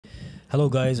Hello,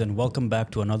 guys, and welcome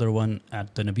back to another one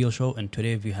at the Nabeel Show. And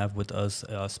today we have with us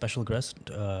a special guest,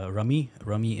 Ramy.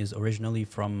 Ramy is originally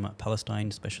from Palestine,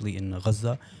 especially in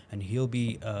Gaza, and he'll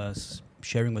be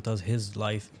sharing with us his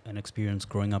life and experience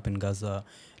growing up in Gaza,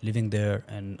 living there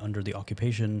and under the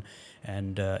occupation,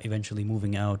 and eventually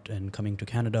moving out and coming to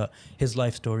Canada. His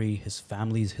life story, his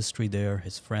family's history there,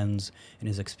 his friends, and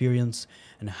his experience,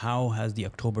 and how has the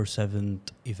October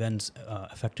 7th events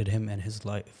affected him and his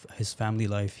life, his family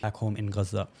life back home in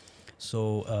Gaza.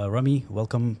 So, Ramy,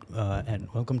 welcome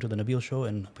and welcome to the Nabeel Show,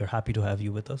 and we're happy to have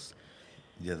you with us.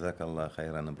 Jazakallah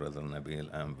khairan, Brother Nabeel.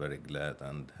 I'm very glad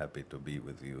and happy to be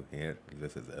with you here.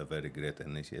 This is a very great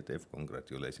initiative.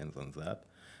 Congratulations on that.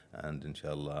 And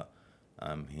inshallah,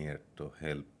 I'm here to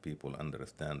help people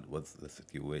understand what's the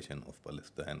situation of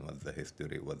Palestine, what's the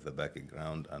history, what's the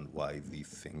background, and why these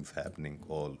things happening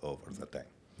all over the time.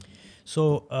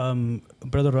 So,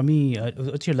 Brother Ramy,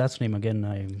 what's your last name again?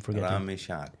 I'm forgetting. Ramy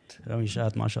Shad. Ramy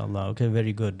Shad, mashallah. Okay,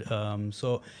 very good.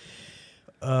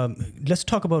 Let's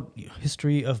talk about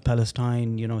history of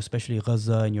Palestine, especially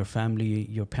Gaza and your family,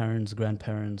 your parents,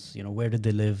 grandparents, where did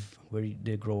they live? Where did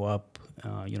they grow up,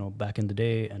 back in the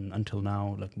day and until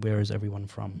now? Like, where is everyone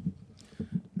from?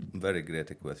 Very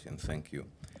great question. Thank you.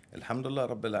 Alhamdulillah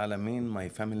Rabbil Alameen, my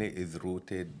family is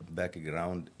rooted,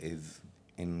 background is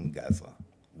in Gaza.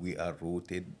 We are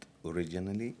rooted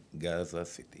originally Gaza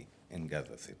City, in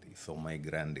Gaza City. So my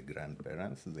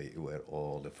grandparents, they were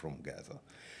all from Gaza.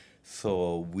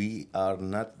 So we are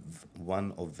not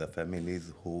one of the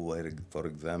families who were, for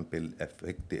example,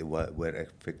 were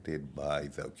affected by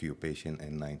the occupation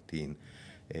in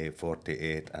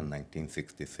 1948 and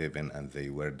 1967, and they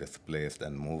were displaced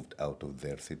and moved out of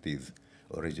their cities,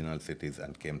 original cities,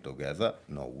 and came to Gaza.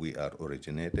 No, we are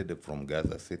originated from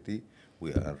Gaza City.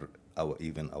 We are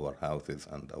even our houses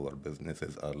and our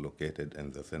businesses are located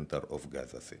in the center of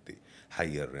Gaza City.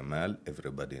 Hayy al-Rimal,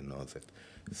 everybody knows it.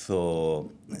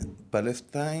 So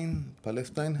Palestine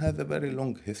has a very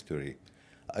long history.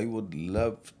 I would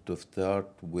love to start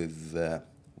with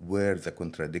where the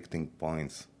contradicting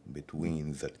points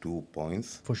between the 2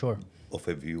 points For sure. of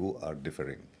a view are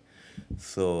differing.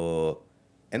 So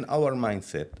in our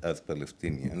mindset as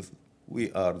Palestinians,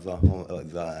 we are the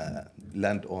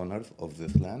landowners of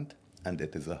this land, and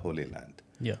it is a holy land.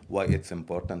 Yeah. Why it's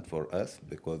important for us?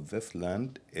 Because this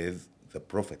land is the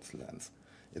Prophet's lands.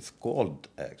 It's called,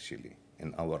 actually,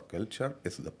 in our culture,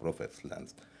 it's the Prophet's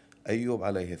lands. Ayyub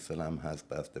alayhi salam has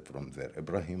passed from there.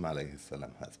 Ibrahim alayhi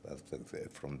salam has passed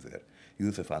from there.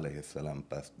 Yusuf alayhi salam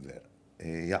passed there.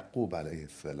 Yaqub alayhi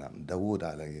salam, Dawood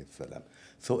alayhi salam.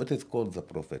 So it is called the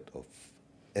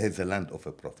the land of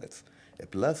the prophets.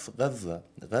 Plus Gaza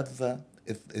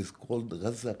is called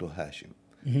Gaza to Hashim.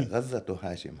 Gaza to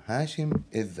Hashim. Hashim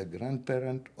is the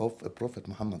grandparent of Prophet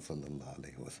Muhammad sallallahu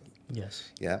alayhi wa sallam. Yes.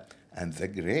 Yeah, and the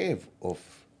grave of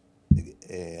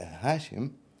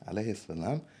Hashim alayhi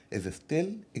salam is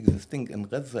still existing in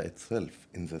Gaza itself,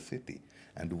 in the city.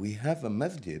 And we have a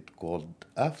masjid called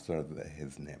after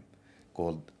his name,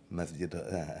 called Masjid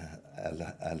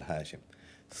al-Hashim.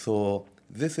 So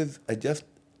this is just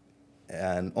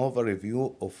an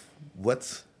overview of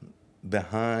what's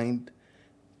behind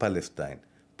Palestine.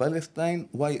 Palestine,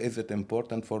 why is it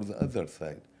important for the other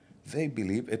side? They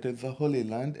believe it is a holy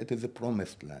land, it is a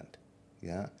promised land.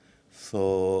 Yeah.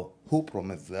 So who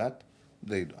promised that?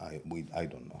 I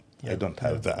don't know. Yeah. I don't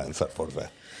have the answer for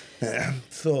that.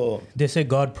 So They say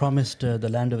God promised the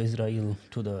land of Israel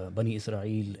to the Bani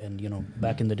Israel, and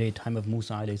back in the day, time of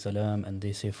Musa alayhi salam, and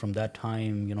they say from that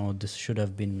time, this should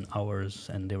have been ours,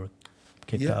 and they were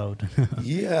kicked out.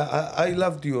 Yeah, I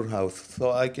loved your house.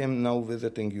 So I came now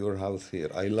visiting your house here.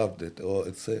 I loved it. Oh,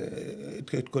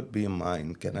 it could be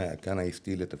mine. Can I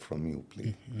steal it from you,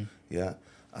 please? Mm-hmm. Yeah,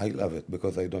 I love it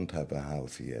because I don't have a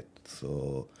house yet.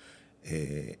 So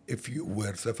if you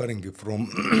were suffering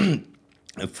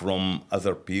from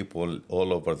other people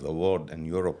all over the world in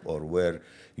Europe or where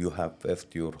you have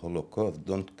faced your Holocaust,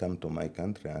 don't come to my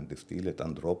country and steal it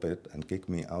and drop it and kick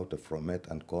me out from it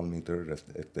and call me terrorist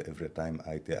every time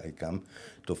I come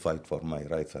to fight for my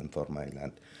rights and for my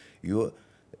land. You,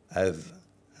 as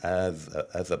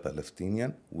a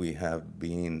Palestinian, we have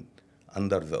been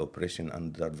under the oppression,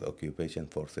 under the occupation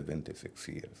for 76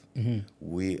 years. Mm-hmm.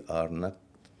 We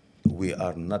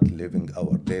are not living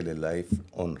our daily life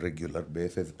on regular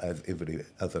basis as every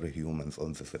other humans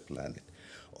on this planet.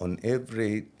 On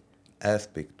every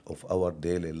aspect of our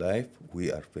daily life,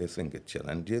 we are facing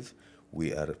challenges,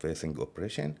 we are facing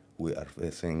oppression, we are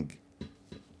facing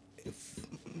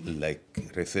like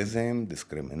racism,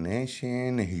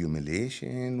 discrimination,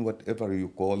 humiliation, whatever you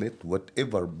call it,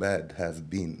 whatever bad has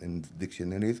been in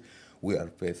dictionaries, we are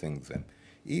facing them.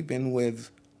 Even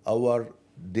with our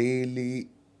daily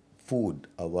food,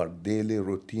 our daily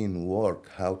routine work,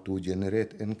 how to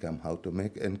generate income, how to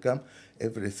make income,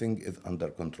 everything is under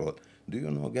control. Do you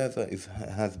know Gaza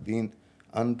has been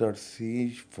under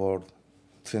siege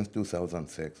since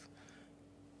 2006?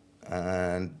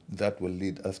 And that will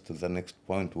lead us to the next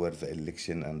point, where the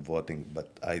election and voting. But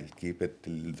I'll keep it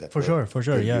till For sure,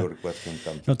 till yeah. your question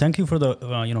comes. No, thank you for the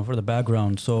for the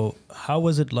background. So, how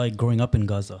was it like growing up in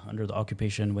Gaza under the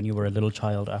occupation when you were a little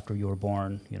child after you were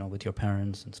born? With your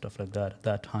parents and stuff like that. At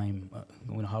that time,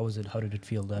 how was it? How did it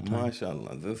feel that time?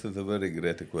 MashaAllah, this is a very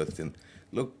great question.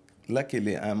 Look,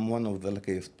 luckily, I'm one of the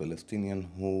luckiest Palestinians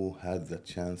who had the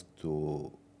chance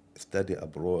to study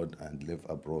abroad and live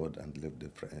abroad and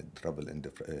travel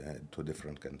to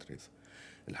different countries.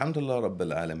 Alhamdulillah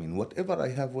Rabbil Alameen. Whatever I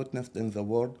have witnessed in the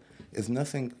world is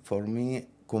nothing for me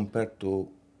compared to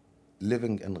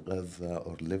living in Gaza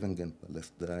or living in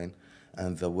Palestine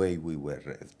and the way we were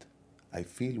raised. I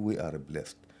feel we are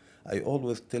blessed. I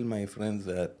always tell my friends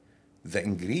that the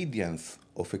ingredients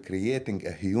of creating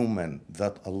a human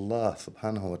that Allah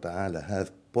subhanahu wa ta'ala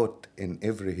has put in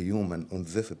every human on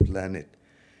this planet,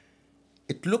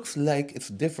 it looks like it's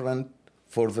different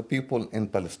for the people in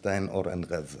Palestine or in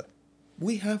Gaza.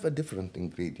 We have a different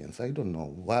ingredients. I don't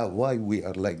know why we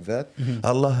are like that. Mm-hmm.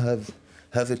 Allah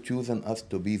has chosen us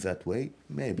to be that way.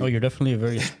 Maybe. Oh, you're definitely a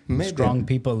very strong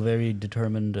people, very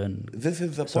determined and this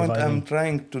is the surviving. point I'm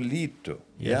trying to lead to.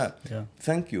 Yes, yeah.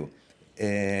 Thank you.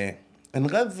 In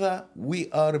Gaza,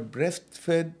 we are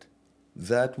breastfed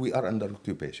that we are under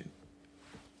occupation.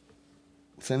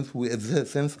 Since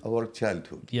our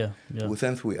childhood,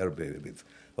 since we are babies,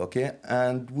 okay,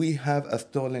 and we have a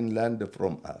stolen land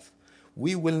from us.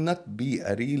 We will not be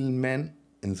a real man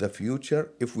in the future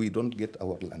if we don't get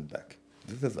our land back.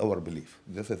 This is our belief.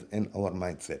 This is in our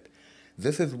mindset.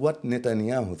 This is what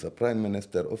Netanyahu, the Prime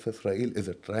Minister of Israel, is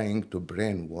trying to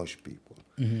brainwash people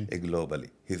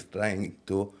globally. He's trying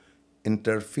to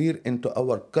interfere into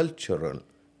our cultural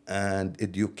and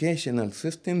educational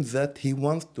system that he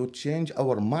wants to change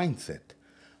our mindset.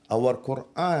 Our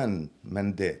Quran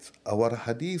mandates, our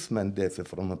Hadith mandates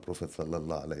from the Prophet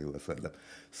sallallahu alaihi wasallam.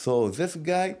 So this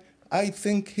guy, I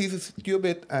think he's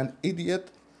stupid and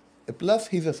idiot, plus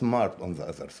he's smart on the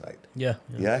other side. Yeah,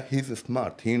 he's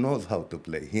smart. He knows how to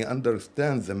play. He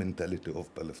understands the mentality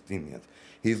of Palestinians.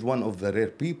 He's one of the rare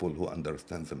people who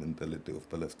understands the mentality of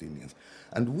Palestinians.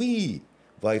 And we,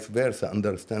 vice versa,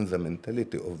 understand the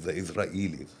mentality of the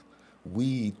Israelis.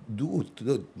 We do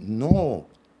know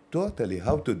totally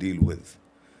how to deal with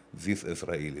these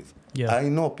Israelis. Yeah. I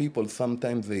know people,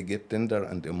 sometimes they get tender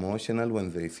and emotional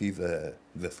when they see the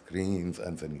screens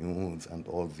and the news and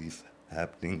all these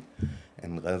happening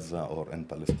in Gaza or in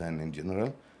Palestine in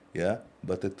general. Yeah,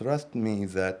 but trust me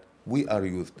that we are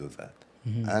used to that.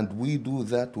 And we do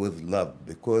that with love,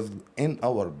 because in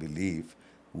our belief,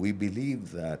 we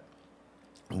believe that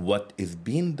what is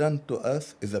being done to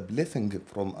us is a blessing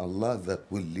from Allah that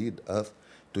will lead us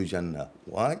to Jannah.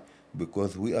 Why?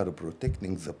 Because we are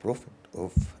protecting the Prophet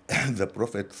of the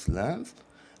Prophet's lands,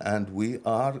 and we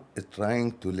are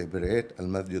trying to liberate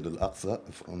Al-Masjid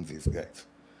Al-Aqsa from these guys.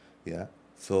 Yeah.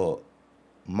 So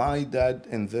my dad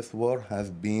in this war has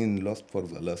been lost for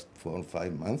the last 4 or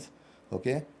 5 months.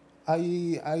 Okay.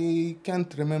 I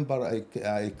can't remember.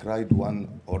 I cried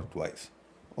one or twice.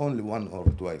 Only one or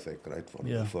twice I cried for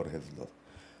his loss.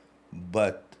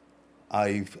 But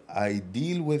I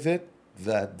deal with it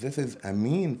that this is a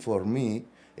mean for me.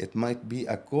 It might be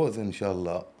a cause,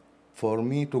 inshallah, for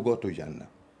me to go to Jannah.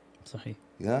 Sahih.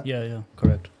 Yeah? Yeah,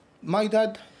 correct. My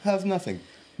dad has nothing.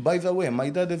 By the way, my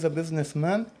dad is a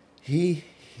businessman.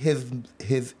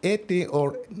 His 80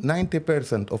 or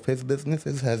 90% of his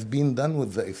businesses has been done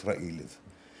with the Israelis.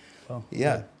 Oh,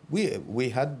 yeah, we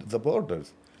had the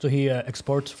borders. So he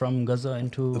exports from Gaza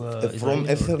into Israel? From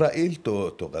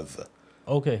Israel to Gaza.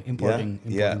 Okay, importing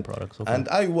products. Okay. And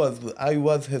I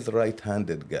was his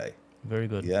right-handed guy. Very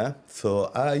good. Yeah,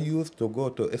 so I used to go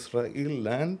to Israel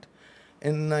land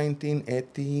in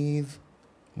 1980s.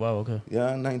 Wow, okay.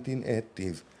 Yeah,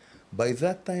 1980s. By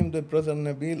that time, the brother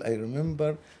Nabeel, I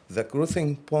remember the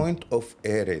crossing point of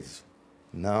Erez,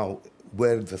 now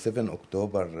where the 7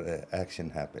 October action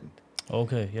happened.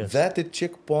 Okay, yes. That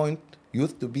checkpoint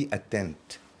used to be a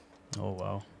tent. Oh,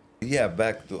 wow. Yeah,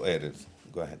 back to Erez.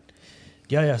 Go ahead.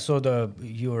 Yeah. So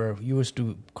you used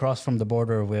to cross from the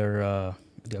border where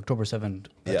the October 7th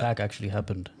attack actually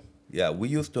happened. Yeah, we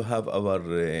used to have our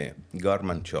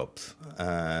garment shops,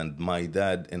 and my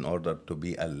dad, in order to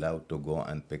be allowed to go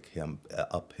and pick him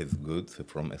up his goods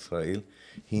from Israel,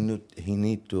 he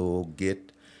need to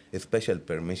get special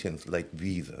permissions like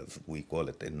visas, we call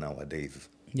it in nowadays.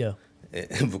 Yeah.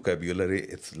 Vocabulary,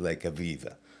 it's like a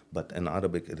visa. But in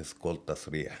Arabic, it is called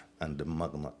tasrih and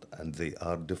magmat, and they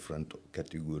are different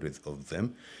categories of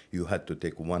them. You had to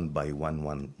take one by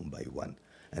one.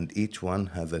 And each one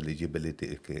has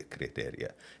eligibility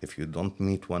criteria. If you don't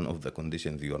meet one of the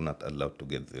conditions, you are not allowed to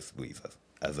get this visa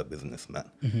as a businessman.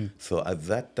 Mm-hmm. So at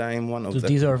that time, one of So the...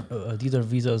 these are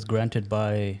visas granted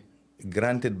by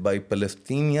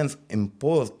Palestinians,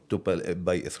 imposed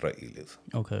by Israelis.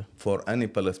 Okay. For any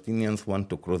Palestinians want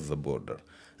to cross the border.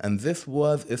 And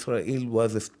Israel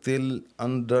was still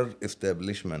under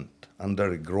establishment,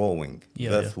 under growing.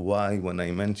 That's why when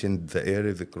I mentioned the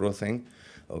areas crossing,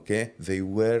 okay, they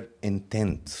were in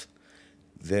tents.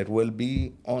 There will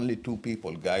be only two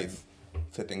people, guys,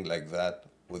 sitting like that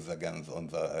with the guns on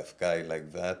the sky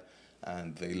like that,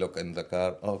 and they look in the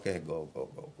car, okay, go.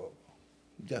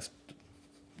 Just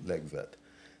like that.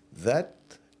 That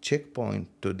checkpoint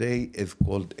today is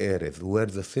called Erez, where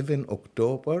the 7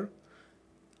 October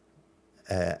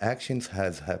actions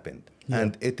has happened. Yeah.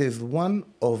 And it is one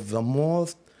of the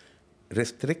most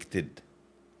restricted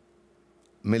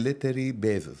military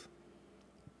bases.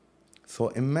 So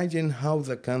imagine how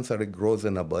the cancer grows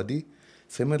in a body.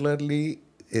 Similarly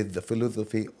is the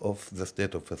philosophy of the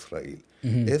state of Israel.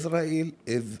 Mm-hmm. Israel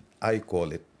is, I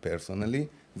call it personally,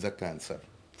 the cancer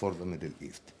for the Middle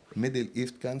East. Middle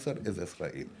East cancer is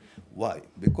Israel. Why?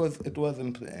 Because it was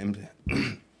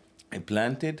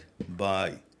implanted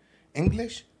by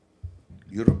English,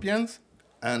 Europeans,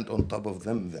 and on top of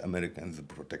them, the Americans'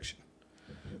 protection.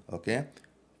 Okay?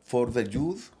 For the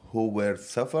Jews who were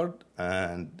suffered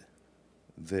and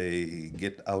they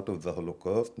get out of the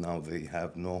Holocaust, now they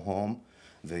have no home,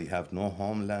 they have no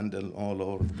homeland all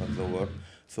over the world,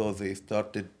 so they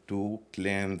started to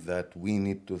claim that we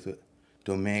need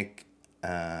to make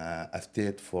a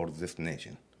state for this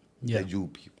nation, the Jew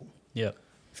people,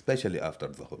 especially after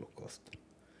the Holocaust.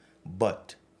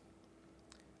 But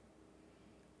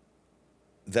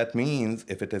that means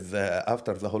if it is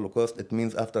after the Holocaust, it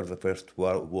means after the First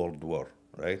World War,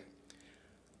 right?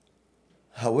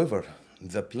 However,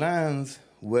 the plans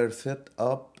were set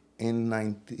up in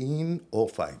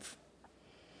 1905.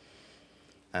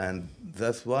 And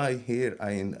that's why here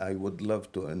I would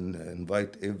love to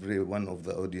invite every one of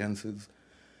the audiences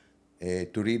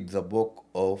to read the book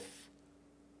of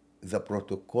the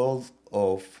protocols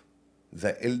of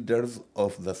the elders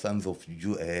of the sons of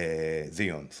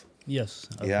Zions. Yes,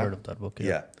 I've heard of that book.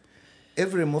 Yeah.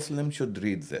 Every Muslim should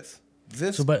read this.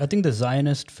 But I think the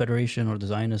Zionist Federation or the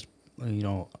Zionist,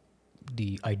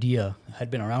 the idea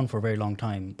had been around for a very long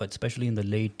time, but especially in the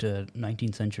late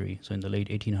 19th century, so in the late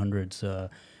 1800s,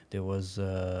 there was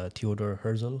Theodore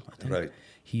Herzl, I think. Right.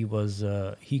 He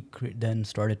then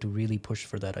started to really push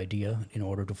for that idea in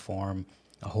order to form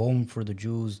a home for the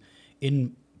Jews,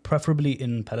 preferably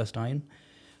in Palestine,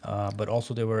 but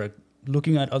also they were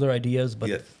looking at other ideas, but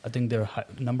yes. I think their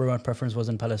number one preference was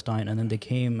in Palestine, and then they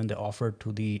came and they offered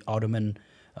to the Ottoman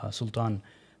Sultan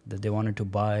that they wanted to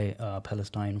buy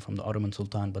Palestine from the Ottoman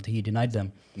Sultan, but he denied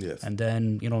them. Yes. And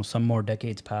then, some more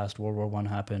decades passed, World War I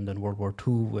happened, and World War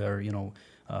II, where,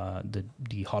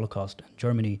 the Holocaust in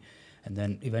Germany, and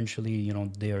then eventually,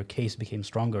 their case became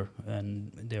stronger,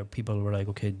 and their people were like,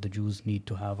 okay, the Jews need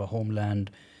to have a homeland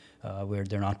where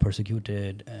they're not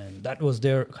persecuted, and that was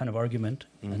their kind of argument.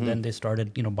 Mm-hmm. And then they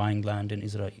started, buying land in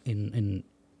Israel, in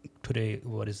today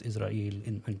what is Israel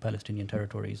in Palestinian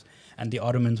territories, and the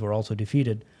Ottomans were also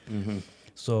defeated. Mm-hmm.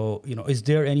 So, is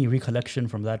there any recollection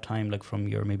from that time, like from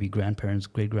your maybe grandparents,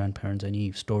 great-grandparents,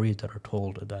 any stories that are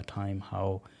told at that time,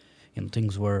 how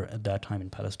things were at that time in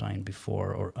Palestine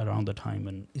before or around the time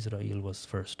when Israel was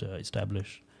first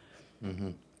established?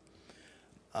 Mm-hmm.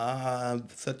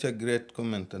 Such a great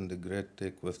comment and a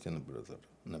great question, brother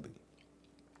Nabeel.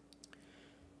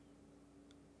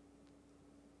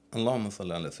 Allahumma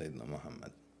salli ala Sayyidina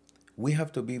Muhammad. We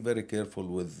have to be very careful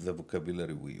with the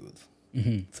vocabulary we use.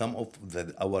 Mm-hmm. Some of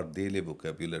our daily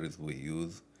vocabularies we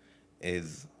use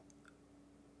is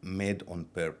made on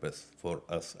purpose for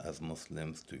us as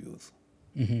Muslims to use.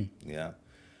 Mm-hmm. Yeah.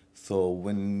 So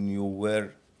when you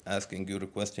were asking your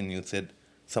question, you said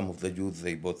some of the Jews,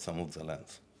 they bought some of the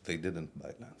lands. They didn't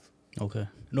buy lands. Okay.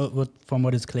 No, from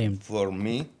what is claimed. For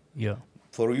me, yeah.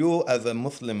 For you as a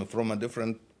Muslim from a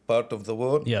different part of the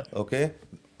world, yeah. Okay,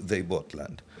 they bought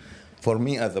land. For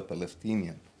me as a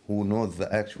Palestinian who knows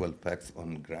the actual facts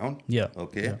on ground, yeah.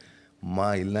 Okay, yeah.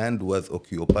 My land was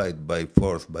occupied by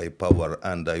force, by power,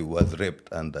 and I was raped,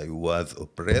 and I was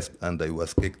oppressed, and I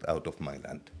was kicked out of my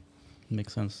land.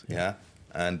 Makes sense. Yeah.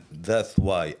 And that's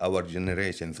why our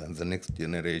generations and the next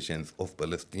generations of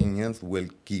Palestinians will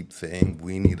keep saying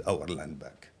we need our land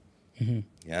back.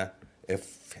 Yeah,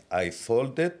 if I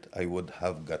sold it, I would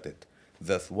have got it.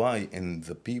 That's why in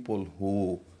the people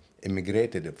who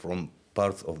immigrated from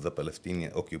parts of the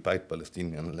Palestinian occupied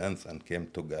Palestinian lands and came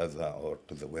to Gaza or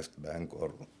to the West Bank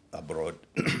or abroad,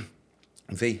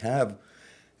 they have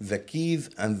the keys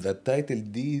and the title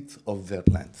deeds of their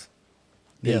lands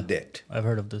till Yeah, date. I've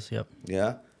heard of this. Yep.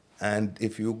 Yeah. And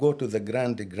if you go to the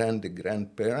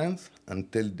grandparents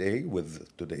until they,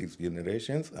 with today's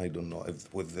generations, I don't know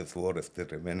if with this war is still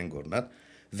remaining or not,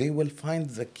 they will find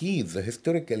the keys, the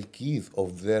historical keys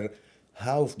of their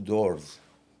house doors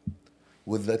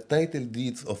with the title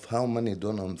deeds of how many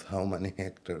dunums, how many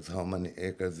hectares, how many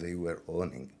acres they were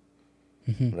owning.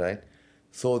 Right?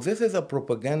 So this is a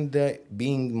propaganda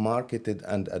being marketed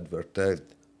and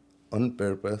advertised on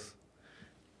purpose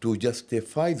to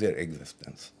justify their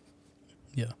existence.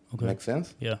 Yeah. Okay. Make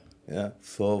sense? Yeah. Yeah.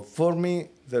 So for me,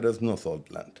 there is no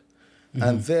salt land.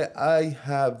 And there, I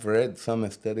have read some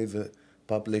studies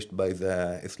published by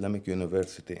the Islamic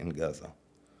University in Gaza.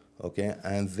 Okay,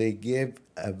 and they gave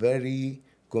a very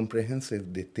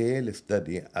comprehensive, detailed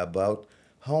study about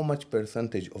how much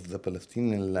percentage of the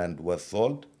Palestinian land was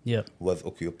sold, Yeah. was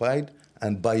occupied,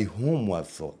 and by whom was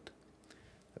sold.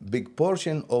 Big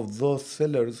portion of those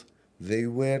sellers, they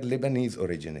were Lebanese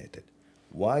originated.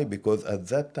 Why? Because at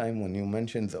that time, when you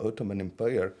mentioned the Ottoman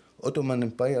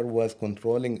Empire was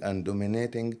controlling and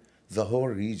dominating the whole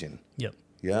region. Yep.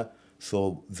 Yeah.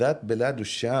 So that Bilad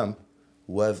al-Sham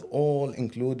was all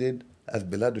included as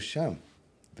Bilad al-Sham.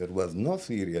 There was no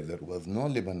Syria, there was no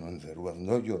Lebanon, there was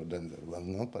no Jordan, there was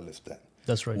no Palestine.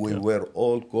 That's right. We Yeah. were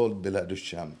all called Bilad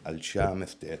al-Sham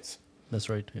states. That's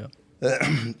right. Yeah.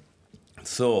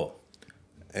 So,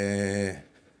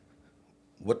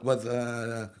 what was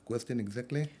the question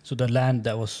exactly? So the land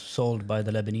that was sold by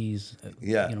the Lebanese,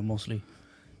 Yeah. mostly.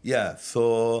 Yeah,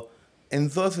 so in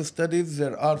those studies,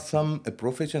 there are some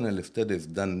professional studies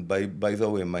done by the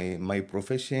way, my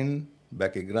profession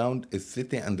background is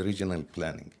city and regional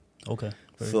planning. Okay.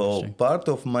 Very So interesting. part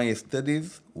of my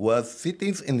studies was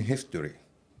cities in history.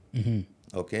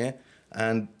 Okay,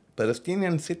 and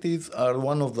Palestinian cities are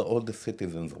one of the oldest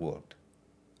cities in the world,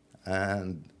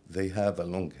 and they have a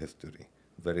long history,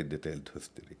 very detailed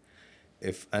history.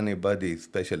 If anybody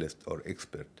specialist or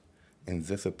expert in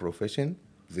this profession,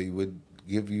 they would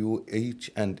give you each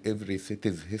and every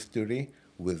city's history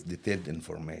with detailed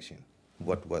information.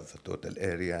 What was the total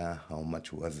area? How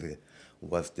much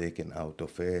was taken out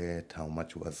of it? How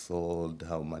much was sold?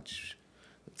 How much?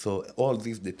 So all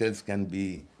these details can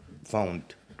be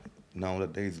found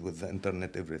nowadays with the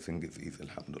internet. Everything is easy,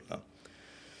 alhamdulillah.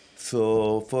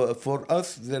 So for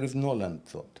us, there is no land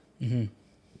sold.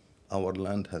 Our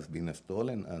land has been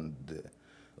stolen and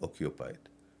occupied.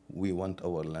 We want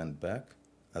our land back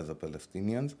as a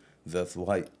Palestinians. That's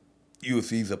why you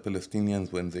see the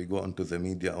Palestinians when they go onto the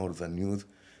media or the news,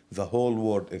 the whole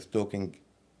world is talking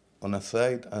on a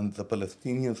side, and the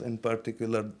Palestinians in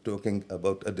particular talking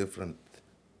about a different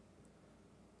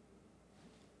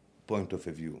point of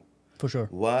view. For sure.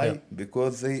 Why? Yeah.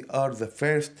 Because they are the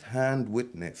first-hand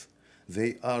witness.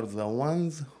 They are the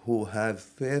ones who have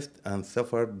faced and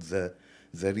suffered the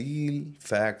real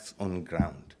facts on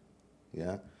ground.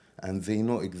 Yeah? And they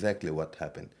know exactly what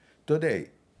happened. Today,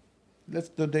 let's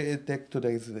take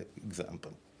today's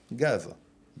example. Gaza,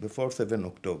 before 7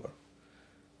 October.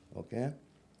 Okay?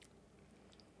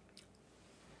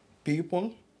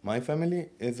 People, my family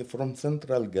is from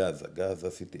central Gaza,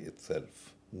 Gaza city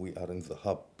itself. We are in the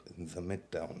hub, in the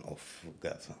midtown of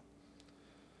Gaza.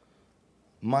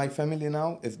 My family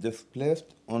now is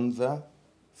displaced on the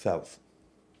south.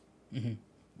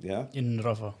 Yeah? In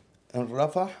Rafah. In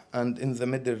Rafah and in the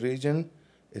middle region,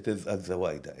 it is at the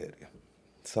wider area.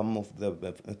 Some of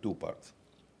the two parts.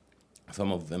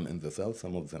 Some of them in the south,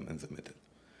 some of them in the middle.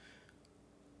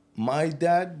 My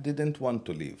dad didn't want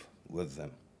to leave with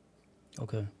them.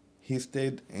 Okay. He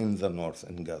stayed in the north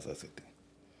in Gaza city.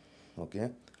 Okay?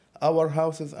 Our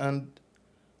houses and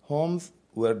homes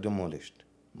were demolished.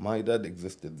 My dad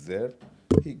existed there.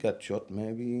 He got shot,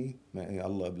 maybe. May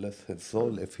Allah bless his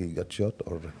soul if he got shot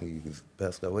or he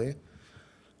passed away.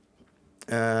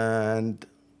 And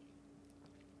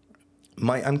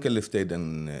my uncle stayed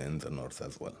in the north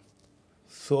as well.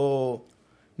 So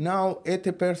now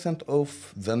 80%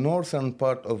 of the northern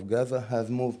part of Gaza has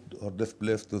moved or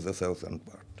displaced to the southern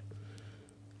part.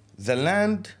 The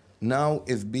land now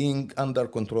is being under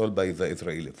control by the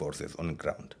Israeli forces on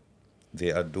ground.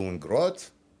 They are doing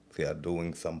roads, they are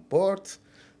doing some ports,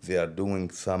 they are doing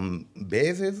some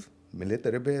bases,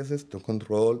 military bases to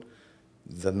control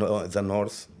the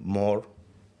North more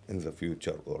in the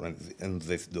future or in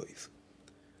these days.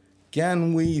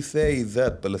 Can we say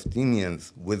that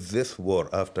Palestinians, with this war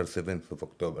after 7th of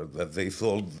October, that they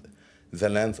sold the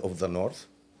lands of the North?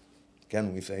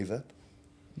 Can we say that?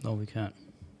 No, we can't.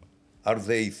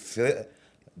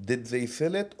 Did they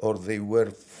sell it, or they were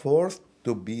forced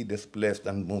to be displaced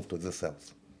and move to the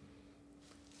South?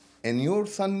 In your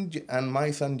son and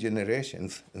my son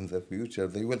generations in the future,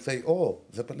 they will say, oh,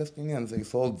 the Palestinians, they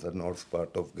sold the north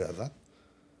part of Gaza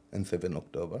in 7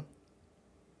 October.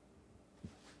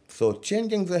 So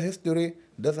changing the history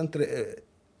doesn't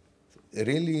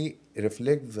really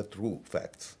reflect the true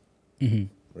facts,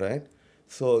 right?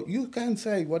 So you can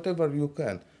say whatever you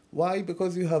can. Why?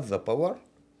 Because you have the power.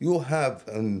 You have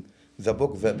in the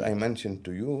book that I mentioned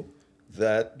to you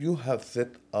that you have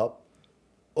set up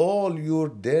all your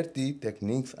dirty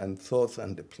techniques and thoughts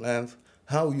and plans,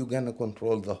 how you're going to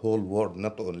control the whole world,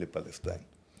 not only Palestine.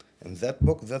 In that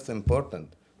book, that's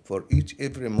important for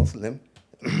every Muslim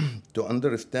to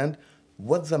understand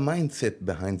what's the mindset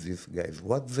behind these guys,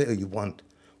 what they want,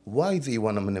 why they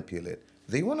want to manipulate.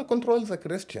 They want to control the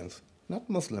Christians, not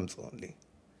Muslims only.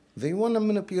 They want to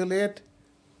manipulate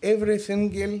every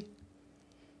single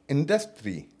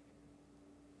industry,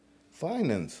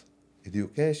 finance,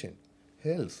 education,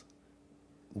 health.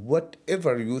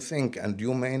 Whatever you think and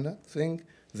you may not think,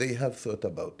 they have thought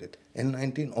about it. In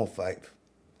 1905,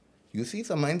 you see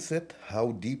the mindset,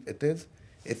 how deep it is?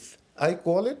 I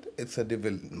call it's a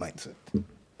devil mindset.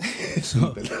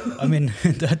 So, I mean,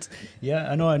 that's,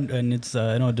 yeah, I know, and it's,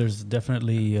 I know there's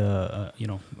definitely,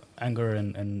 anger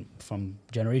and from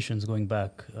generations going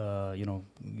back,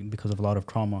 because of a lot of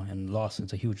trauma and loss.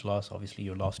 It's a huge loss. Obviously,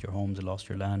 you lost your homes, you lost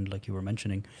your land, like you were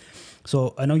mentioning.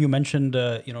 So I know you mentioned,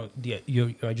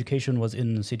 your education was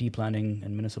in city planning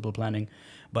and municipal planning,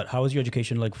 but how was your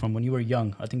education like from when you were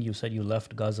young? I think you said you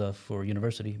left Gaza for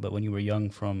university, but when you were young,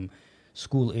 from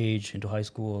school age into high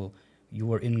school, you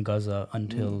were in Gaza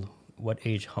until what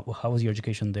age? How was your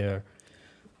education there?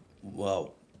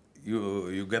 Wow.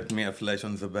 You got me a flash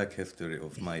on the back history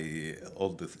of my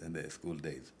oldest in the school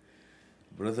days.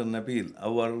 Brother Nabeel,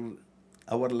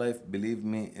 our life, believe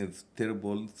me, is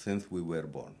terrible since we were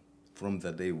born. From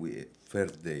the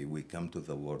first day we come to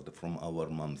the world, from our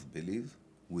mom's beliefs,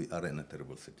 we are in a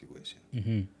terrible situation.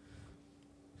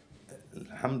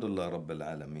 Alhamdulillah Rabbil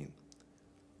Alameen.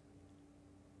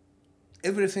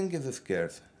 Everything is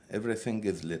scarce, everything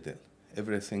is little,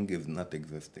 everything is not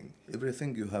existing.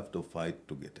 Everything you have to fight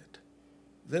to get it.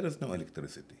 There is no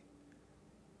electricity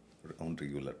on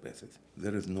regular basis.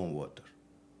 There is no water.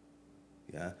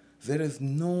 Yeah, there is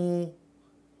no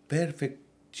perfect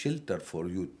shelter for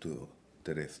you to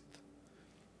rest.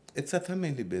 It's a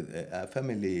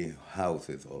family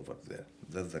houses over there.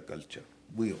 That's the culture.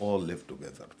 We all live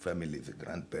together. Families,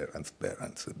 grandparents,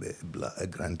 parents,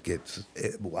 grandkids,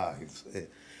 wives,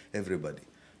 everybody.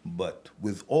 But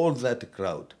with all that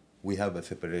crowd, we have a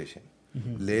separation.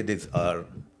 Ladies are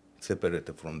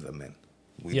separated from the men.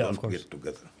 We don't get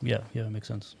together. Yeah, makes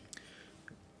sense.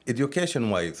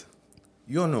 Education-wise,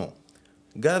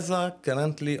 Gaza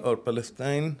currently, or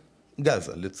Palestine,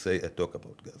 Gaza, let's say I talk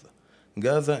about Gaza.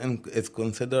 Gaza is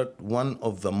considered one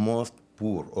of the most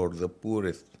poor or the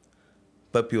poorest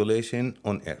population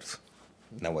on earth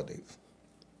nowadays.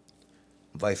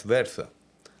 Vice versa,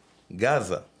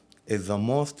 Gaza is the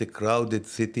most crowded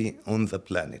city on the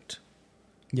planet.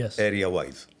 Yes.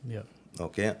 Area-wise. Yeah.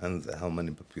 Okay, and how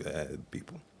many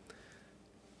people?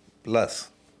 Plus,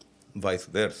 vice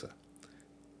versa.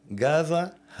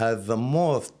 Gaza has the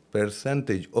most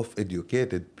percentage of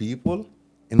educated people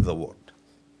in the world.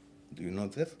 Do you know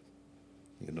this?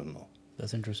 You don't know.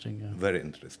 That's interesting, yeah. Very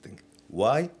interesting.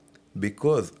 Why?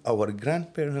 Because our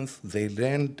grandparents, they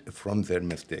learned from their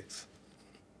mistakes.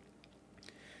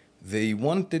 They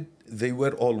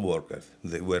were all workers.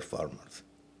 They were farmers,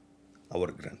 our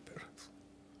grandparents.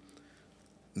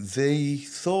 They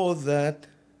saw that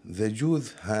the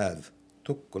Jews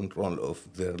took control of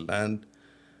their land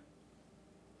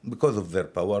because of their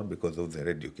power, because of their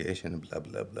education, blah,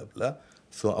 blah, blah, blah.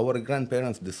 So our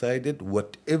grandparents decided,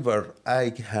 whatever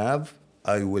I have,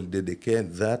 I will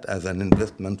dedicate that as an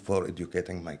investment for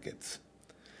educating my kids.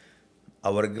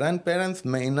 Our grandparents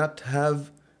may not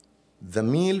have the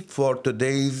meal for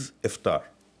today's iftar,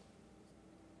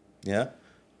 yeah,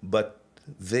 but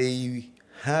they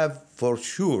have for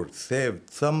sure saved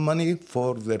some money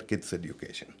for their kids'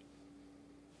 education.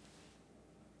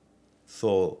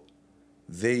 So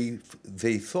they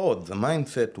thought, the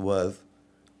mindset was,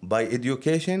 by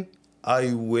education,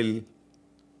 I will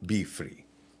be free.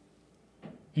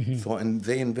 So, and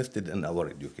they invested in our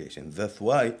education. That's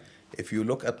why If you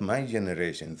look at my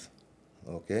generations,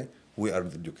 okay, we are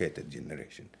the educated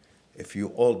generation. If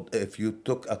you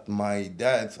took at my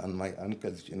dad's and my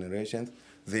uncle's generations,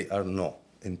 they are no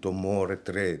into more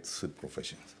trades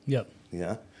professions. Yeah.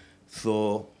 Yeah.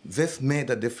 So this made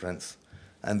a difference.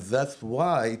 And that's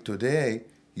why today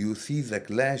you see the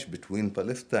clash between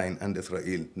Palestine and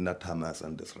Israel, not Hamas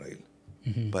and Israel.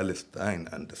 Palestine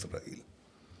and Israel.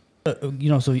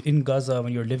 So in Gaza,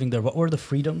 when you were living there, what were the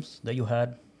freedoms that you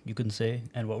had, you can say,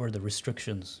 and what were the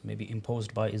restrictions maybe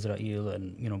imposed by Israel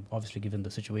and, obviously given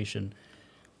the situation?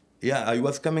 Yeah, I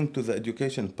was coming to the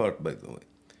education part, by the way.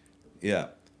 Yeah.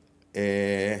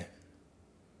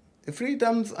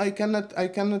 Freedoms, I cannot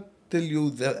tell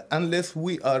you that unless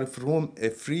we are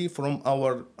free from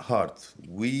our hearts.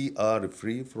 We are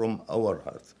free from our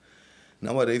hearts.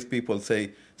 Nowadays, people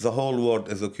say the whole world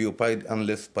is occupied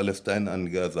unless Palestine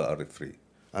and Gaza are free.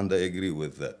 And I agree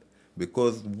with that.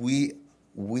 Because we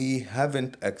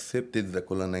haven't accepted the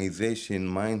colonization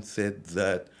mindset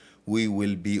that we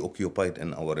will be occupied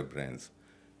in our brains.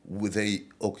 They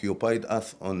occupied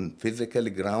us on physical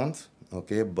grounds,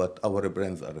 okay, but our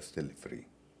brains are still free.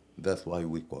 That's why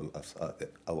we call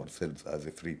ourselves as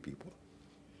a free people.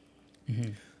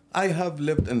 I have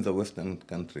lived in the Western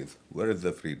countries. Where is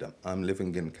the freedom? I'm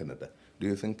living in Canada. Do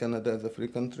you think Canada is a free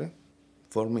country?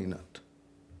 For me, not.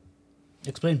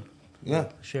 Explain. Yeah.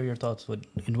 Share your thoughts.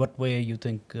 In what way you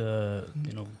think, You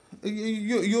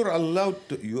are allowed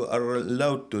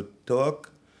to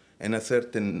talk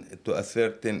to a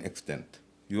certain extent.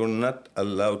 You're not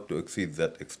allowed to exceed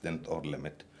that extent or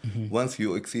limit. Once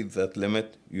you exceed that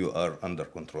limit, you are under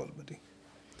control, buddy.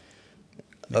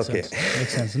 Makes Okay. sense.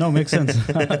 Makes sense. No, makes sense.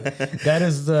 That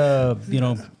is the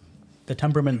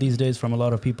temperament these days from a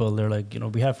lot of people. They're like,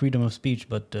 we have freedom of speech,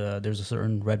 but there's a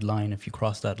certain red line. If you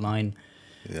cross that line,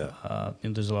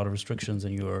 there's a lot of restrictions,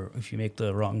 and if you make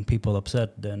the wrong people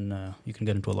upset, then you can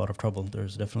get into a lot of trouble.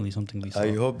 There's definitely something we saw.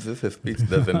 I hope this speech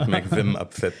doesn't make them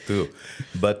upset too.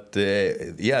 But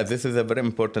this is a very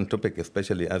important topic,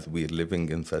 especially as we're living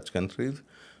in such countries.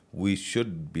 We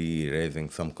should be raising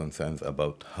some concerns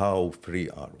about how free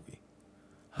are we?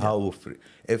 How free?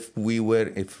 If we were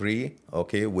free,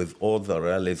 okay, with all the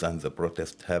rallies and the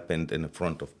protests happened in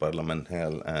front of Parliament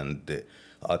Hill and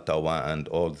Ottawa and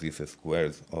all these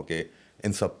squares, okay,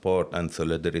 in support and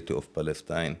solidarity of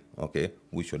Palestine, okay,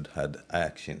 we should have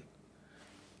action.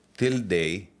 Till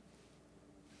day,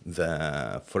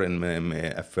 the Foreign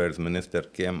Affairs Minister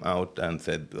came out and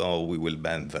said, we will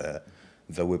ban the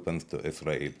weapons to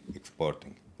Israel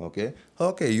exporting, okay?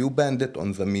 Okay, you banned it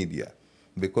on the media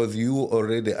because you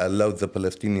already allowed the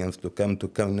Palestinians to come to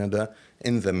Canada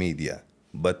in the media.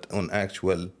 But on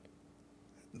actual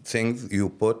things, you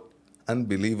put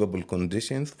unbelievable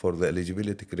conditions for the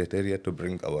eligibility criteria to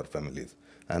bring our families.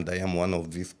 And I am one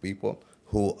of these people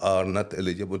who are not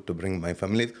eligible to bring my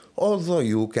families, although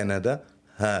you, Canada,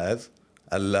 has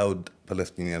allowed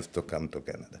Palestinians to come to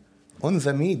Canada. On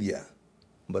the media,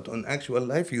 but on actual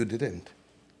life, you didn't.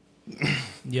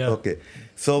 Yeah. Okay.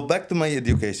 So back to my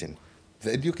education.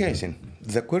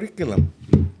 The curriculum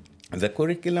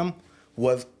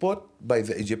was put by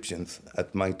the Egyptians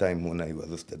at my time when I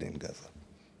was studying Gaza.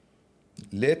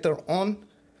 Later on,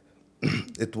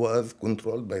 it was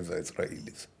controlled by the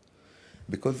Israelis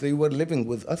because they were living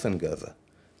with us in Gaza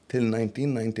till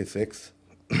 1996.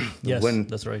 Yes,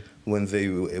 that's right. When they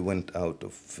went out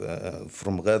of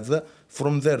from Gaza,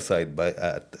 from their side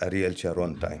at Ariel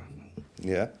Sharon time.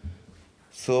 Yeah.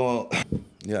 So,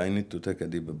 I need to take a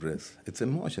deep breath. It's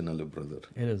emotional, brother.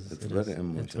 It is. It's very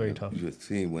emotional. It's very tough. You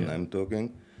see, when I'm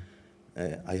talking,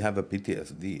 I have a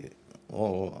PTSD.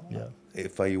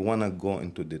 If I want to go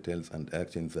into details and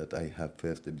actions that I have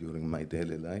faced during my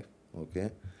daily life,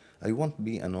 okay, I won't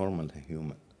be a normal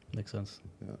human. Makes sense.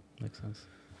 Yeah. Makes sense.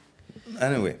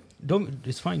 Anyway.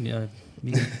 It's fine.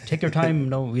 Take your time.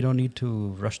 No, we don't need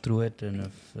to rush through it. And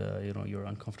if, you're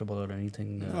uncomfortable or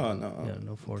anything. No.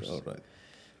 No force. It's all right.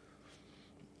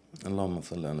 Allahumma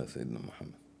salli ala Sayyidina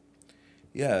Muhammad.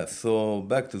 Yeah, so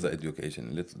back to the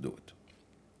education. Let's do it.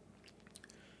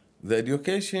 The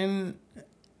education,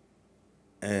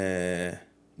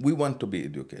 we want to be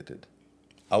educated.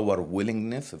 Our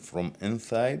willingness from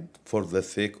inside for the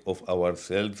sake of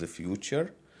ourselves, the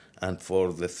future, and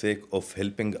for the sake of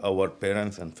helping our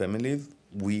parents and families,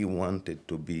 we wanted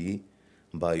to be,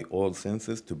 by all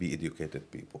senses, to be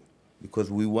educated people.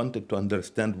 Because we wanted to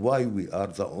understand why we are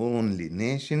the only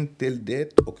nation till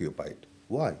date occupied.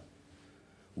 Why?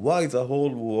 Why the whole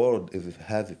world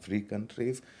has free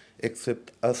countries,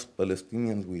 except us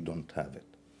Palestinians, we don't have it.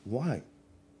 Why?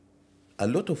 A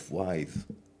lot of whys.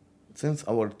 Since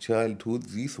our childhood,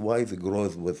 these whys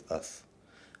grows with us.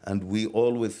 And we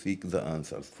always seek the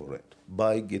answers for it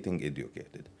by getting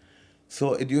educated.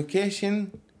 So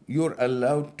education, you're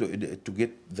allowed to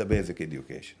get the basic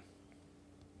education.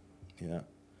 Yeah.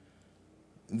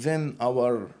 Then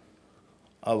our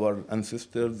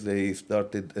ancestors, they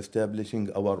started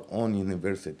establishing our own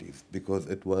universities because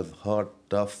it was hard,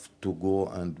 tough to go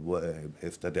and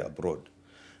study abroad.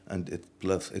 And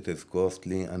plus it is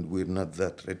costly, and we're not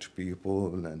that rich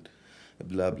people, and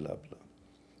blah, blah, blah.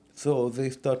 So they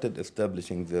started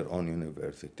establishing their own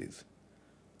universities.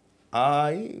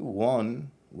 I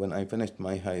won, when I finished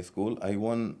my high school, I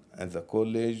won at the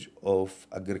College of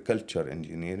Agriculture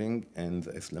Engineering in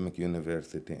the Islamic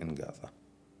University in Gaza.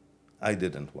 I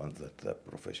didn't want that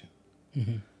profession.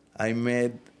 Mm-hmm. I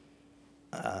made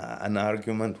an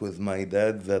argument with my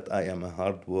dad that I am a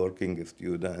hard-working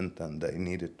student and I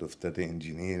needed to study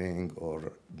engineering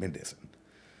or medicine.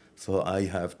 So I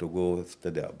have to go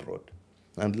study abroad.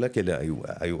 And luckily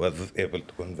I was able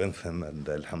to convince him, and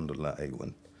alhamdulillah I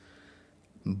won.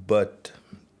 But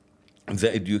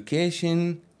the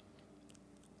education,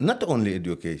 not only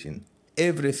education,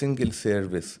 every single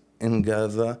service in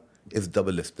Gaza is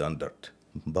double standard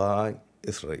by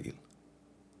Israel.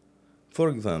 For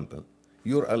example,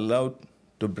 you're allowed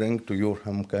to bring to your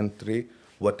home country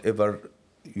whatever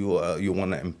you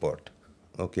want to import,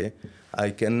 okay? I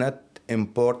cannot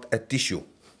import a tissue,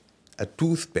 a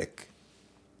toothpick,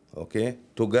 okay,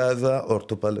 to Gaza or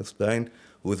to Palestine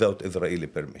without Israeli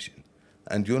permission.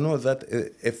 And you know that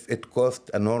if it costs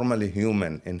a normal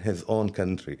human in his own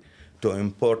country to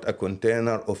import a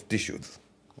container of tissues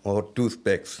or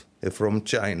toothpicks from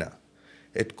China,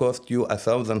 it costs you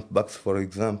 $1,000, for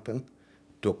example,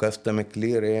 to custom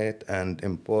clear it and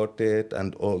import it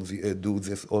and all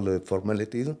the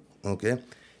formalities, okay?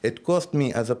 It cost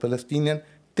me as a Palestinian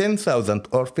 $10,000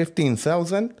 or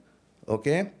 $15,000,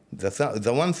 okay?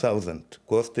 The 1,000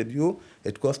 costed you,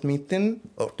 it cost me 10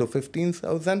 or to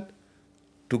 15,000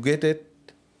 to get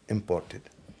it imported.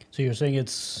 So you're saying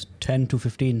it's 10 to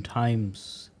 15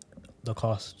 times the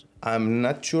cost? I'm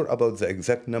not sure about the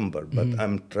exact number, but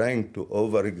I'm trying to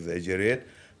over-exaggerate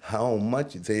how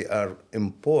much they are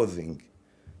imposing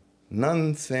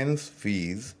nonsense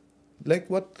fees, like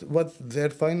what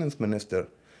their finance minister,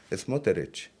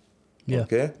 Smotrich,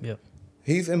 okay? Yeah.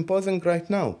 He's imposing right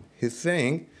now. He's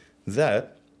saying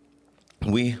that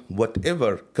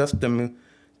whatever custom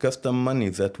money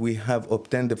that we have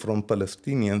obtained from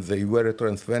Palestinians, they were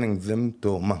transferring them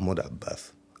to Mahmoud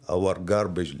Abbas, our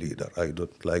garbage leader. I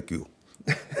don't like you.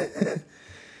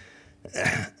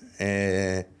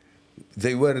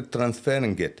 They were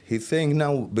transferring it. He's saying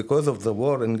now, because of the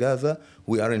war in Gaza,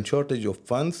 we are in shortage of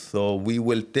funds, so we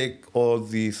will take all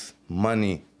this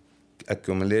money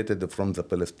accumulated from the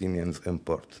Palestinians'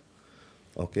 imports.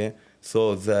 Okay?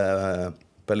 So the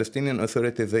Palestinian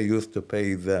authorities, they used to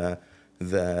pay the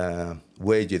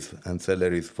wages and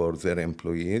salaries for their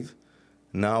employees.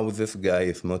 Now this guy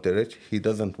is Smotrich. He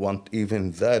doesn't want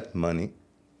even that money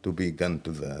to be given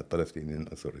to the Palestinian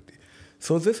Authority.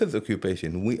 So this is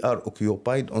occupation. We are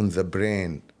occupied on the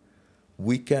brain.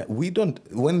 We don't,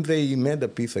 when they made a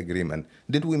peace agreement,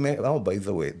 did we make, oh, by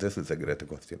the way, this is a great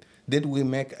question. Did we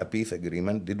make a peace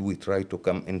agreement? Did we try to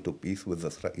come into peace with the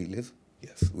Israelis?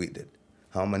 Yes, we did.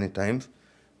 How many times?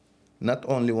 Not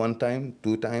only one time,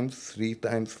 2 times, 3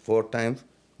 times, 4 times,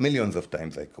 millions of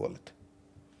times, I call it.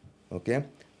 Okay?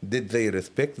 Did they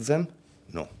respect them?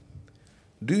 No.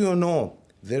 Do you know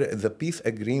there is a peace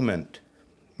agreement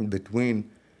between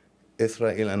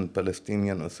Israel and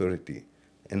Palestinian Authority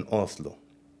in Oslo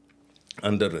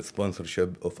under the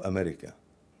sponsorship of America?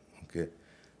 Okay.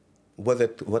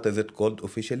 What is it called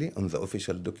officially on the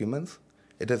official documents?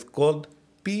 It is called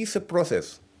peace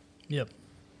process. Yep.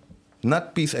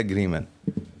 Not peace agreement.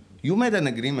 You made an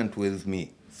agreement with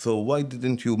me, so why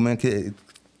didn't you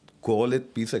call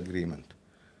it peace agreement?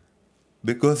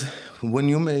 Because when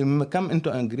you come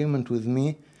into an agreement with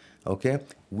me, okay,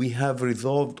 we have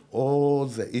resolved all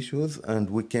the issues and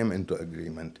we came into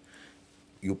agreement.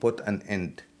 You put an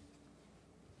end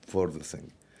for the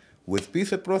thing. With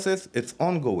peace process, it's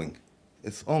ongoing.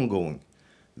 It's ongoing.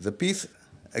 The peace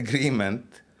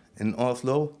agreement in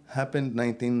Oslo happened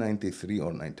 1993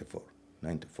 or 94.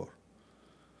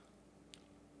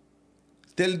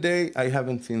 Till day, I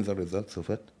haven't seen the results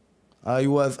of it. I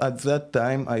was at that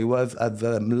time, I was at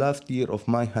the last year of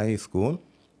my high school,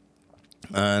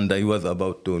 and I was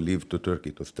about to leave to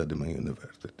Turkey to study my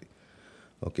university.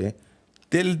 Okay?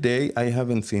 Till day, I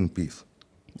haven't seen peace.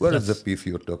 Where is the peace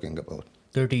you're talking about?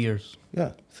 30 years.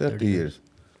 Yeah, 30 years.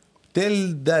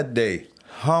 Till that day,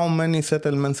 how many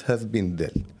settlements has been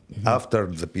dealt after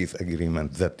the peace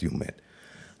agreement that you made?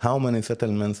 How many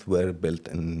settlements were built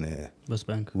in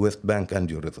West Bank and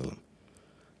Jerusalem?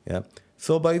 Yeah.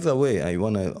 So, by the way, I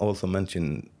want to also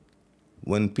mention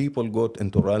when people go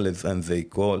into rallies and they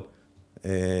call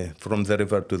from the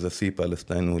river to the sea,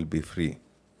 Palestine will be free.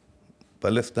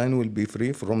 Palestine will be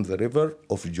free from the river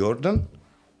of Jordan,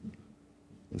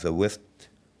 the west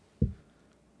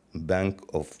bank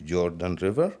of Jordan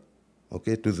River,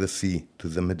 okay, to the sea, to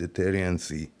the Mediterranean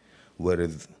Sea, where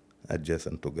is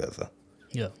adjacent to Gaza.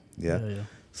 Yeah. Yeah?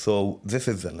 So this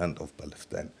is the land of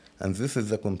Palestine. And this is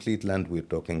the complete land we're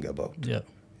talking about. Yeah.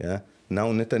 Yeah.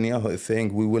 Now Netanyahu is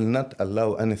saying we will not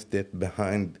allow any state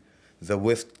behind the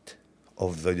west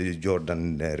of the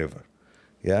Jordan River.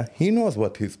 Yeah. He knows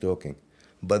what he's talking,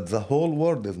 but the whole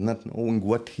world is not knowing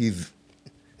what he's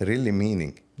really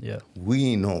meaning. Yeah.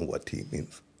 We know what he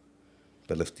means.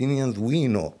 Palestinians, we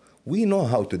know. We know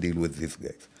how to deal with these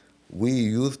guys. We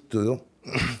used to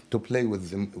play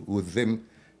with them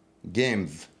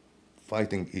games,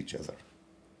 fighting each other.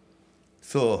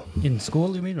 So in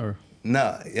school, you mean, or?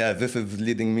 Nah, yeah, this is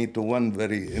leading me to one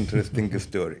very interesting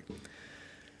story.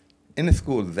 In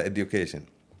school, the education.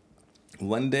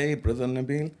 One day, Brother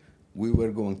Nabeel, we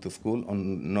were going to school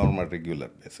on normal, regular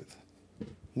basis.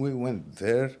 We went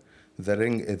there.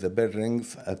 The bell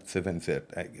rings at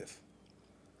 7:30, I guess.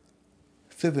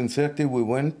 7:30, we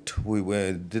went.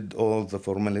 Did all the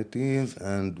formalities,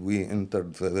 and we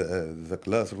entered the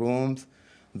classrooms.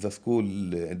 The school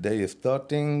day is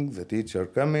starting, the teacher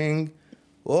coming.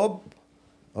 Oh,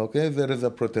 okay, there is a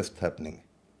protest happening.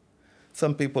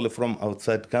 Some people from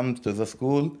outside come to the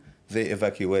school, they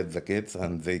evacuate the kids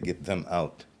and they get them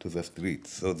out to the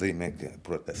streets, so they make a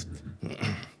protest.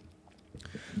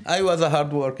 I was a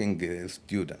hardworking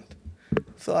student,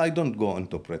 so I don't go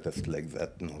into protest like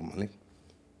that normally.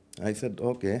 I said,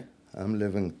 okay, I'm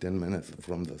living 10 minutes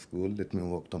from the school, let me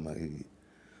walk to my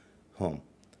home.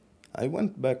 I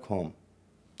went back home.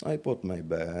 I put my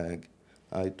bag.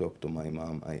 I talked to my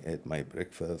mom. I ate my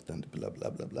breakfast and blah, blah,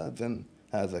 blah, blah. Then,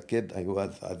 as a kid, I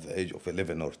was at the age of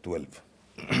 11 or 12.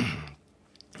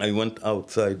 I went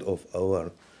outside of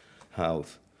our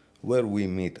house where we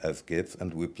meet as kids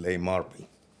and we play marble.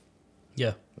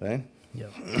 Yeah. Right? Yeah.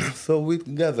 So we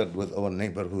gathered with our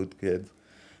neighborhood kids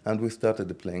and we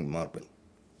started playing marble.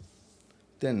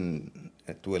 10,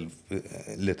 12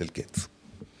 little kids.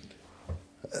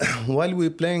 While we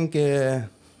playing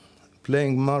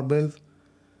marbles,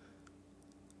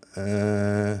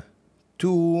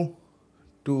 two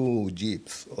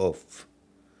jeeps of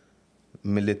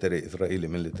Israeli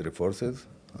military forces,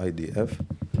 IDF,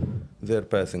 they're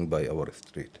passing by our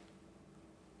street.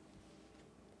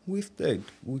 We stayed.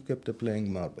 We kept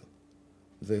playing marble.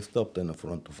 They stopped in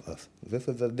front of us. This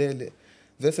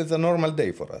is a normal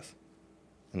day for us.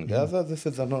 In Gaza, this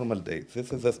is a normal day.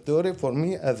 This is a story for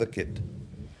me as a kid.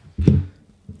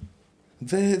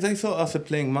 They saw us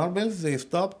playing marbles. They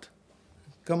stopped.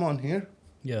 Come on here.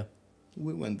 Yeah.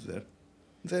 We went there.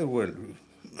 They were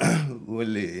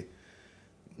really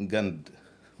gunned.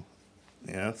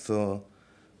 Yeah, so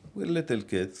we're little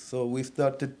kids. So we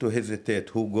started to hesitate.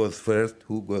 Who goes first?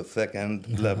 Who goes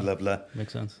second? Blah, blah, blah.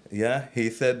 Makes sense. Yeah,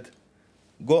 he said,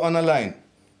 go on a line.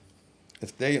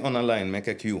 Stay on a line. Make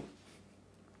a queue.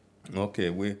 Okay,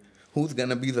 who's going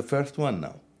to be the first one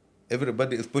now?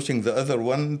 Everybody is pushing the other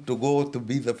one to go to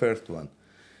be the first one.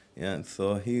 Yeah,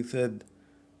 so he said,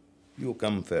 you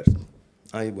come first.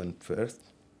 I went first,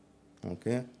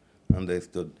 okay? And I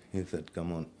stood. He said,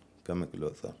 come on, come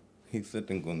closer. He's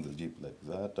sitting on the jeep like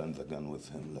that, and the gun with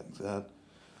him like that,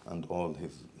 and all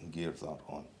his gears are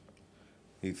on.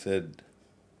 He said,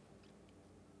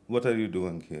 what are you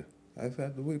doing here? I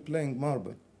said, we're playing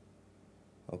marble.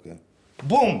 Okay.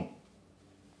 Boom!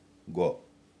 Go.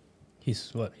 He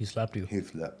slapped you? He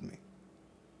slapped me.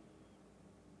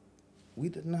 We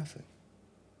did nothing.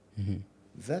 Mm-hmm.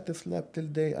 That slap till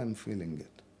day I'm feeling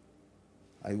it.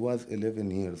 I was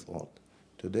 11 years old.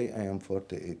 Today I am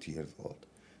 48 years old.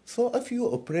 So if you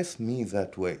oppress me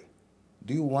that way,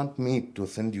 do you want me to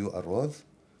send you a rose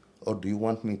or do you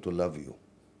want me to love you?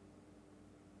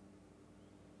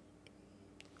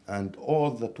 And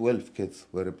all the 12 kids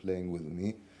who were playing with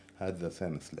me had the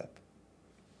same slap.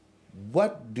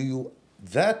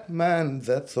 That man,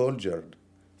 that soldier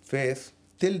face,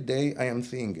 till day I am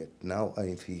seeing it. Now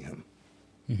I see him.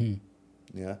 Mm-hmm.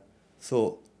 Yeah.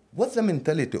 So what's the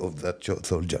mentality of that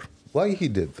soldier? Why he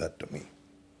did that to me?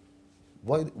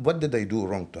 What did I do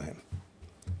wrong to him?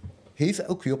 He's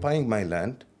occupying my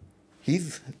land.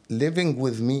 He's living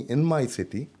with me in my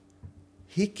city.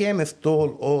 He came and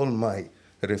stole all my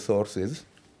resources.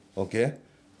 Okay?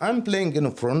 I'm playing in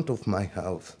front of my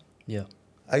house. Yeah.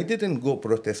 I didn't go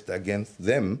protest against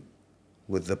them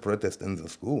with the protest in the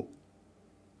school.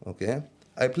 Okay?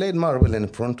 I played marble in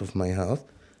front of my house,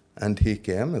 and he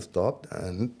came, stopped,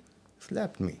 and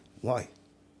slapped me. Why?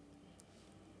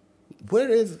 Where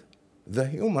is the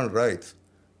human rights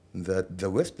that the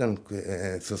Western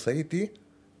society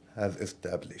has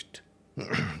established?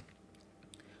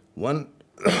 One,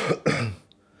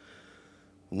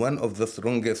 one of the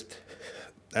strongest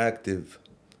active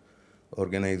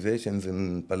organizations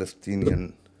in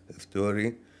Palestinian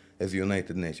story is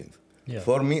United Nations. Yeah.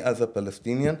 For me as a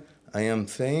Palestinian, I am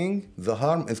saying the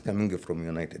harm is coming from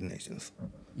United Nations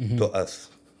to us.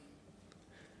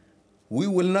 We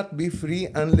will not be free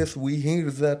unless we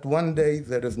hear that one day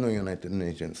there is no United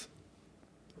Nations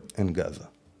in Gaza.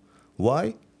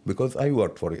 Why? Because I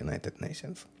worked for United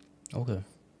Nations. Okay.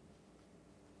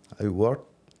 I worked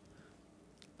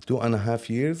 2.5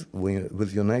 years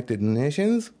with United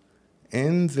Nations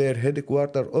in their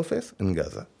headquarters office in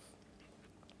Gaza.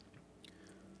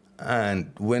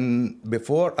 And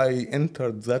before I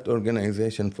entered that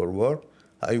organization for work,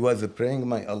 I was praying,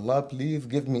 my Allah, please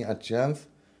give me a chance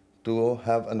to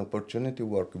have an opportunity to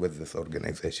work with this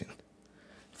organization.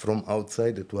 From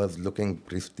outside, it was looking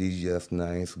prestigious,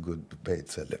 nice, good paid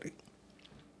salary.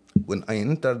 When I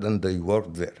entered and I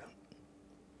worked there,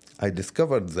 I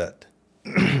discovered that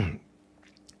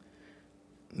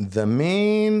the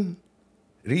main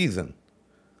reason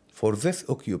for this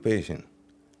occupation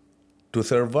to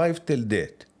survive till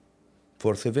date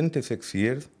for 76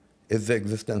 years is the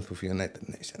existence of United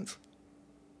Nations.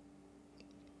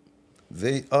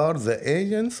 They are the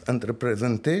agents and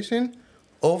representation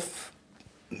of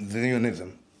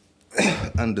Zionism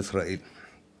and Israel.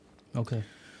 Okay.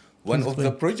 One Please of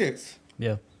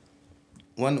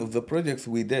the projects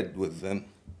we did with them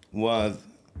was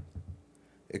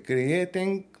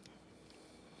creating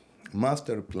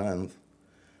master plans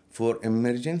for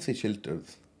emergency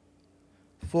shelters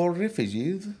for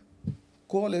refugees.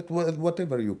 Call it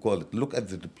whatever you call it. Look at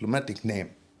the diplomatic name.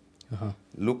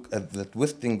 Look at the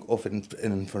twisting of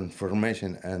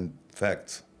information and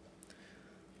facts.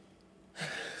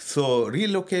 So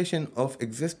relocation of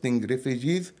existing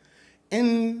refugees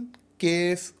in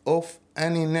case of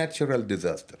any natural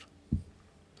disaster.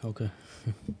 Okay.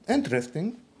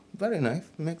 Interesting, very nice,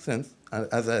 makes sense.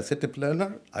 As a city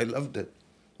planner, I loved it.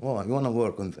 Oh, I want to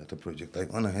work on that project. I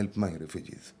want to help my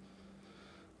refugees,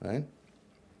 right?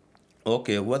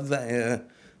 Okay, what's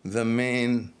the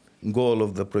main goal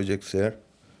of the project, sir?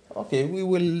 Okay, we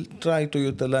will try to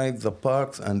utilize the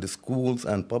parks and the schools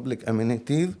and public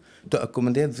amenities to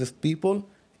accommodate these people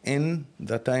in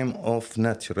the time of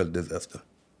natural disaster.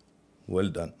 Well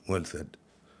done, well said.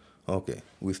 Okay,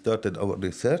 we started our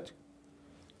research.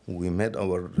 We made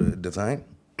our design.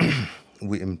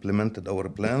 We implemented our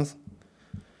plans.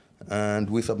 And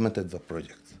we submitted the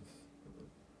project.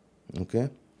 Okay?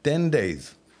 10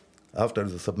 days after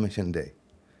the submission day,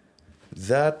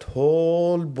 that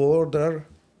whole border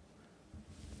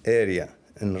area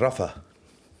in Rafah,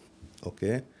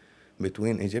 okay,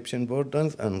 between Egyptian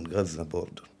borders and Gaza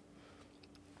border,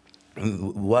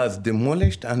 was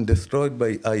demolished and destroyed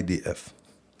by IDF,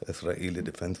 Israeli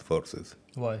Defense Forces.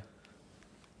 Why?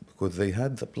 Because they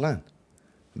had the plan.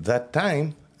 That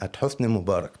time, at Hosni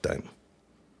Mubarak time.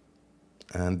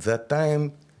 And that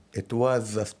time, it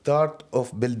was the start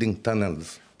of building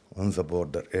tunnels on the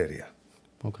border area.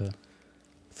 Okay.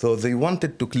 So they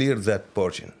wanted to clear that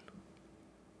portion.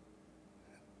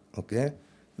 Okay?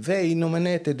 They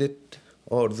nominated it,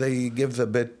 or they gave the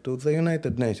bid to the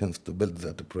United Nations to build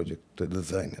that project, to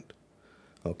design it.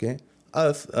 Okay?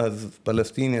 Us, as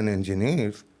Palestinian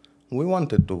engineers, we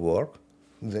wanted to work.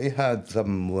 They had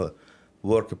some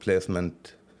work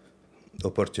placement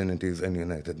opportunities in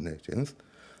United Nations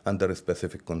under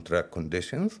specific contract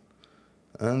conditions.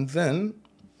 And then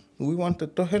we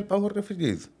wanted to help our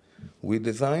refugees. We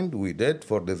designed, we did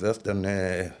for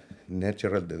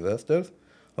natural disasters.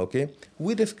 Okay,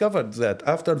 we discovered that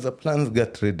after the plans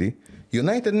got ready,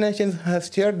 United Nations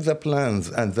has shared the plans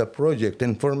and the project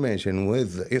information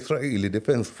with the Israeli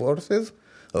Defense Forces,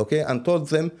 okay, and told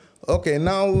them, okay,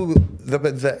 now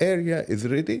the area is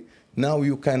ready, now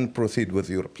you can proceed with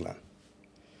your plan.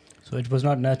 So it was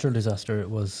not natural disaster, it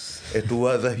was... It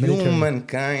was a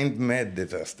humankind-made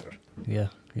disaster. Yeah,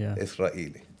 yeah.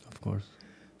 Israeli. Of course.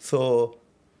 So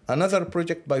another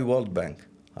project by World Bank,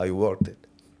 I worked it.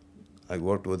 I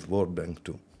worked with World Bank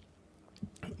too,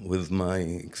 with my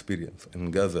experience in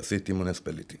Gaza City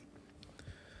Municipality.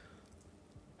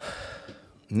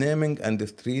 Naming and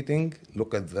streeting,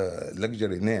 look at the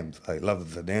luxury names. I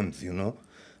love the names, you know.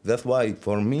 That's why,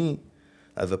 for me,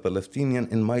 As a Palestinian,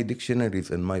 in my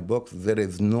dictionaries, in my books, there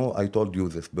is no, I told you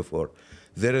this before,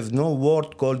 there is no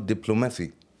word called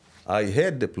diplomacy. I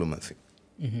hate diplomacy.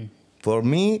 For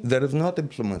me, there is no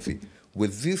diplomacy.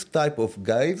 With this type of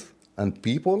guys and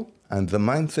people and the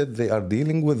mindset they are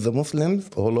dealing with the Muslims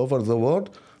all over the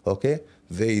world, okay,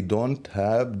 they don't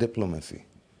have diplomacy.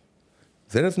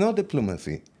 There is no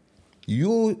diplomacy.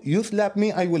 You slap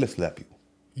me, I will slap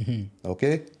you.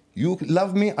 Okay? You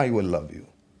love me, I will love you.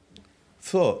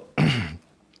 So,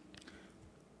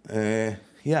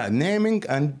 naming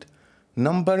and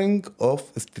numbering of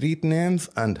street names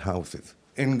and houses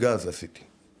in Gaza City.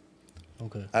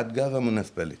 Okay. At Gaza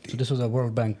municipality. So this was a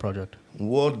World Bank project?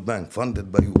 World Bank,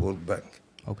 funded by World Bank.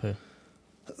 Okay.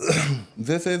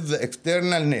 This is the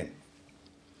external name.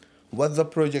 What the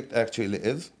project actually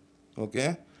is,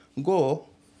 okay? Go,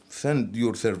 send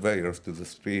your surveyors to the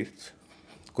streets,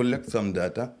 collect some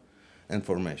data,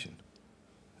 information.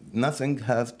 Nothing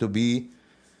has to be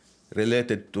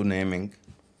related to naming,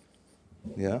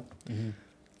 yeah?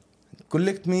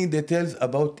 Collect me details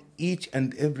about each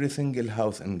and every single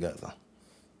house in Gaza.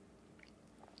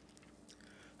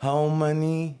 How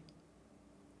many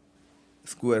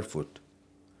square foot?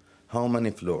 How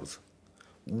many floors?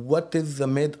 What is the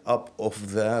made up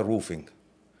of the roofing?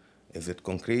 Is it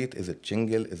concrete? Is it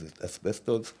shingle? Is it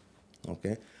asbestos?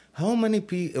 Okay. How many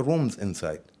rooms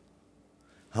inside?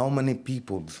 How many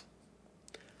peoples?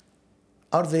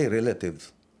 Are they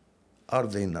relatives? Are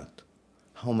they not?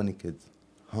 How many kids?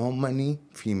 How many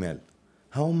female?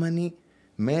 How many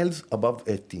males above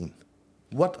 18?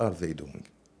 What are they doing?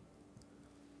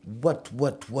 What?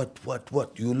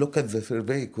 You look at the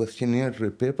survey questionnaire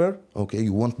paper, okay,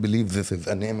 you won't believe this is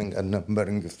a naming and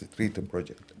numbering street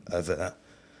project as an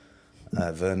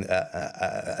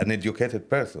educated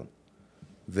person.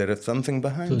 There is something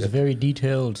behind it. So it's very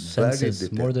detailed census, Very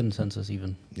detailed. more than census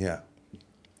even. Yeah.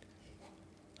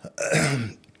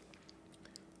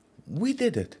 We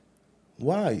did it.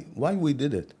 Why? Why we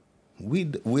did it?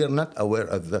 We are not aware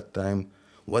at that time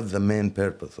what the main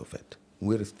purpose of it.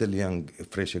 We're still young,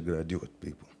 fresh graduate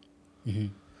people.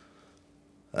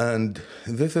 And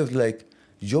this is like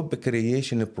job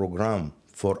creation program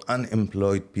for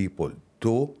unemployed people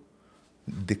to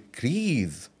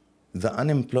decrease the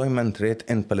unemployment rate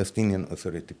in Palestinian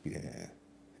Authority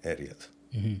areas.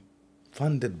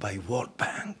 Funded by World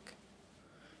Bank.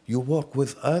 You work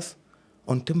with us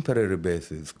on temporary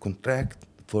basis, contract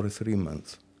for 3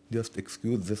 months. Just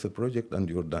excuse this project and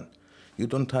you're done. You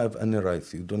don't have any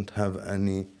rights. You don't have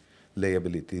any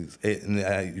liabilities.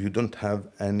 You don't have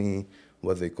any,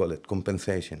 what they call it,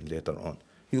 compensation later on.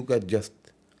 You got just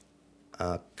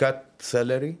a cut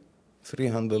salary,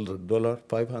 $300,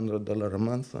 $500 a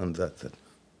month, and that's it.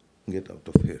 Get out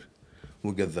of here.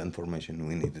 We get the information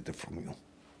we needed from you.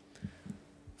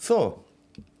 So,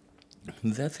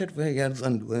 the surveyors,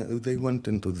 and they went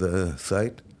into the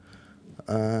site,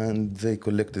 and they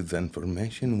collected the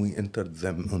information. We entered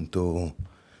them into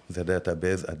the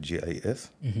database at GIS.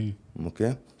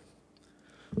 Okay.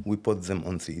 We put them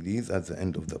on CDs at the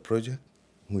end of the project.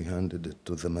 We handed it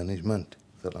to the management.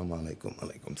 Assalamu alaikum,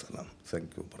 alaikum salam.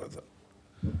 Thank you, brother.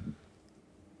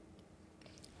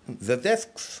 The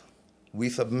desks we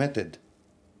submitted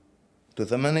to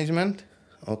the management,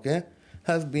 okay,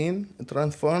 has been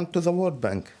transformed to the World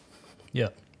Bank. Yeah.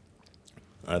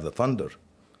 As a funder.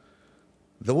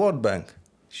 The World Bank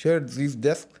shared these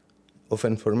desks of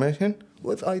information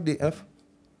with IDF.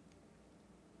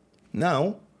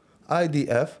 Now,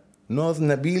 IDF knows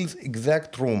Nabeel's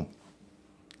exact room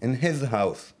in his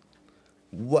house,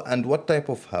 and what type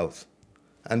of house,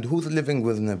 and who's living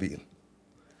with Nabeel.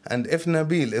 And if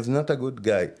Nabeel is not a good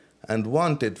guy and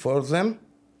wanted for them,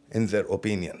 in their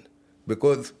opinion,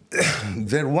 because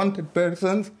their wanted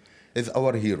persons is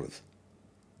our heroes.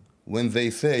 When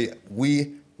they say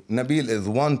Nabeel is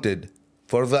wanted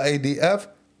for the IDF,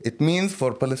 it means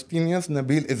for Palestinians,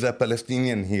 Nabeel is a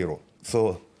Palestinian hero.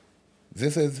 So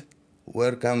this is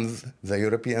where comes the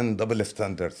European double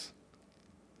standards.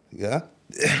 Yeah?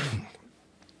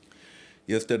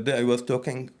 Yesterday I was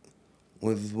talking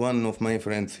with one of my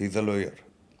friends, he's a lawyer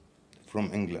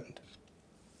from England.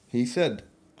 He said,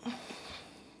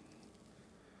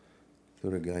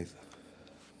 sorry guys,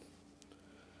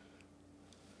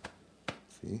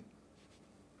 see,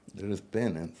 there is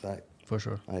pain inside. For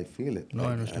sure. I feel it. No,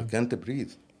 I understand. I can't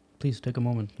breathe. Please take a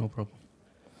moment, no problem.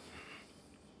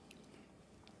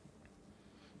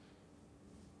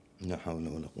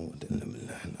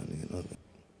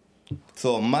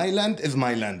 So my land is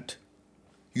my land.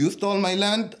 You stole my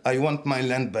land, I want my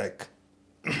land back.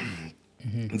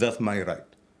 That's my right.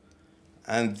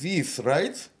 And these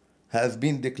rights has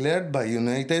been declared by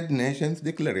United Nations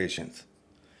declarations.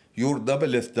 Your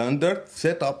double standard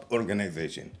set up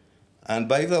organization. And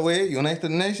by the way,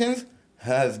 United Nations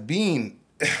has been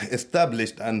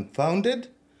established and founded,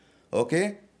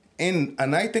 okay, in a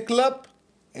nightclub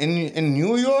in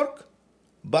New York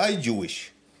by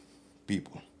Jewish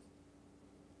people.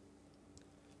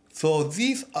 So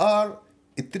these are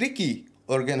tricky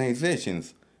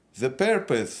organizations. The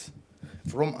purpose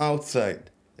from outside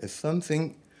is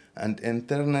something, and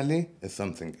internally is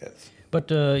something else. But,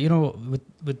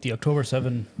 with the October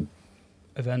 7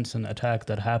 events and attack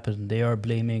that happened, they are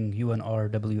blaming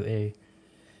UNRWA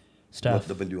staff.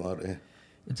 What WRA?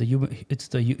 It's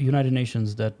the United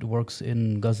Nations that works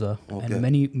in Gaza. Okay. And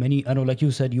many, I know, like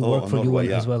you said, you work for Norway,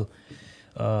 UN as well.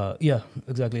 Yeah,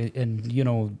 exactly.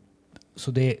 And,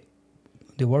 so they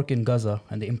work in Gaza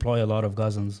and they employ a lot of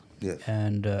Gazans. Yes.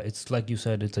 And it's like you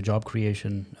said, it's a job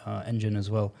creation engine as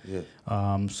well. Yes.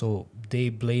 So they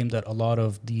blame that a lot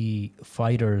of the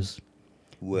fighters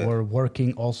were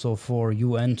working also for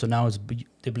UN. So now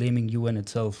they're blaming UN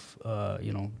itself,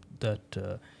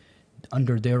 that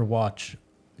under their watch,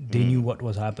 they knew what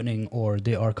was happening, or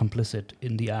they are complicit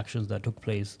in the actions that took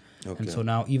place. Okay. And so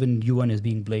now even UN is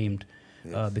being blamed.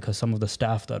 Yes. Because some of the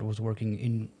staff that was working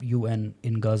in UN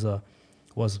in Gaza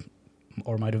was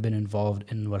or might have been involved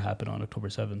in what happened on October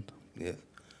 7th. Yes.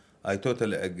 I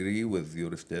totally agree with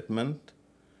your statement.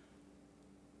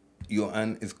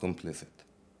 UN is complicit.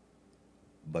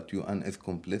 But UN is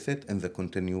complicit in the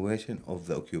continuation of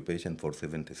the occupation for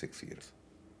 76 years.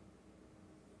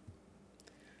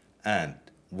 And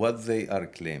what they are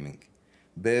claiming,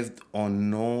 based on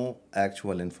no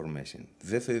actual information.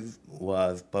 This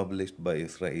was published by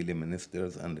Israeli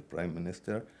ministers and the prime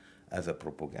minister as a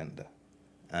propaganda.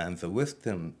 And the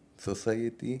Western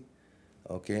society,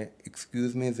 they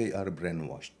are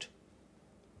brainwashed.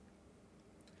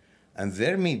 And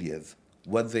their medias,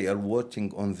 what they are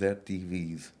watching on their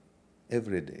TVs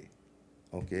every day,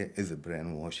 is a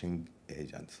brainwashing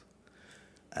agents.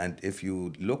 And if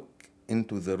you look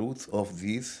into the roots of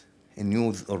these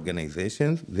news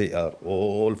organizations, they are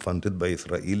all funded by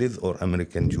Israelis or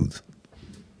American Jews.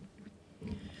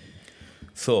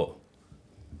 So,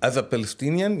 as a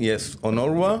Palestinian, yes,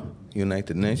 UNRWA,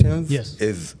 United Nations, Yes,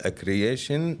 is a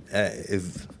creation,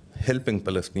 is helping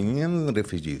Palestinian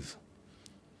refugees.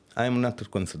 I am not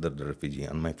considered a refugee,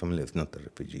 and my family is not a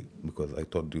refugee, because I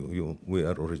told you we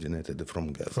are originated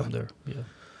from Gaza. from there, yeah.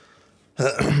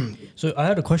 So I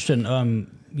had a question.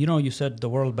 You said the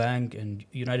World Bank and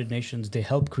United Nations, they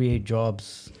help create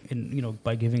jobs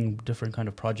by giving different kind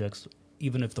of projects,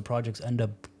 even if the projects end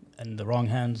up in the wrong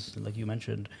hands, like you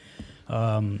mentioned,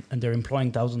 and they're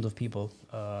employing thousands of people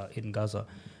in Gaza.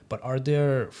 But are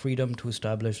there freedom to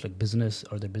establish like business?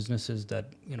 Are there businesses that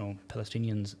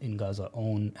Palestinians in Gaza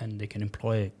own and they can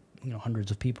employ hundreds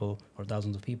of people or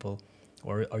thousands of people?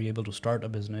 Or are you able to start a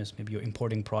business? Maybe you're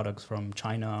importing products from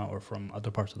China or from other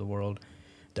parts of the world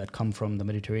that come from the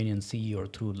Mediterranean Sea or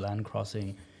through land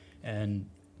crossing, and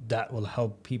that will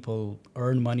help people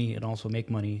earn money and also make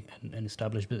money and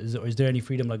establish business. Is there any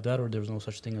freedom like that, or there's no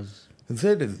such thing as?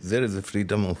 There is a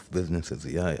freedom of businesses.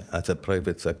 Yeah, as a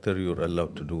private sector, you're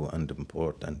allowed to do and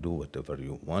import and do whatever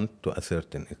you want to a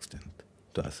certain extent,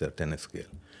 to a certain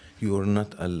scale. You are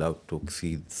not allowed to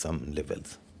exceed some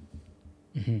levels.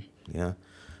 Mm-hmm. Yeah,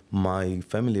 my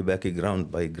family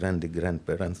background by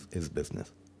grandparents is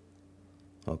business.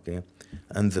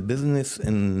 And the business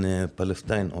in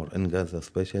Palestine or in Gaza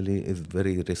especially is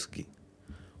very risky.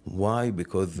 Why?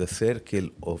 Because the circle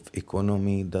of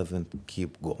economy doesn't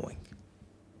keep going.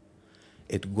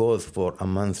 It goes for a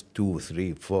month, 2,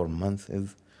 3, 4 months,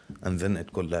 and then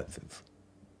it collapses.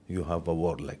 You have a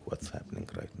war like what's happening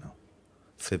right now.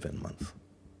 7 months.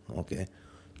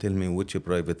 Tell me which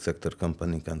private sector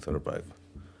company can survive.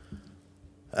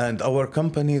 And our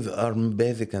companies are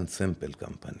basic and simple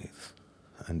companies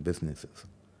and businesses.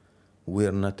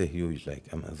 We're not a huge like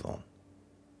Amazon.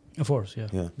 Of course, yeah.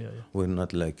 Yeah. We're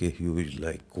not like a huge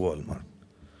like Walmart.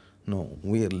 No,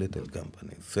 we're little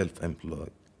companies,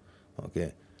 self-employed.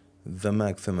 The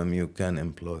maximum you can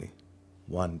employ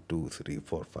 1, 2, 3,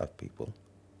 4, 5 people.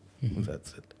 Mm-hmm.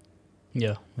 That's it.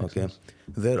 Yeah. Sense.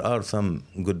 There are some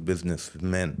good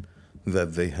businessmen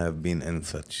that they have been in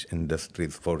such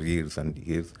industries for years and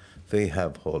years. They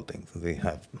have holdings. They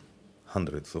have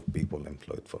hundreds of people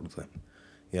employed for them.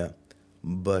 Yeah.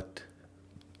 But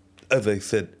as I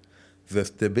said, the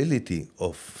stability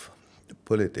of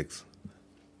politics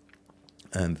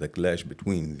and the clash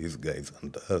between these guys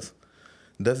and us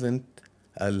doesn't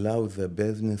allow the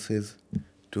businesses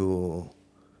to,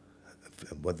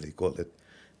 what they call it,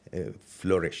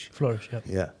 flourish. Flourish, yeah.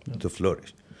 Yeah, to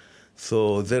flourish.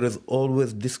 So there is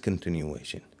always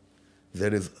discontinuation.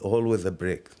 There is always a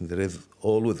break. There is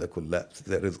always a collapse.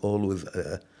 There is always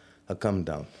a come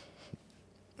down.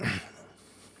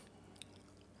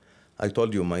 I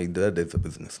told you my dad is a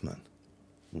businessman.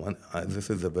 This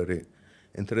is a very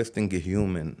interesting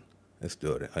human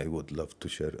story I would love to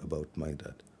share about my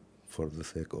dad for the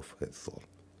sake of his soul.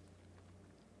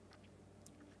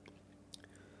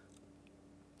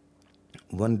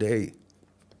 One day,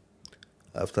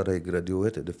 after I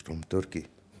graduated from Turkey,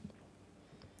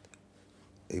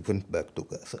 I went back to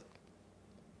Gaza.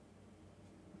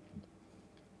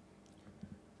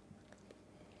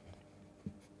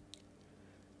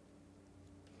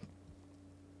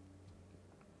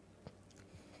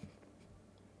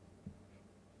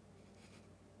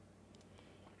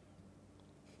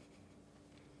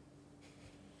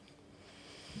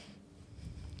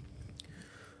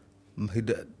 My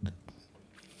dad,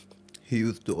 he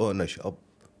used to own a shop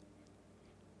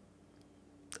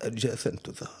adjacent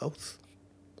to the house.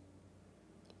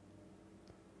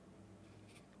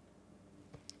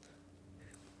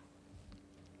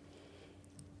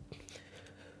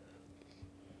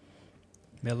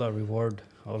 May Allah reward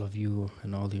all of you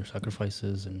and all your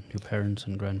sacrifices and your parents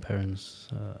and grandparents.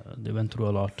 They went through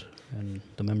a lot, and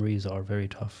the memories are very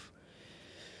tough.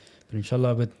 But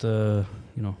inshallah, with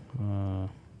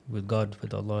God,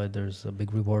 with Allah, there's a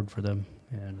big reward for them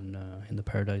and in the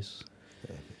paradise.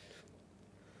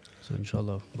 So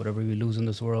inshallah, whatever we lose in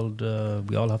this world,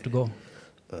 we all have to go.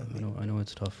 I know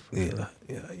it's tough. Yeah.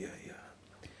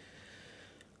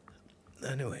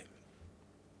 Anyway,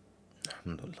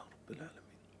 alhamdulillah Rabbil Alameen.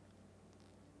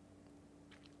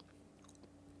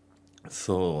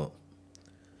 So,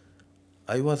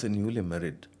 I was newly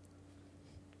married.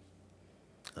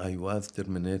 I was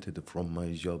terminated from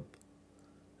my job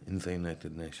in the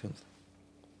United Nations.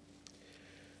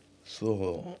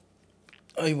 So,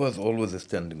 I was always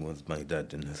standing with my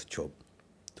dad in his job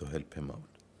to help him out.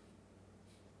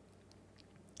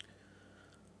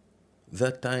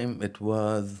 That time it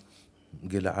was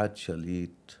Gilad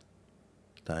Shalit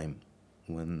time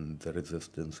when the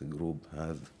resistance group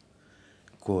has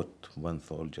caught one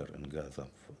soldier in Gaza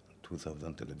for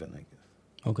 2011, I guess.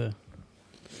 Okay.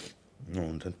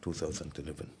 No, not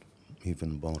 2011,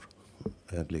 even more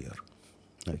earlier.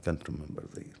 I can't remember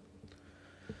the year.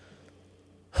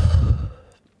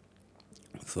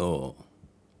 So,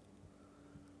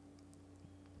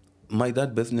 my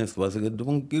dad business was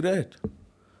doing great.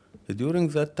 During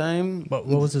that time... But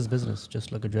what was his business?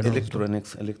 Just like a general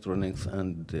Electronics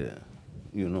and,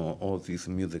 all these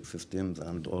music systems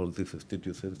and all these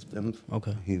studio systems.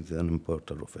 Okay. He's an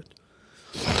importer of it.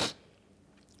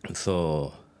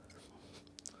 So,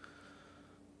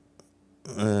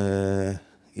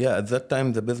 at that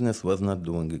time the business was not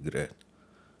doing great.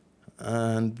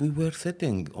 And we were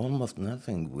sitting almost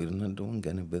nothing. We're not doing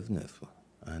any business.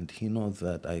 And he knows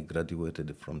that I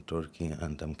graduated from Turkey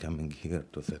and I'm coming here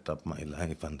to set up my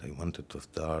life and I wanted to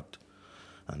start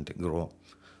and grow.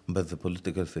 But the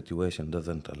political situation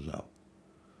doesn't allow.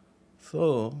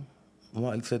 So,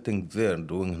 while sitting there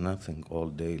doing nothing all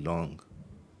day long,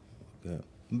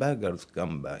 beggars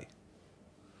come by.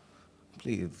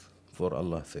 Please, for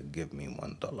Allah's sake, give me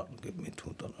 $1, give me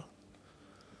 $2.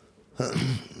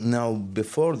 Now,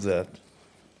 before that,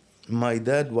 my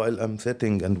dad, while I'm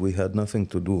sitting and we had nothing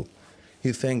to do,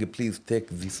 he's saying, please take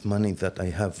this money that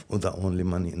I have, the only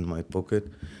money in my pocket,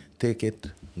 take it,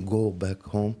 go back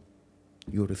home.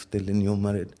 You're still new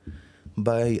married.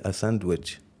 Buy a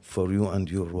sandwich for you and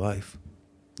your wife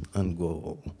and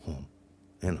go home.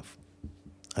 Enough.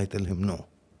 I tell him, no,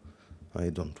 I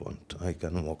don't want. I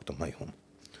can walk to my home.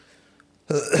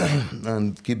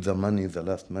 And keep the money, the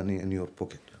last money in your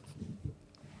pocket.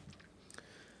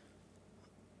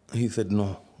 He said,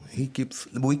 no.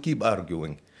 We keep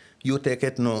arguing. You take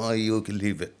it, no, you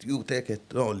leave it. You take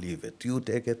it, no, leave it. You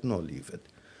take it, no, leave it.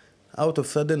 Out of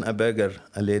sudden, a beggar,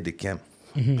 a lady came.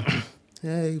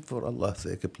 Hey, for Allah's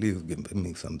sake, please give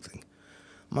me something.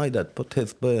 My dad put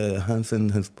his hands in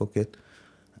his pocket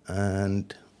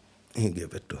and he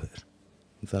gave it to her.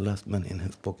 The last money in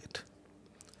his pocket.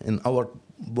 In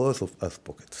both of us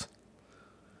pockets.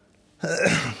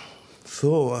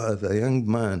 So, as a young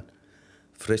man,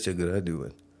 fresh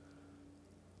graduate,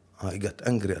 I got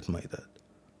angry at my dad.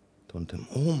 Told him,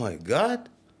 oh my God,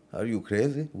 are you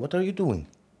crazy? What are you doing?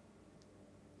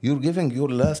 You're giving your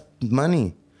last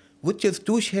money, which is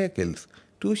 2 shekels.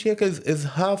 2 shekels is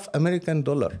half American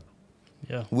dollar.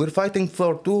 Yeah. We're fighting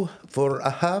for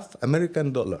a half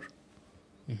American dollar.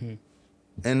 Mm-hmm.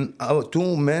 In our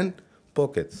 2 men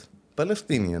pockets,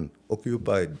 Palestinian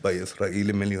occupied by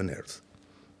Israeli millionaires.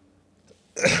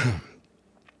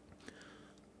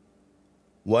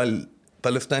 while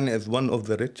Palestine is one of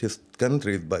the richest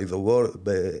countries in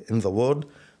the world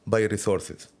by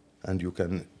resources, and you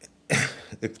can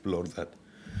explore that.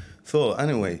 So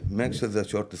anyway, make sure the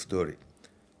short story.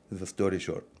 The story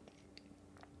short.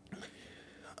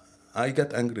 I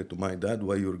got angry to my dad,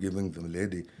 why you're giving the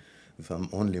lady some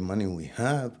only money we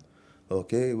have.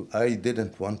 Okay, I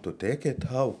didn't want to take it.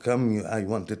 How come I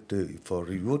wanted for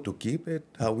you to keep it?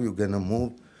 How you gonna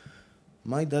move?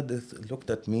 My dad looked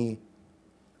at me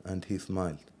and he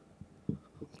smiled.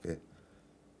 Okay.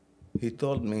 He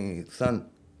told me, son,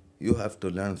 you have to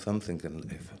learn something in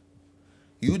life.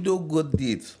 You do good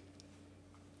deeds.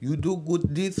 You do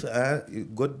good deeds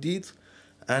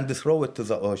and throw it to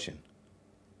the ocean.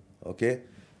 Okay?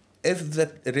 If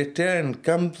the return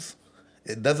comes,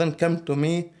 it doesn't come to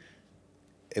me,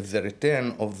 if the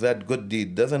return of that good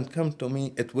deed doesn't come to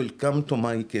me, it will come to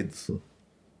my kids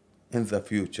in the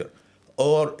future.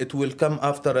 Or it will come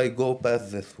after I go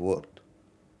past this world.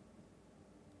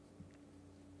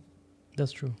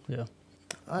 That's true, yeah.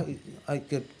 I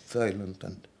kept silent,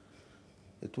 and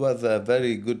it was a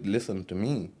very good lesson to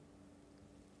me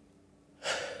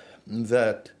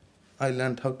that I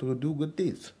learned how to do good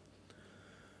deeds.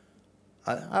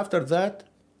 After that,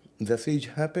 the siege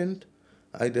happened.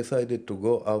 I decided to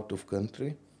go out of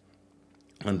country,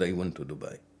 and I went to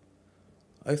Dubai.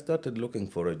 I started looking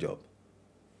for a job.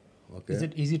 Okay. Is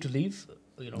it easy to leave?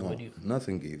 No,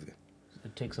 nothing easy.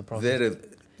 It takes a process. There is,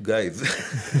 guys,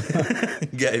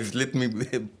 guys, let me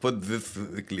put this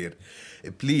clear.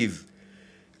 Please,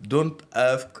 don't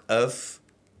ask us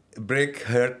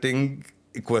hurting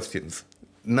questions.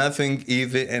 Nothing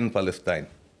easy in Palestine.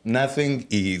 Nothing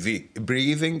easy.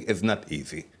 Breathing is not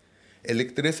easy.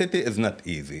 Electricity is not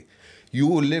easy. You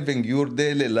living your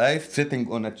daily life, sitting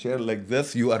on a chair like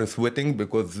this, you are sweating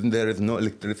because there is no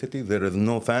electricity, there is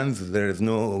no fans, there is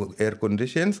no air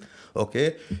conditions,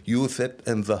 okay? You sit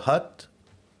in the hut,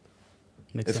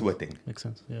 sweating. Makes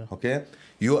sense, yeah. Okay?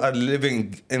 You are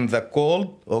living in the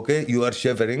cold, okay? You are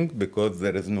shivering because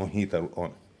there is no heater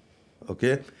on,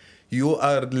 okay? You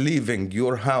are leaving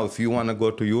your house, you want to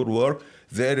go to your work,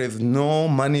 there is no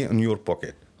money in your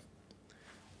pocket.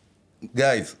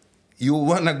 Guys, you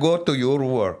want to go to your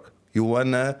work, you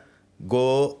want to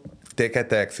go take a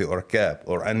taxi or cab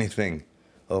or anything,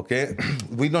 okay?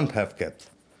 We don't have cabs.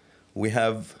 We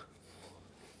have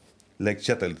like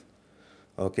shuttles,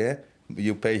 okay?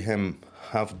 You pay him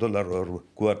 $50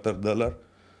 or $25,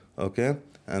 okay?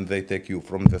 And they take you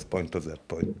from this point to that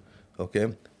point,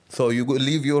 okay? So you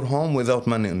leave your home without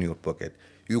money in your pocket.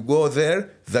 You go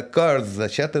there, the cars, the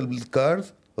shuttle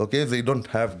cars, okay, they don't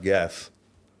have gas.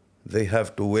 They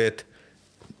have to wait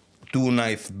 2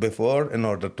 nights before in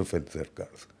order to fill their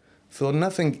cars. So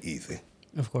nothing easy.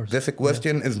 Of course. This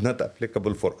question is not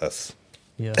applicable for us.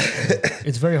 Yeah.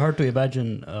 It's very hard to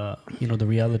imagine, the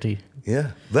reality.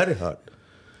 Yeah, very hard.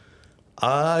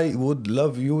 I would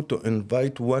love you to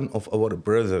invite one of our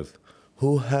brothers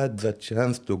who had the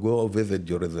chance to go visit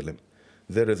Jerusalem.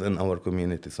 There is in our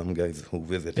community some guys who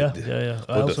visited. Yeah.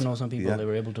 I also know some people, they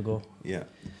were able to go. Yeah.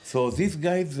 So these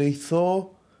guys, they saw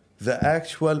the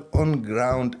actual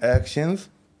on-ground actions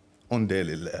on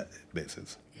daily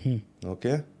basis.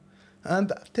 Okay?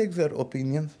 And take their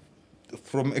opinions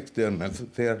from externals.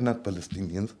 They are not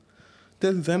Palestinians.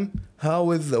 Tell them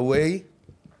how is the way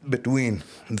between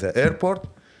the airport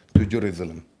to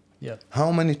Jerusalem. Yeah.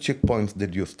 How many checkpoints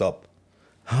did you stop?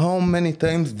 How many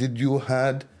times did you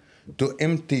had to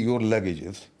empty your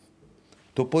luggages,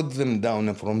 to put them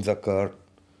down from the car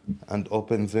and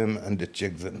open them and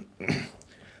check them?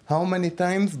 How many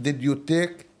times did you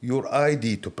take your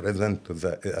ID to present to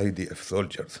the IDF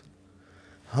soldiers?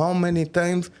 How many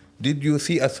times did you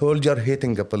see a soldier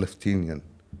hitting a Palestinian?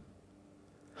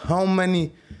 How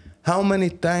many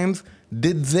times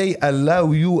did they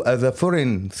allow you as a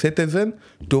foreign citizen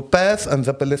to pass and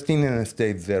the Palestinian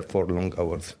stayed there for long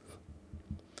hours?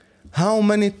 How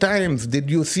many times did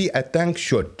you see a tank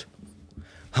shot?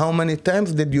 How many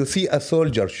times did you see a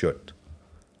soldier shot?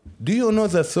 Do you know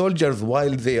the soldiers,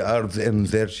 while they are in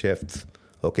their shifts,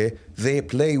 okay, they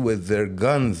play with their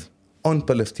guns on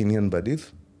Palestinian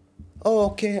bodies? Oh,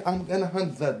 okay, I'm gonna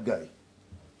hunt that guy.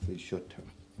 They shot him.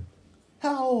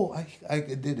 How I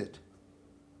did it?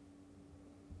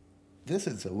 This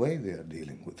is the way they are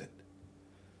dealing with it.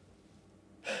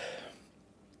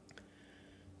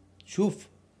 Shuf,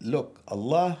 look,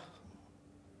 Allah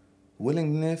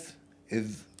willingness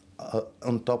is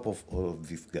on top of all of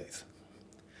these guys.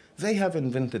 They have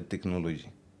invented technology.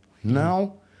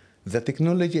 Now, the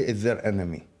technology is their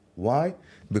enemy. Why?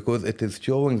 Because it is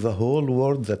showing the whole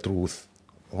world the truth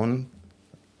on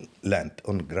land,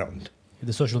 on ground.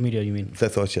 The social media, you mean? The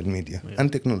social media Yeah.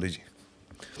 and technology.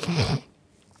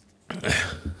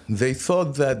 They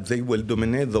thought that they will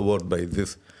dominate the world by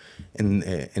this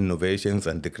innovations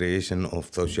and the creation of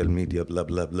social media, blah,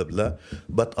 blah, blah, blah.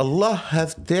 But Allah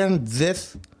has turned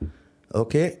this,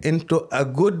 okay, into a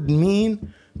good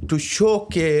mean to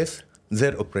showcase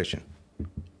their oppression.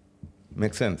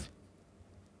 Make sense?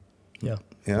 Yeah.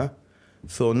 Yeah?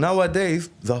 So nowadays,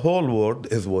 the whole world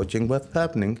is watching what's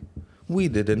happening. We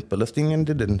didn't, Palestinians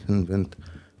didn't invent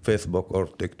Facebook or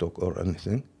TikTok or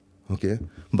anything, okay?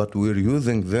 But we're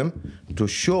using them to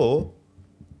show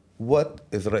what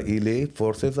Israeli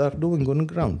forces are doing on the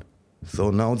ground. So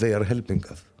now they are helping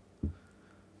us,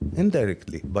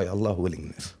 indirectly, by Allah's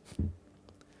willingness.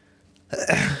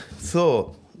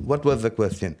 So, what was the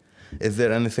question? Is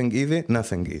there anything easy?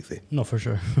 Nothing easy. No, for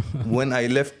sure. When I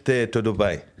left to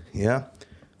Dubai, yeah?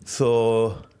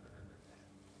 So,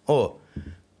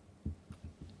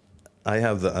 I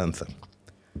have the answer.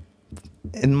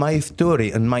 In my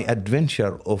story, in my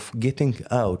adventure of getting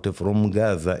out from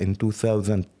Gaza in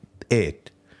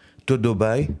 2008 to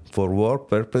Dubai for work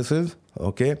purposes,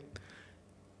 okay?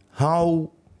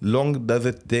 How long does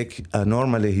it take a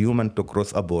normally human to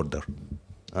cross a border?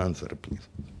 Answer, please.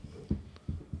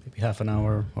 Maybe half an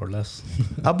hour or less.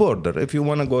 A border, if you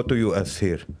want to go to US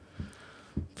here.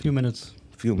 Few minutes.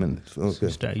 Few minutes, okay.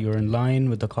 So you're in line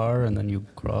with the car and then you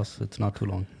cross. It's not too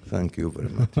long. Thank you very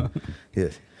much.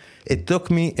 Yes. It took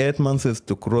me 8 months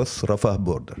to cross Rafah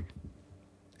border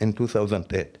in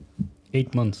 2008.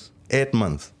 8 months. 8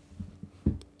 months.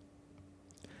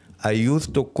 I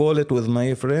used to call it with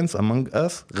my friends among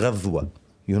us, Ghazwa.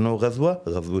 You know Ghazwa?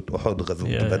 Ghazwa Uhud,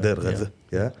 Ghazwa Badr, Ghazwa.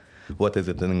 Yeah. What is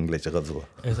it in English, Ghazwa?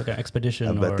 It's like an expedition.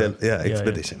 A battle,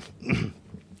 expedition. Yeah.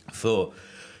 So,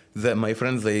 my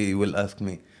friends, they will ask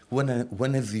me,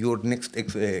 when is your next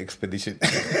expedition?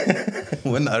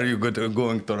 When are you going to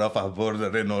Rafah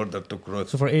border in order to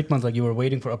cross? So for 8 months, like you were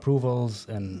waiting for approvals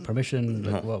and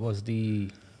permission. Like what was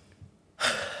the?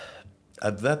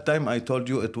 At that time, I told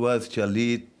you it was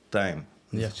Shalit time.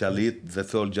 Yeah. Shalit, the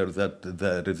soldiers that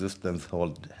the resistance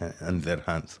hold in their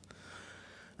hands.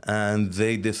 And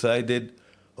they decided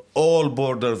all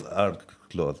borders are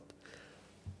closed.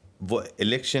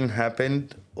 Election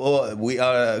happened.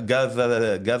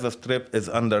 Gaza Strip is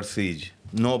under siege.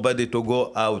 Nobody to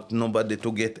go out, nobody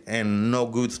to get in, no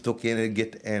goods to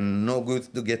get in, no goods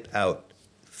to get out.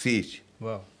 Siege.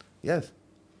 Wow. Yes.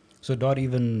 So not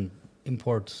even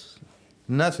imports.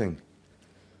 Nothing.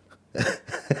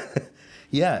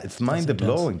 Yeah, it's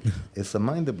mind-blowing. It's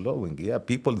mind-blowing. Yeah,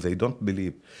 people, they don't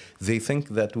believe. They think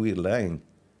that we're lying.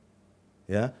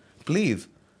 Yeah? Please,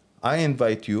 I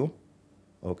invite you,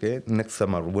 okay, next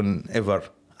summer, whenever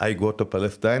I go to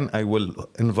Palestine, I will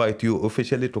invite you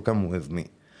officially to come with me.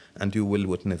 And you will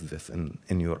witness this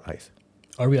in your eyes.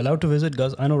 Are we allowed to visit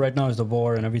Gaza? I know right now is the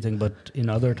war and everything, but in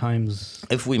other times...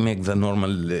 If we make the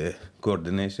normal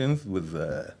coordinations with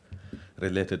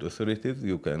related authorities,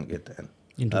 you can get in.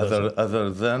 Other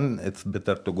than, it's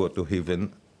better to go to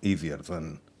heaven easier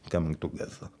than coming to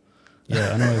Gaza.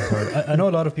 Yeah, I know I've heard. I know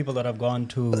a lot of people that have gone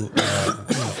to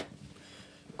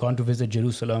visit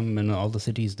Jerusalem and all the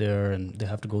cities there, and they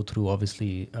have to go through,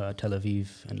 obviously, Tel Aviv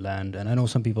and land. And I know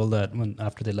some people that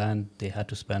after they land, they had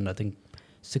to spend, I think,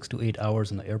 6 to 8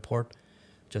 hours in the airport,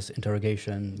 just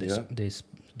interrogation.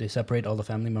 They separate all the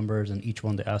family members, and each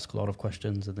one they ask a lot of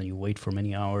questions, and then you wait for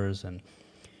many hours, and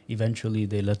eventually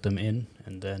they let them in,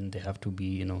 and then they have to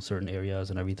be certain areas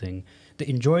and everything. They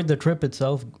enjoyed the trip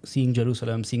itself, seeing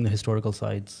Jerusalem, seeing the historical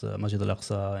sites, Masjid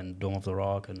al-Aqsa and Dome of the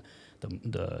Rock, and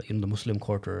the Muslim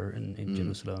quarter in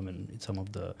Jerusalem, and some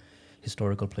of the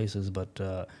historical places. But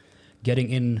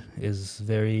getting in is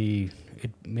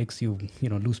it makes you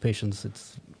lose patience.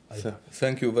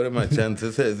 Thank you very much. And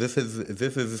this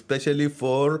is especially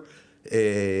for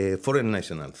foreign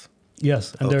nationals.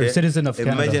 Yes, and they're a citizen of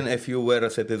Canada. Imagine if you were a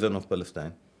citizen of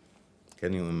Palestine.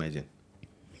 Can you imagine?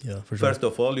 Yeah, for sure. First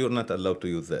of all, you're not allowed to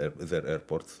use their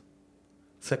airports.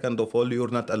 Second of all,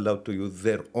 you're not allowed to use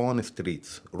their own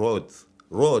streets, roads,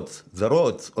 the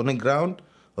roads on the ground,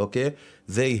 okay?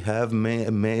 They have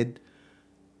made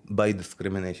by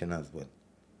discrimination as well.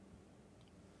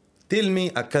 Tell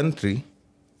me a country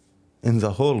in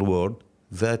the whole world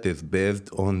that is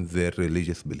based on their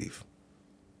religious belief.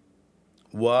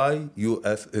 Why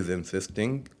U.S. is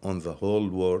insisting on the whole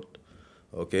world,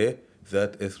 okay,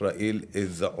 that Israel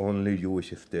is the only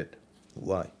Jewish state?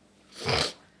 Why?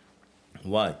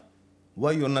 Why?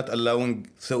 Why you're not allowing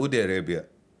Saudi Arabia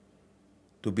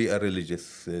to be a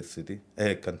religious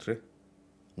country?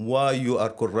 Why you are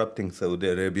corrupting Saudi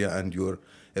Arabia and you're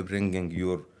bringing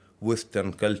your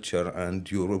Western culture and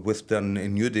your Western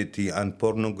nudity and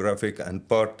pornographic and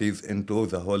parties into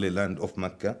the Holy Land of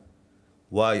Mecca?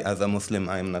 Why, as a Muslim,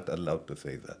 I am not allowed to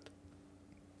say that?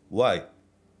 Why?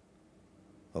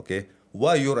 Okay,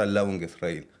 why you're allowing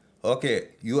Israel? Okay,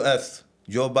 U.S.,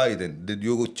 Joe Biden, did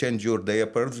you change your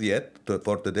diapers yet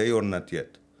for today or not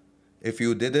yet? If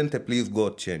you didn't, please go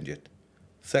change it.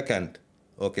 Second,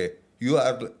 okay, you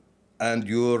are, and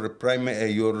your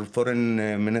your foreign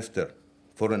minister,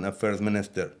 foreign affairs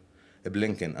minister,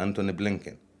 Anthony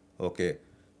Blinken, okay,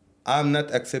 I'm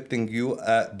not accepting you,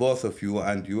 both of you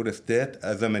and your state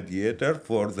as a mediator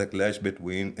for the clash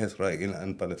between Israel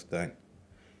and Palestine.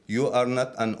 You are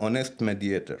not an honest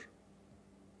mediator.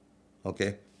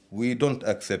 Okay? We don't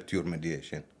accept your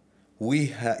mediation.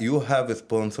 You have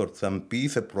sponsored some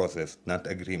peace process, not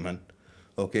agreement,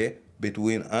 okay,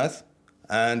 between us,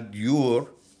 and your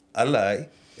ally,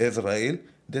 Israel,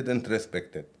 didn't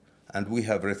respect it, and we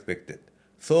have respected.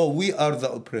 So we are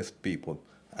the oppressed people,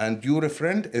 and your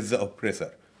friend is the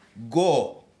oppressor.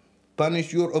 Go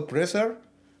punish your oppressor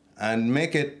and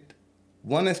make it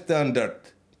one standard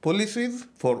policies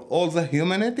for all the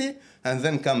humanity, and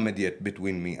then come mediate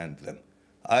between me and them.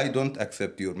 I don't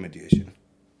accept your mediation.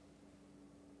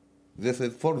 This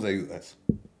is for the U.S.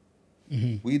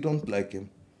 Mm-hmm. We don't like him.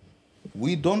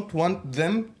 We don't want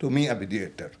them to be a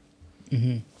mediator.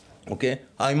 Mm-hmm. Okay?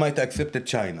 I might accept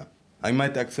China. I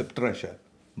might accept Russia,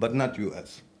 but not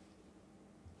U.S.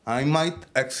 I might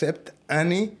accept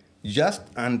any just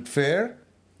and fair,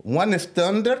 one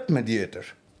standard mediator.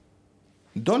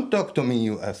 Don't talk to me,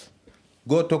 U.S.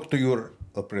 Go talk to your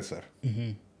oppressor.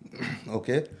 Mm-hmm.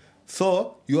 Okay?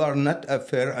 So you are not a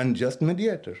fair and just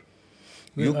mediator.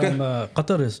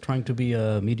 Qatar is trying to be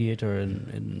a mediator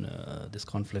in this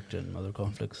conflict and other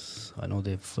conflicts. I know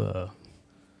they've...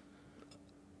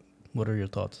 what are your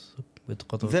thoughts with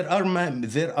Qatar? There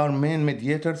are main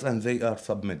mediators and they are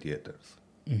sub-mediators.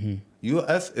 Mm-hmm.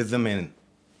 U.S. is the main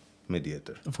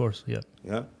mediator. Of course, yeah.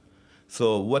 Yeah.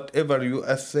 So whatever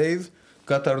U.S. says,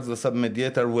 Qatar, the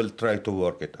sub-mediator, will try to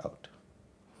work it out.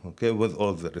 Okay, with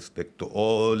all the respect to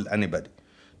anybody,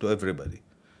 to everybody.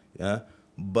 Yeah.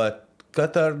 But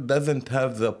Qatar doesn't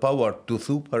have the power to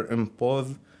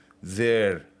superimpose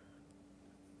their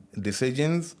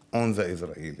decisions on the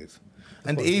Israelis.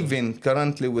 And even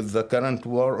currently with the current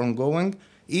war ongoing,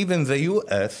 even the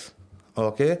U.S.,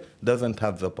 okay, doesn't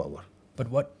have the power. But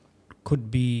what could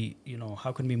be,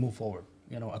 how can we move forward?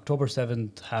 October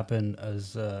 7th happened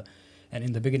and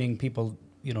in the beginning people,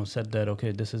 said that,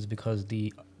 okay, this is because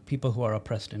the people who are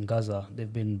oppressed in Gaza,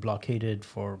 they've been blockaded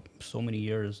for so many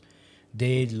years.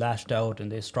 They lashed out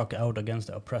and they struck out against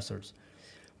the oppressors.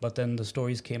 But then the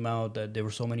stories came out that there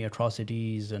were so many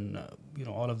atrocities and,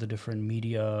 all of the different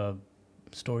media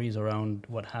stories around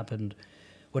what happened.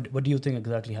 What do you think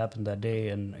exactly happened that day?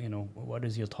 And, what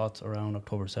is your thoughts around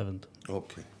October 7th?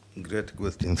 Okay, great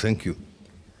question. Thank you.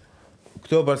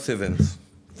 October 7th,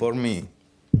 for me,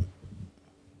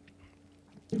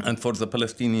 and for the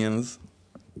Palestinians,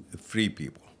 free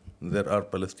people. There are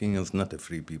Palestinians not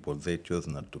free people. They chose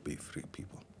not to be free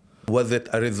people. Was it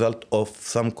a result of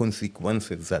some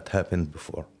consequences that happened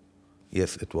before?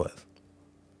 Yes, it was.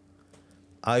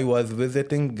 I was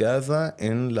visiting Gaza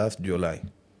in last July.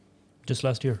 Just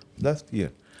last year? Last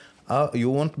year. You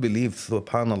won't believe,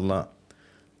 subhanAllah.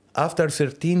 After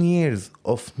 13 years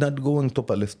of not going to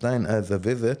Palestine as a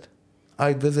visit,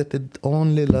 I visited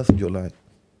only last July.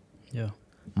 Yeah.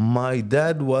 My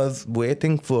dad was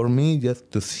waiting for me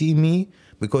just to see me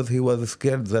because he was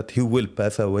scared that he will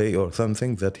pass away or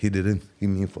something, that he didn't see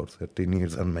me for 13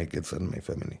 years and my kids and my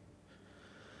family.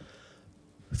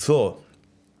 So,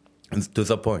 to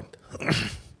the point.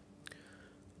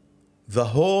 The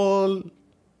whole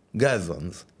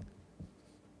Gazans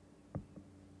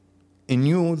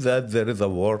knew that there is a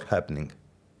war happening.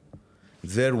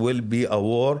 There will be a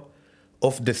war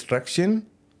of destruction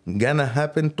gonna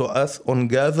happen to us on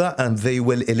Gaza, and they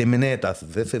will eliminate us.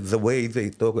 This is the way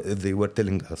they were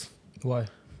telling us. Why?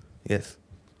 Yes.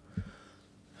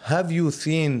 Have you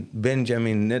seen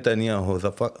Benjamin Netanyahu,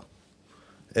 the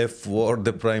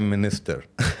F-word prime minister,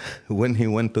 when he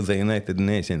went to the United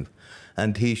Nations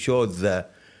and he showed the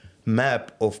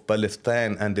map of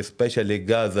Palestine and especially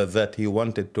Gaza, that he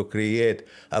wanted to create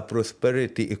a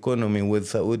prosperity economy with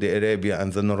Saudi Arabia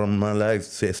and the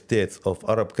normalized states of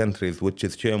Arab countries, which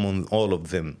is shame on all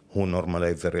of them who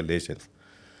normalize the relations.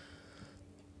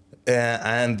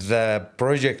 And the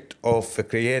project of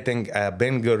creating a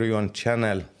Ben Gurion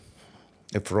channel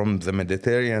from the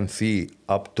Mediterranean Sea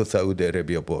up to Saudi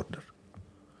Arabia border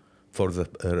for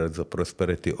the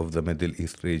prosperity of the Middle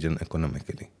East region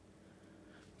economically.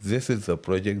 This is a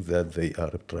project that they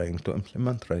are trying to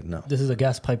implement right now. This is a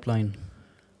gas pipeline.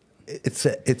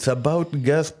 It's about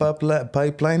gas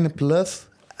pipeline plus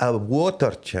a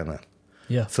water channel.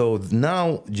 Yeah. So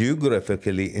now,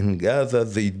 geographically in Gaza,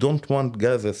 they don't want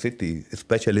Gaza City,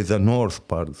 especially the north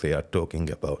part they are talking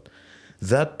about.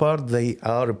 That part they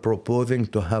are proposing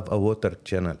to have a water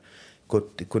channel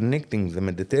connecting the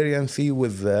Mediterranean Sea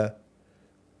with the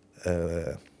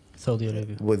Saudi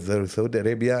Arabia. With the Saudi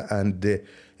Arabia and the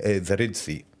Red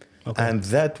Sea. Okay. And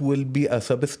that will be a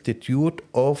substitute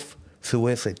of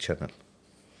Suez Channel.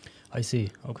 I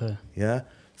see. Okay. Yeah.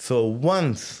 So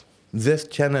once this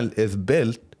channel is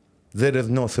built, there is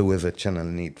no Suez Channel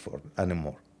need for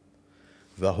anymore.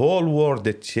 The whole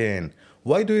world chain.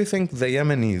 Why do you think the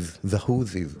Yemenis, the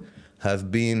Houthis,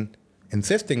 have been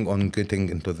insisting on getting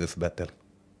into this battle?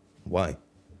 Why?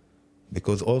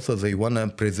 Because also they want to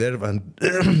preserve and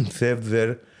save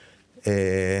their,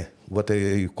 what do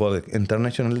you call it,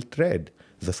 international trade,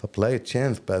 the supply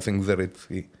chains passing the Red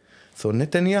Sea. So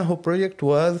Netanyahu project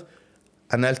was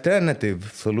an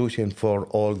alternative solution for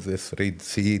all these Red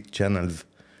Sea channels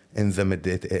in the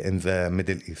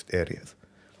Middle East areas,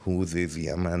 Houthis,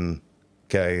 Yemen,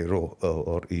 Cairo,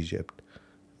 or Egypt,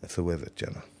 Suez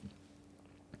Channel.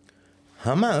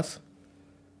 Hamas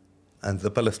and the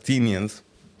Palestinians,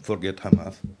 forget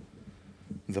Hamas,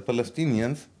 the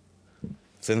Palestinians,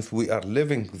 since we are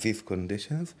living these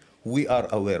conditions, we are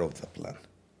aware of the plan.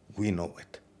 We know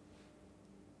it.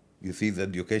 You see the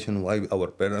education, why our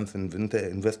parents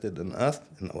invested in us,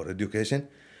 in our education.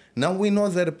 Now we know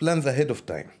their plans ahead of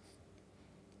time.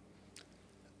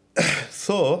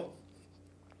 So,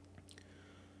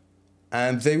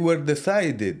 and they were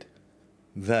decided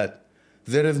that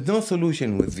there is no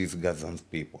solution with these Gazans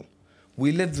people.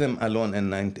 We let them alone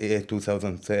in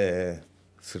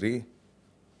 2003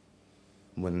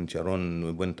 when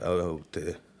Sharon went out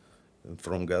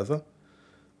from Gaza,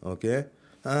 okay?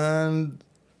 And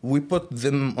we put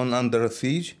them on under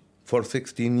siege for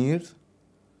 16 years,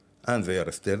 and they are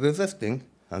still resisting,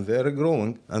 and they are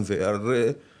growing, and they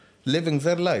are living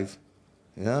their lives,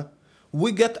 yeah?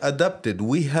 We get adapted.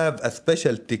 We have a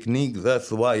special technique.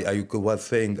 That's why I was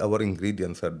saying our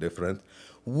ingredients are different.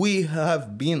 We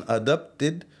have been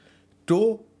adapted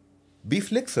to be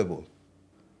flexible.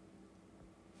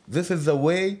 This is the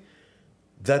way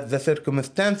that the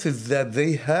circumstances that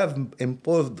they have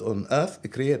imposed on us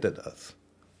created us.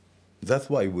 That's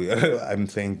why I'm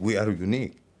saying we are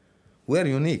unique. We are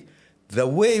unique. The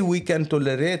way we can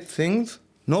tolerate things,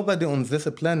 nobody on this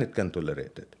planet can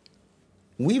tolerate it.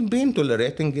 We've been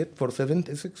tolerating it for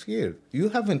 76 years. You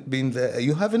haven't gained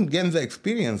the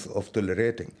experience of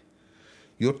tolerating.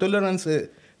 Your tolerance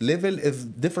level is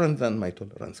different than my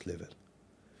tolerance level.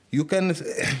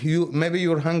 Maybe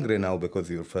you're hungry now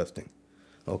because you're fasting.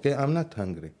 Okay, I'm not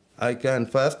hungry. I can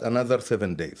fast another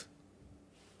 7 days.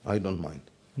 I don't mind.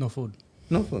 No food.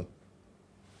 No food.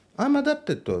 I'm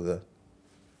adapted to that.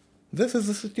 This is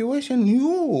the situation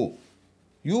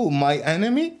you, my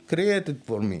enemy, created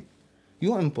for me.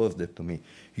 You imposed it to me.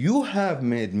 You have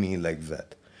made me like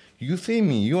that. You see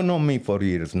me, you know me for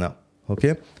years now,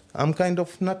 okay? I'm kind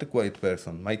of not a quiet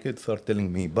person. My kids are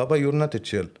telling me, Baba, you're not a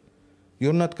chill.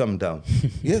 You're not come down.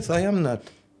 Yes, I am not.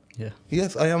 Yeah.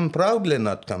 Yes, I am proudly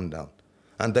not come down.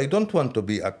 And I don't want to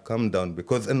be a come down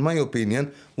because in my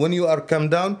opinion, when you are come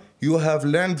down, you have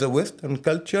learned the Western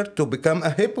culture to become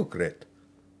a hypocrite.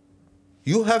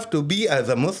 You have to be, as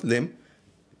a Muslim,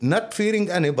 not fearing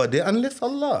anybody unless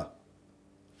Allah.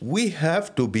 We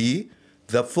have to be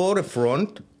the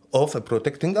forefront of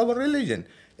protecting our religion.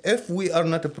 If we are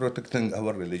not protecting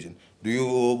our religion, do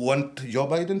you want Joe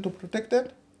Biden to protect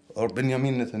it? Or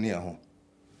Benjamin Netanyahu?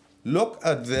 Look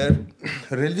at their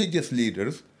religious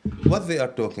leaders, what they are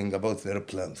talking about their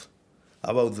plans,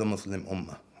 about the Muslim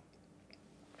Ummah.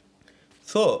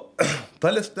 So,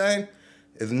 Palestine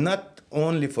is not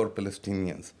only for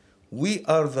Palestinians. We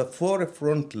are the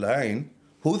forefront line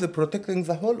who's protecting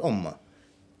the whole Ummah.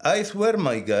 I swear,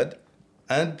 my God,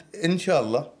 and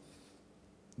inshallah,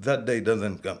 that day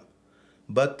doesn't come.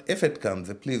 But if it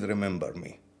comes, please remember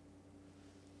me.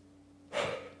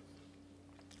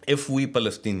 If we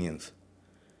Palestinians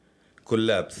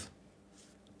collapse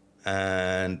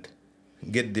and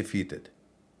get defeated,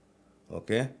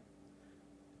 okay?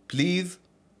 Please,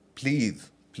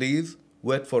 please, please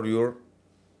wait for your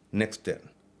next turn.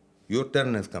 Your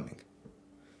turn is coming.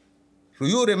 So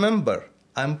you remember,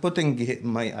 I'm putting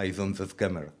my eyes on this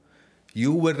camera.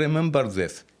 You will remember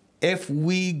this. If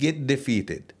we get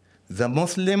defeated, the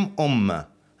Muslim Ummah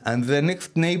and the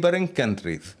next neighboring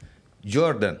countries,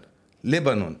 Jordan,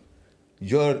 Lebanon,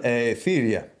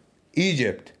 Syria,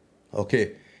 Egypt,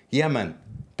 okay, Yemen,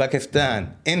 Pakistan,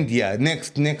 India,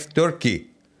 next Turkey,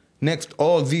 next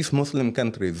all these Muslim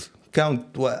countries.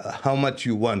 Count how much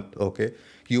you want, okay?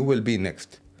 You will be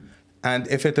next. And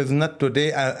if it is not today,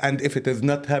 and if it is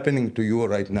not happening to you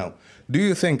right now, do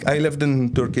you think I lived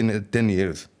in Turkey 10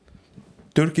 years?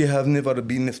 Turkey has never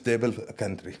been a stable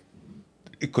country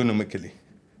economically.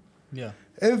 Yeah.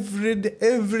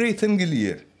 Every single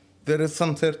year, there is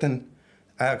some certain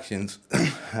actions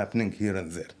happening here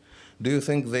and there. Do you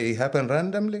think they happen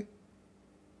randomly?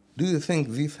 Do you think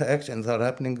these actions are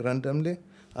happening randomly?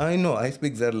 I know, I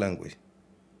speak their language.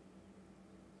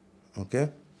 Okay?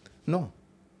 No.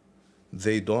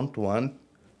 They don't want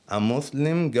a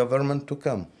Muslim government to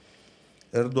come.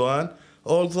 Erdogan,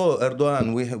 although Erdogan,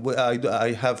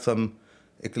 I have some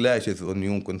clashes on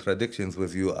you, contradictions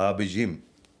with you, abijim,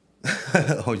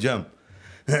 hojam.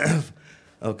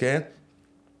 Okay?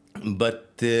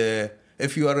 But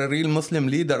if you are a real Muslim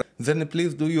leader, then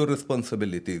please do your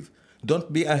responsibilities.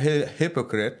 Don't be a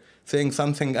hypocrite saying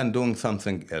something and doing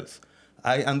something else.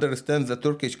 I understand the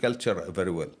Turkish culture very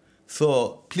well. So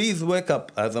please wake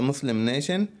up as a Muslim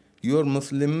nation. Your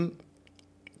Muslim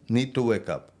need to wake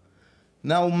up.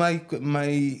 Now my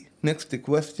next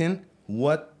question,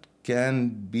 what can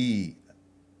be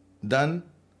done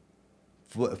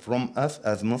from us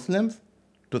as Muslims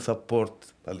to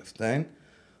support Palestine?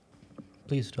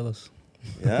 Please tell us.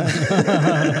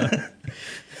 Yeah.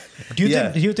 Do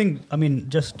you think, I mean,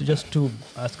 just to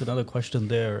ask another question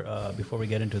there before we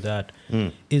get into that,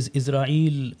 is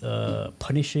Israel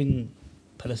punishing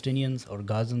Palestinians or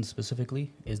Gazans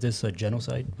specifically? Is this a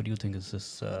genocide? What do you think? Is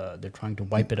this they're trying to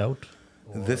wipe it out?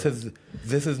 Or? This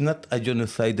is not a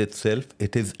genocide itself.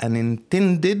 It is an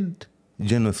intended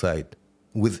genocide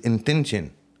with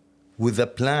intention, with a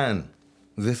plan.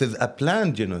 This is a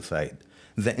planned genocide.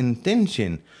 The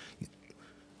intention,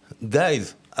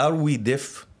 guys, are we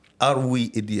deaf? Are we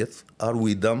idiots? Are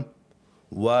we dumb?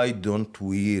 Why don't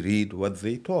we read what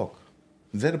they talk?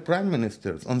 Their prime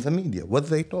ministers on the media, what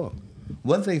they talk,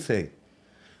 what they say.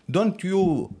 Don't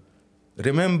you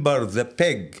remember the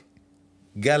pig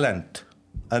Gallant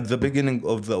at the beginning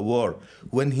of the war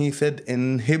when he said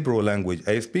in Hebrew language,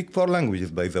 I speak 4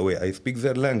 languages, by the way, I speak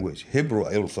their language, Hebrew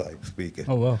also I speak it.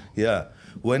 Oh, wow. Yeah,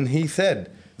 when he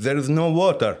said there is no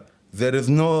water, there is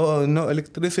no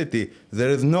electricity, there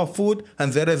is no food,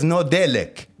 and there is no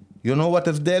delek. You know what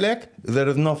is delek? There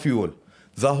is no fuel.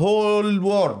 The whole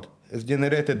world is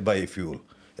generated by fuel.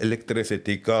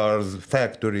 Electricity, cars,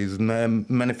 factories,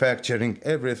 manufacturing,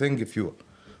 everything fuel.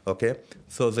 Okay?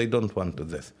 So they don't want to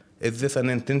this. Is this an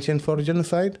intention for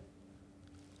genocide?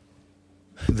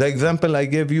 The example I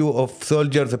gave you of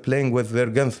soldiers playing with their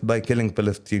guns by killing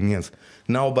Palestinians,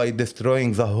 now by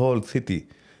destroying the whole city,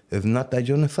 is not a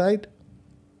genocide?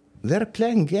 They're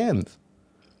playing games.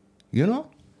 You know?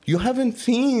 You haven't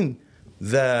seen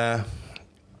the,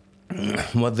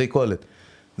 what they call it,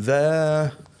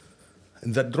 the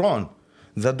drone.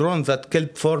 The drone that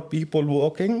killed 4 people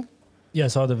walking. Yeah, I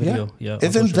saw the video. Yeah.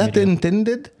 Isn't that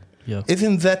intended? Yeah.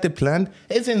 Isn't that a plan?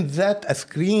 Isn't that a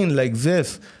screen like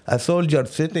this? A soldier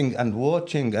sitting and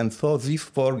watching and saw these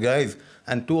 4 guys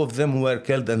and 2 of them were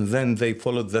killed and then they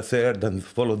followed the 3rd and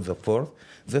followed the 4th.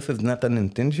 This is not an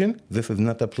intention. This is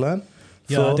not a plan.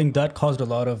 Yeah, so, I think that caused a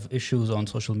lot of issues on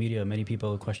social media. Many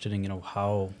people questioning,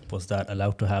 how was that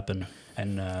allowed to happen?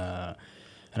 And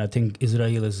I think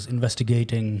Israel is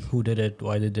investigating who did it,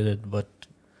 why they did it, but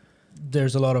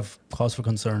there's a lot of cause for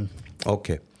concern.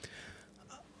 Okay.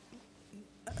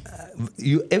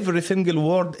 Every single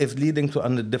word is leading to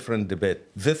a different debate.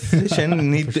 This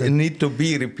session need to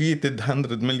be repeated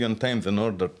 100 million times in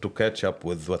order to catch up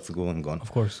with what's going on.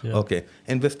 Of course, yeah. Okay,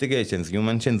 investigations. You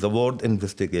mentioned the word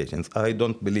investigations. I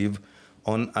don't believe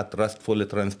on a trustful,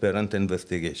 transparent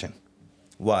investigation.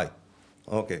 Why?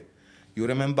 Okay, you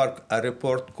remember a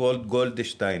report called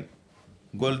Goldstein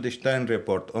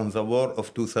report on the war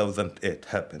of 2008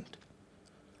 happened.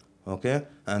 Okay,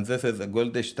 and this is a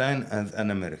Goldstein as an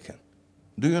American.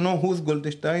 Do you know who's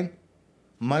Goldstein?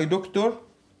 My doctor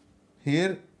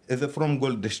here is from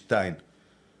Goldstein.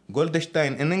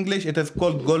 Goldstein, in English it is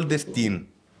called Goldstein.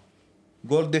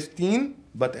 Goldstein,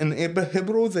 but in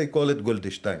Hebrew they call it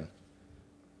Goldstein.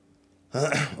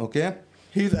 Okay,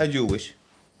 he's a Jewish.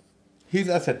 He's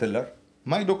a settler.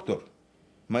 My doctor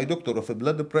of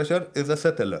blood pressure is a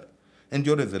settler in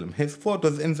Jerusalem. His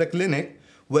photos in the clinic,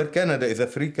 where Canada is a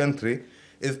free country,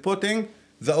 is putting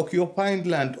the occupied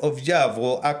land of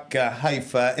Javo, Akka,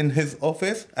 Haifa in his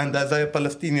office. And as a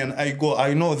Palestinian,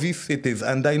 I know these cities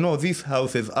and I know these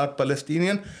houses are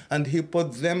Palestinian, and he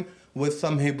puts them with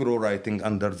some Hebrew writing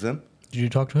under them. Did you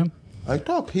talk to him? I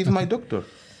talked. He's my doctor.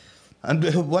 And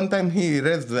one time he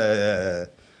raised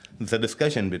the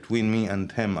discussion between me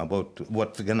and him about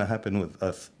what's gonna happen with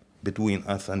us, between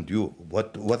us and you.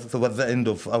 What's the end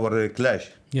of our clash?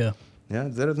 Yeah. Yeah,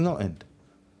 there is no end.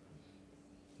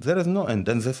 There is no end,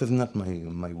 and this is not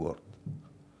my word.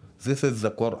 This is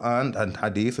the Quran and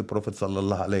Hadith, Prophet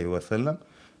sallallahu alaihi wasallam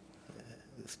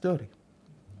story.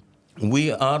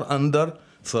 We are under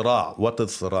صراع. What is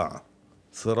صراع?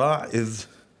 صراع is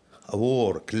a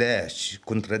war, clash,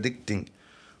 contradicting,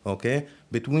 okay,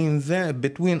 between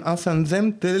us and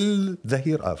them till the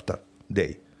hereafter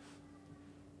day.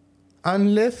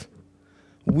 Unless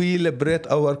we liberate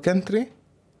our country,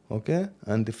 okay,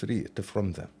 and free it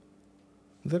from them.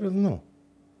 There is no.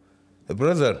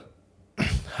 Brother,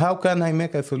 how can I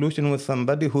make a solution with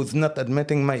somebody who's not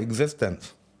admitting my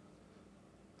existence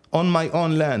on my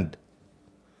own land?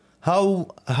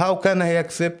 How can I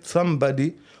accept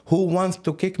somebody who wants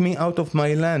to kick me out of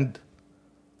my land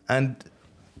and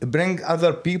bring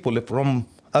other people from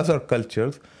other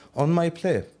cultures on my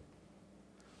place?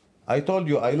 I told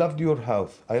you I loved your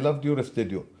house. I loved your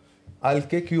studio. I'll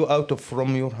kick you out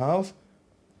from your house,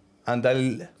 and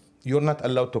you're not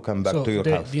allowed to come back to your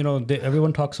house.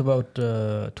 Everyone talks about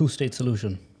two-state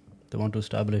solution. They want to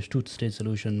establish two-state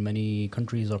solution. Many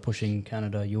countries are pushing,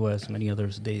 Canada, US, many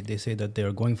others. They say that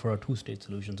they're going for a two-state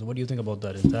solution. So what do you think about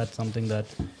that? Is that something that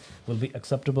will be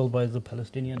acceptable by the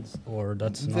Palestinians, or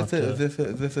that's not?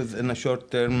 This is in a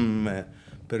short-term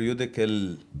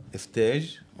periodical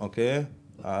stage, okay?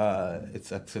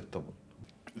 It's acceptable.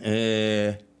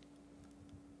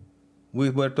 We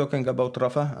were talking about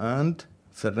Rafah and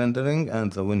surrendering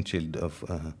and the windshield of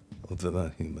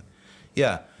the human.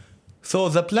 Yeah. So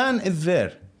the plan is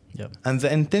there. Yep. And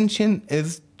the intention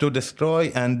is to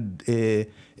destroy and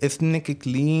ethnic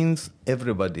cleanse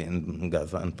everybody in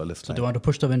Gaza and Palestine. So they want to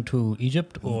push them into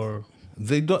Egypt, or?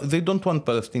 They don't want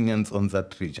Palestinians on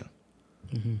that region.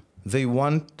 Mm-hmm. They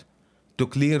want to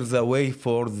clear the way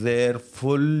for their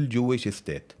full Jewish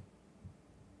state.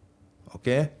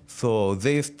 Okay? So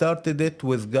they started it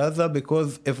with Gaza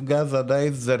because if Gaza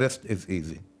dies, the rest is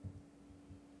easy.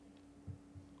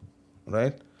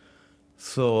 Right?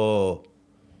 So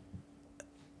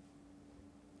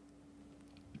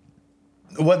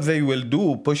what they will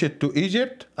do, push it to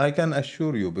Egypt, I can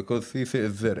assure you, because Sisi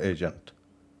is their agent.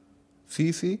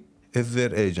 Sisi is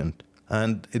their agent.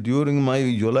 And during my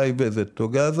July visit to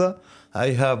Gaza, I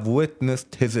have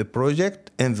witnessed his project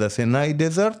in the Sinai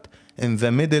Desert, in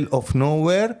the middle of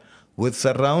nowhere, with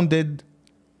surrounded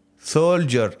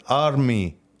soldier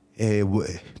army,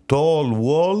 tall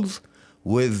walls,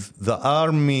 with the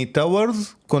army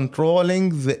towers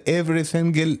controlling every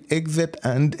single exit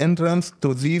and entrance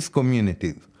to these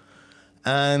communities.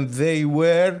 And they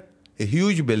were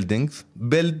huge buildings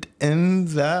built in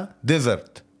the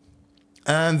desert.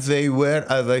 And they were,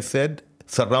 as I said,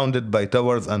 surrounded by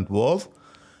towers and walls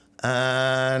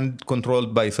and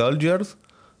controlled by soldiers.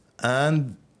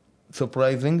 And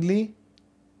surprisingly,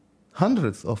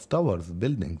 hundreds of towers,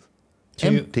 buildings,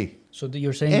 empty. So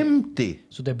you're saying empty.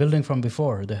 So they're building from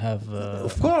before. They have.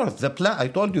 Of course, the plan. I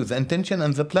told you the intention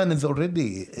and the plan is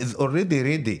already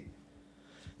ready.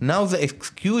 Now the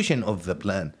execution of the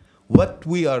plan. What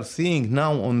we are seeing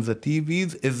now on the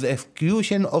TVs is the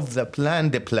execution of the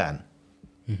plan.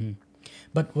 Mm-hmm.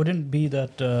 But wouldn't it be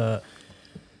that the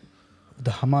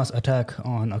Hamas attack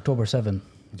on October 7th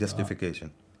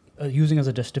justification? Using as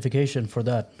a justification for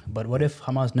that. But what if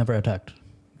Hamas never attacked?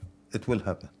 It will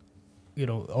happen.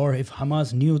 Or if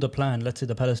Hamas knew the plan, let's say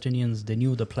the Palestinians, they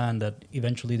knew the plan that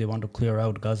eventually they want to clear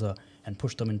out Gaza and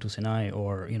push them into Sinai,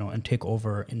 or, and take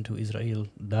over into Israel,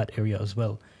 that area as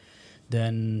well,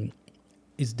 then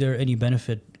is there any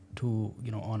benefit to,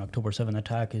 on October 7th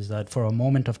attack? Is that for a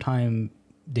moment of time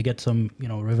they get some,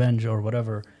 revenge or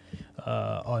whatever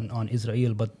on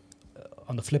Israel, but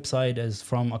on the flip side, as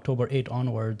from October 8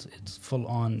 onwards, it's full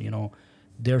on,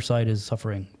 their side is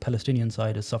suffering, Palestinian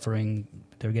side is suffering,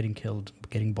 they're getting killed,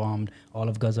 getting bombed, all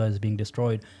of Gaza is being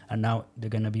destroyed, and now they're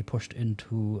going to be pushed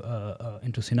into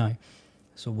Sinai.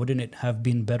 So wouldn't it have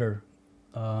been better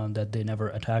that they never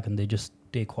attack and they just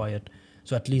stay quiet,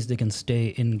 so at least they can stay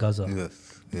in Gaza?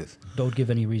 Yes. Don't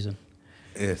give any reason.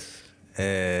 Yes.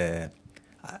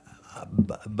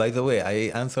 By the way, I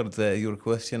answered your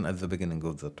question at the beginning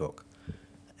of the talk.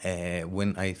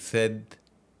 When I said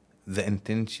the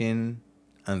intention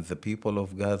and the people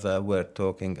of Gaza were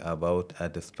talking about a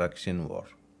destruction war.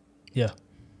 Yeah.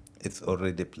 It's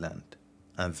already planned,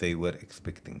 and they were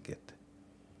expecting it.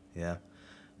 Yeah.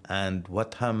 And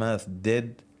what Hamas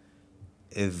did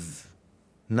is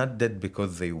not did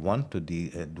because they want to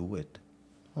do it.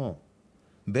 Oh.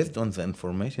 Based on the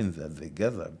information that they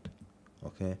gathered,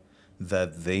 okay,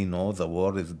 that they know the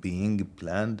war is being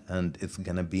planned and it's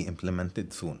going to be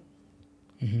implemented soon.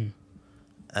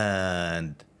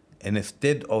 And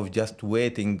instead of just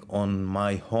waiting on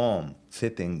my home,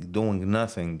 sitting, doing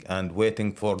nothing, and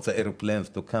waiting for the airplanes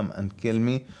to come and kill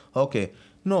me, okay,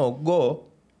 no, go,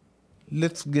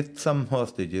 let's get some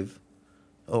hostages,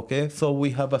 okay? So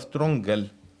we have a stronger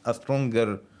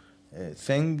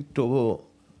thing to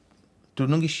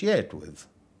negotiate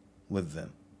with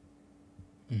them.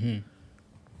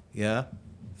 Yeah,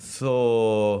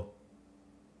 so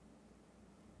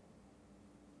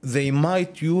they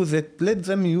might use it. Let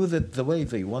them use it the way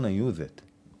they want to use it,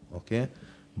 okay?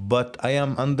 But I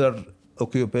am under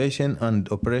occupation and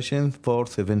oppression for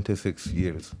 76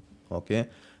 years, okay?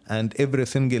 And every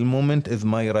single moment is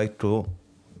my right to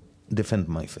defend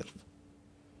myself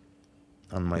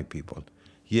and my people.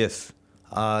 Yes,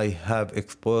 I have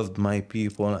exposed my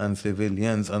people and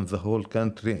civilians and the whole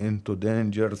country into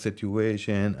danger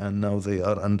situation, and now they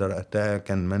are under attack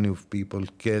and many of people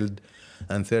killed,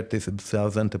 and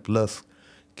 30,000 plus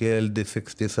killed,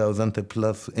 60,000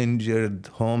 plus injured,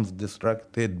 homes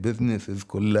destructed, businesses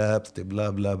collapsed,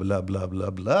 blah, blah, blah, blah,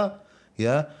 blah, blah.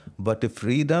 Yeah, but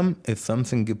freedom is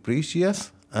something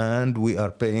precious, and we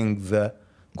are paying the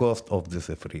cost of this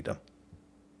freedom.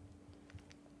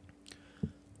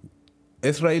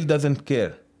 Israel doesn't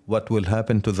care what will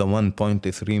happen to the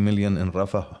 1.3 million in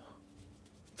Rafah.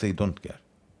 They don't care.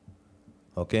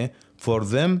 Okay? For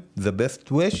them, the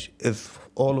best wish is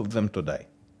all of them to die.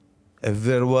 If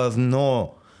there was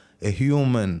no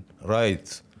human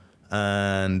rights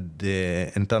and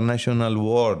international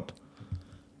world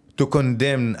to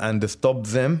condemn and stop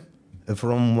them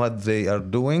from what they are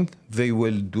doing, they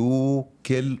will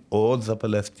kill all the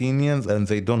Palestinians, and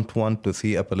they don't want to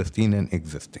see a Palestinian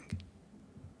existing.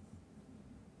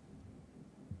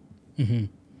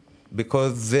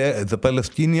 Because the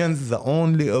Palestinians, the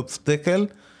only obstacle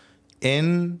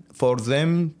for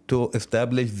them to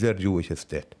establish their Jewish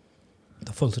state.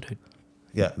 The full state.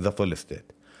 Yeah, the full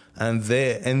state. And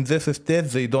in this state,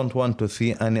 they don't want to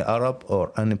see any Arab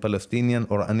or any Palestinian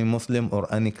or any Muslim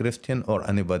or any Christian or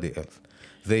anybody else.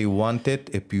 They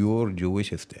wanted a pure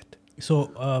Jewish state.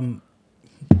 So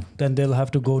then they'll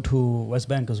have to go to West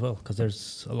Bank as well, because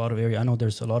there's a lot of area. I know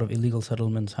there's a lot of illegal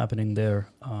settlements happening there,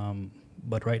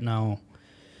 but right now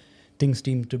things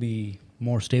seem to be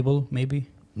more stable, maybe?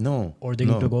 No. Or they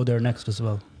need to go there next as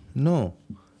well? No,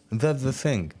 that's the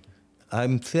thing.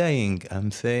 I'm saying,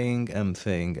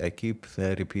 I keep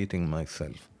repeating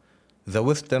myself. The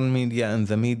Western media and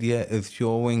the media is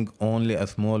showing only a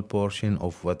small portion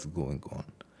of what's going on.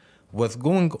 What's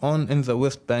going on in the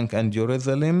West Bank and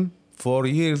Jerusalem for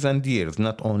years and years,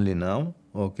 not only now,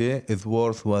 okay, is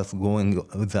worse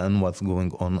than what's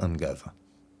going on in Gaza.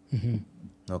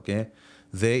 Okay?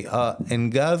 They are in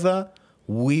Gaza,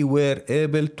 we were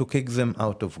able to kick them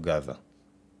out of Gaza.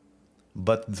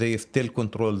 But they still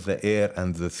control the air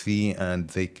and the sea, and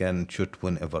they can shoot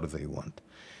whenever they want.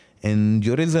 In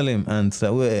Jerusalem and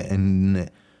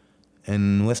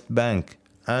in West Bank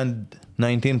and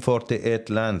 1948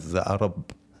 lands,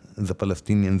 the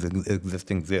Palestinians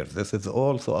existing there. This is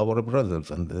also our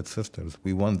brothers and sisters.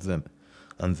 We want them,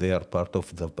 and they are part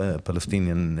of the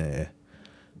Palestinian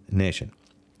nation.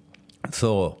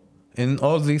 So in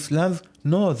all these lands,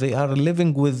 no, they are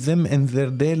living with them in their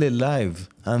daily lives,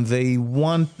 and they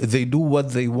do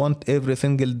what they want every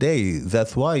single day.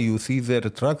 That's why you see their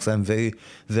trucks and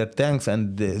their tanks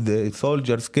and the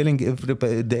soldiers killing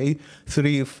every day,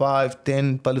 3, 5,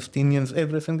 10 Palestinians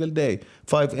every single day,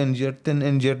 5 injured, 10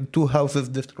 injured, 2 houses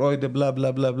destroyed, blah,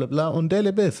 blah, blah, blah, blah, on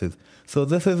daily basis. So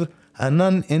this is a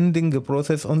non-ending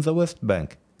process on the West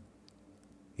Bank.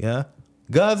 Yeah?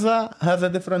 Gaza has a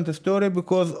different story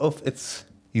because of its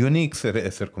unique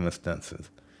circumstances.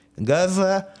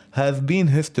 Gaza has been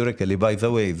historically, by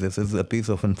the way, this is a piece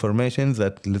of information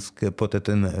that let's put it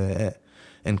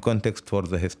in context for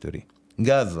the history.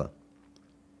 Gaza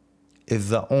is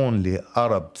the only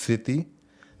Arab city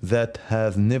that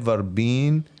has never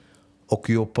been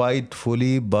occupied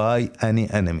fully by any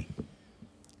enemy,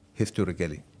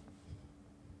 historically.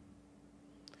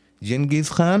 Genghis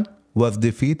Khan was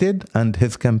defeated and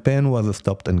his campaign was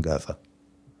stopped in Gaza.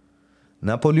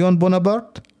 Napoleon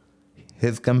Bonaparte,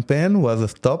 his campaign was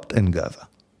stopped in Gaza.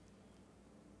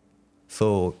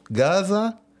 So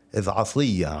Gaza is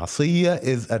Asiyya. Asiyya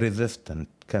is a resistant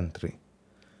country.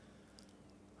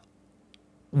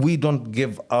 We don't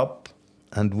give up,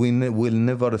 and we will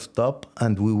never stop,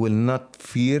 and we will not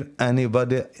fear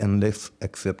anybody unless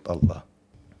except Allah.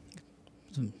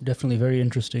 Definitely very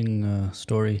interesting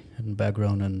story and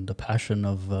background, and the passion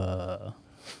of the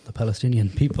Palestinian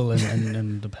people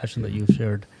and the passion that you've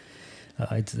shared.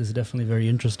 It's definitely very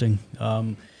interesting.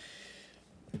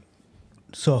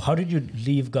 So how did you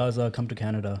leave Gaza, come to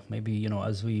Canada? Maybe,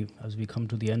 as we come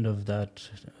to the end of that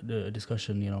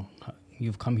discussion,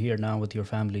 you've come here now with your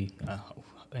family,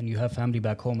 and you have family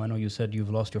back home. I know you said you've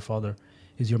lost your father.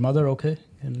 Is your mother okay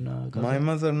in Gaza? My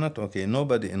mother not okay.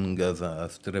 Nobody in Gaza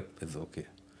Strip is okay.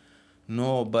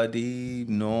 Nobody,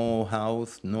 no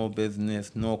house, no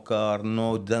business, no car,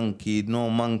 no donkey, no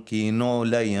monkey, no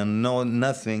lion, no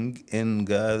nothing in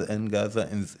Gaza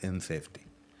is in safety.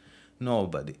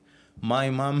 Nobody.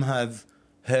 My mom has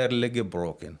her leg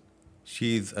broken.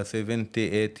 She's a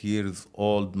 78 years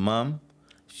old mom.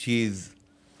 She's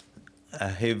a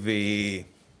heavy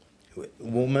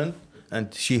woman,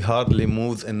 and she hardly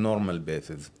moves in normal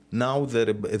basis. Now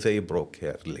they broke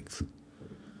her legs.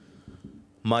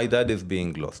 My dad is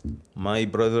being lost. My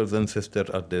brothers and sisters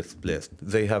are displaced.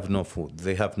 They have no food.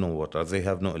 They have no water. They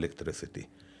have no electricity.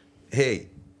 Hey,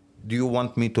 do you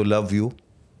want me to love you?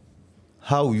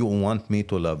 How you want me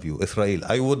to love you, Israel?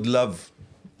 I would love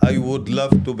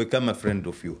to become a friend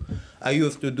of you. I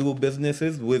used to do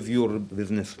businesses with your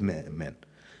businessmen,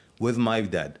 with my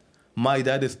dad. My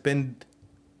dad spent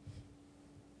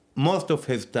most of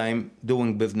his time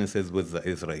doing businesses with the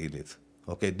Israelis.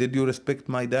 Okay, did you respect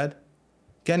my dad?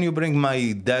 Can you bring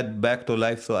my dad back to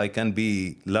life so I can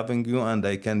be loving you and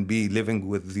I can be living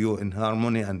with you in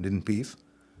harmony and in peace?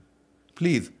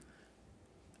 Please.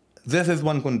 This is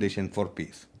one condition for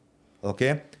peace,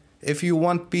 okay? If you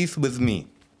want peace with me,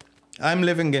 I'm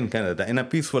living in Canada, in a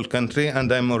peaceful country,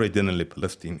 and I'm originally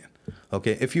Palestinian,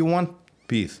 okay? If you want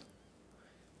peace,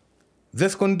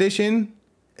 this condition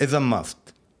is a must.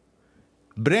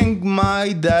 Bring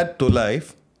my dad to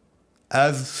life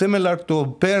as similar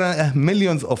to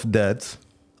millions of dads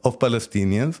of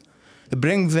Palestinians.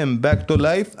 Bring them back to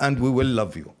life, and we will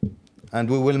love you, and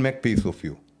we will make peace with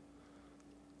you,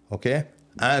 okay?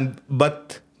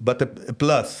 But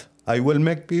plus, I will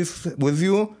make peace with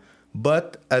you,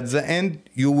 but at the end,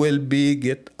 you will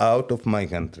get out of my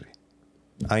country.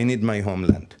 I need my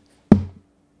homeland.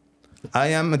 I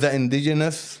am the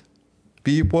indigenous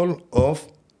people of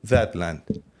that land,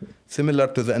 similar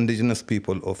to the indigenous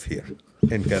people of here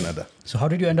in Canada. So how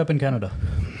did you end up in Canada?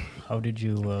 How did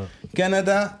you...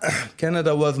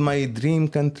 Canada was my dream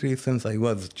country since I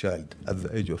was a child, at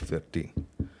the age of 13.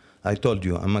 I told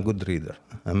you, I'm a good reader.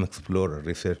 I'm an explorer,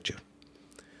 researcher.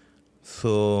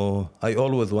 So I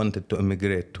always wanted to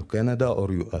immigrate to Canada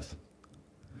or US.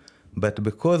 But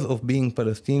because of being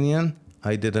Palestinian,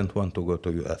 I didn't want to go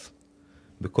to US.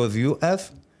 Because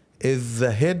US is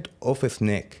the head of a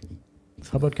snake.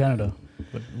 How about Canada?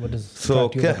 What is you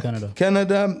about Canada?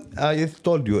 Canada, I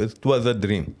told you, it was a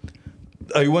dream.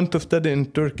 I went to study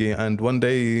in Turkey, and one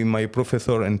day my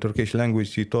professor in Turkish language,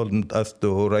 she told us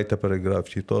to write a paragraph.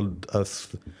 She told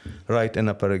us, write in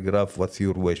a paragraph, what's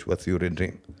your wish, what's your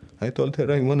dream? I told her,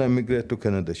 I want to migrate to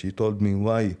Canada. She told me,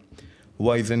 why?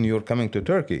 Why then you're coming to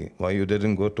Turkey? Why you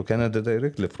didn't go to Canada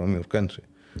directly from your country?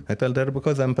 I told her,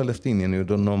 because I'm Palestinian. You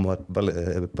don't know what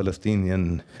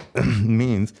Palestinian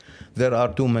means. There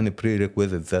are too many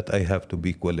prerequisites that I have to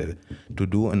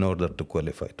do in order to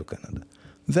qualify to Canada.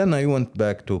 Then I went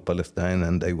back to Palestine,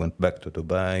 and I went back to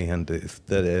Dubai, and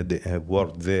I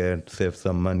worked there, saved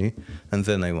some money, and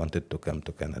then I wanted to come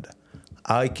to Canada.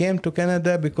 I came to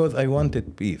Canada because I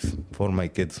wanted peace for my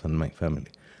kids and my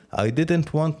family. I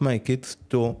didn't want my kids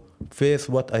to face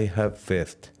what I have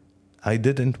faced. I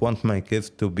didn't want my kids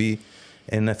to be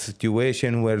in a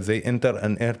situation where they enter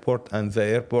an airport, and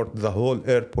the whole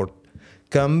airport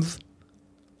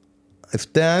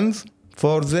stands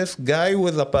for this guy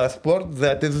with a passport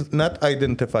that is not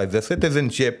identified. The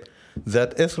citizenship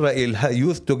that Israel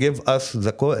used to give us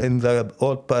in the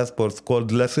old passports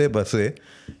called laissez-passer,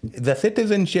 the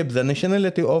citizenship, the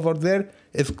nationality over there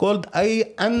is called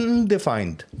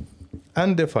undefined.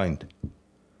 Undefined.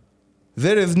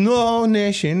 There is no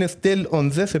nation still on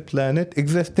this planet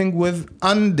existing with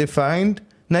undefined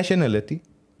nationality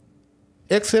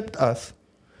except us.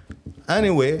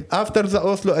 Anyway, after the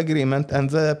Oslo Agreement and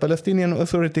the Palestinian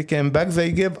Authority came back,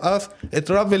 they gave us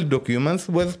travel documents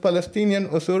with Palestinian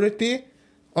Authority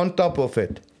on top of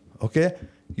it. Okay?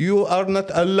 You are not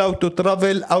allowed to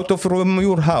travel out of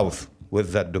your house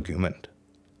with that document.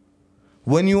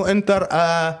 When you enter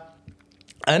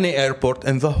any airport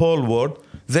in the whole world,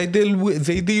 they deal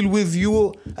with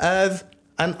you as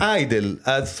an idol,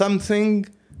 as something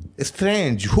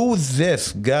strange. Who's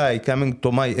this guy coming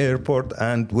to my airport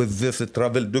and with this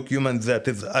travel document that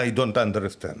is I don't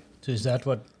understand? So is that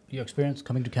what you experienced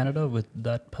coming to Canada with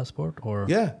that passport, or?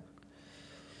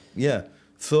 Yeah.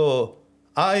 So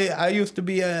I used to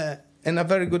be in a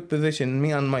very good position,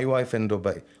 me and my wife in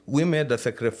Dubai. We made a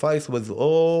sacrifice with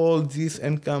all these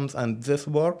incomes and this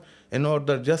work in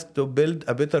order just to build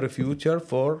a better future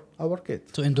for our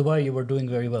kids. So in Dubai, you were doing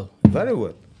very well. Very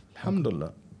well.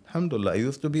 Alhamdulillah. Alhamdulillah. I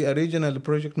used to be a regional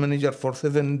project manager for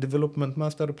 7 development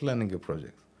master planning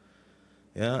projects.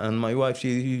 Yeah, and my wife,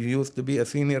 she used to be a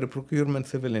senior procurement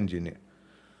civil engineer.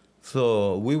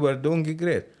 So we were doing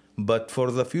great. But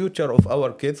for the future of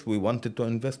our kids, we wanted to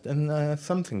invest in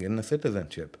something, in a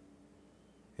citizenship.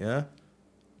 Yeah?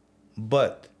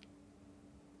 But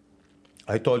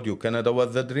I told you, Canada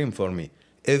was the dream for me.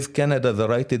 Is Canada the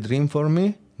right dream for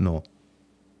me? No.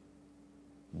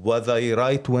 Was I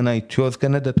right when I chose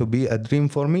Canada to be a dream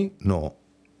for me? No.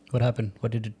 What happened?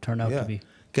 What did it turn out to be?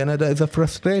 Canada is a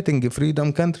frustrating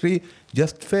freedom country,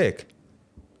 just fake.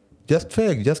 Just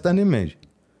fake, just an image.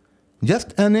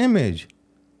 Just an image.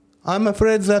 I'm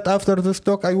afraid that after this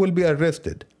talk I will be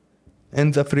arrested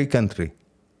in the free country.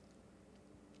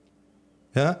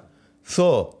 Yeah?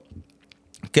 So,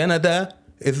 Canada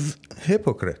is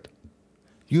hypocrite.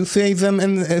 You say them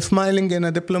smiling in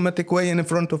a diplomatic way in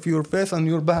front of your face, on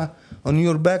your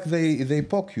back they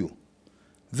poke you.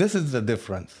 This is the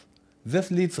difference. This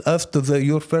leads us to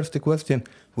your first question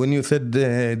when you said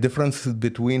the differences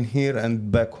between here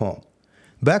and back home.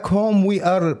 Back home we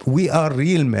are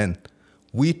real men.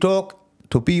 We talk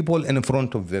to people in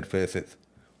front of their faces.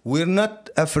 We're not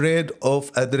afraid of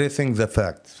addressing the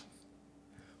facts.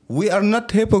 We are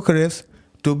not hypocrites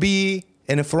to be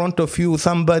in front of you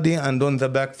somebody and on the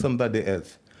back somebody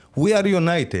else. We are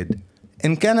united.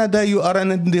 In Canada, you are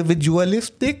an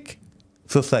individualistic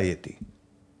society.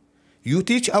 You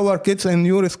teach our kids in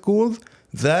your schools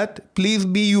that please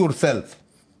be yourself.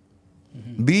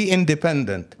 Mm-hmm. Be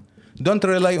independent. Don't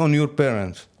rely on your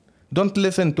parents. Don't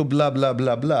listen to blah, blah,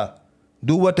 blah, blah.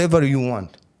 Do whatever you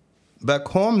want. Back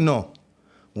home, no.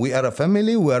 We are a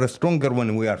family. We are stronger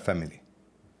when we are family.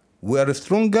 We are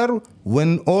stronger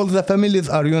when all the families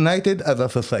are united as a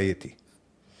society.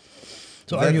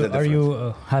 So are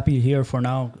you happy here for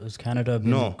now? Is Canada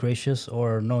being gracious,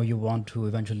 or no, you want to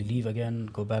eventually leave again,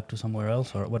 go back to somewhere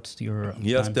else, or what's your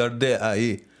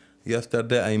plan?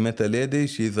 Yesterday I met a lady.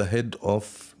 She's the head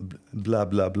of blah,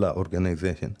 blah, blah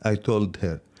organization. I told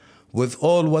her, with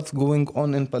all what's going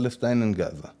on in Palestine and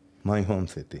Gaza, my home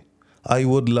city, I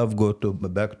would love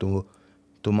back to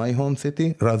my home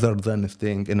city rather than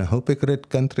staying in a hypocrite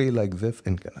country like this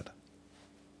in Canada.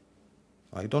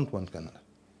 I don't want Canada.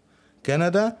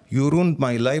 Canada, you ruined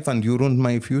my life and you ruined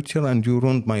my future and you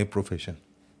ruined my profession.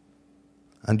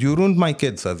 And you ruined my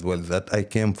kids as well that I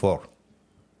came for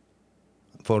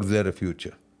their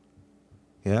future.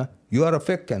 Yeah? You are a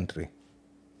fake country.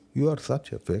 You are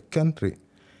such a fake country.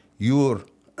 Your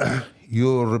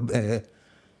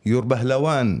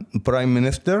Bahlawan prime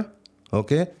minister,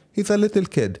 okay, he's a little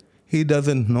kid. He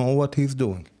doesn't know what he's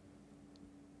doing.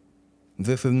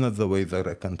 This is not the way that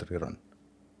a country runs.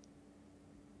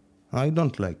 I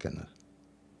don't like Canada.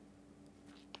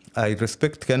 I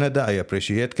respect Canada. I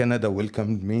appreciate Canada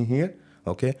welcomed me here,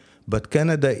 okay? But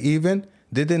Canada even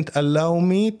didn't allow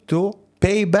me to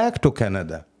pay back to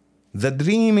Canada, the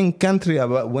dreaming country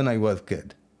about when I was a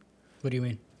kid. What do you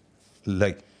mean?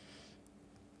 Like,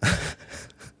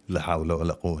 لا حول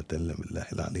ولا قوة إلا بالله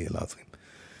العلي العظيم.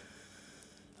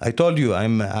 I told you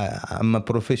I'm a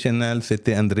professional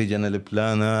city and regional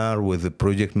planner with a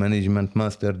project management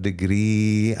master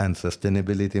degree and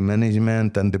sustainability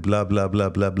management and blah, blah, blah,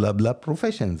 blah, blah, blah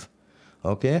professions.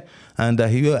 Okay? And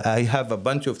I have a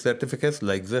bunch of certificates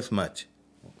like this much.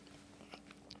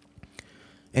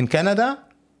 In Canada,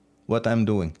 what I'm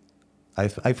doing,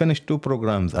 I finished 2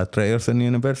 programs at Ryerson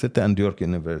University and York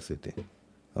University.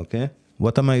 Okay?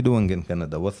 What am I doing in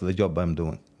Canada? What's the job I'm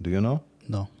doing? Do you know?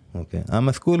 No. Okay. I'm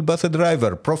a school bus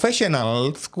driver,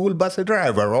 professional school bus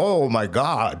driver. Oh my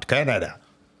God, Canada.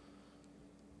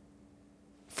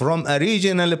 From a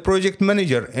regional project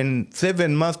manager in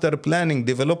 7 master planning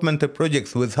development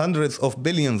projects with hundreds of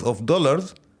billions of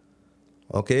dollars,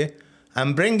 okay,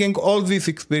 I'm bringing all these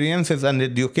experiences and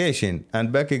education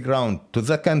and background to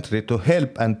the country to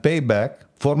help and pay back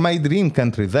for my dream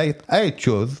country that I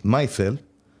chose myself,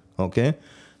 okay?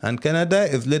 And Canada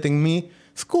is letting me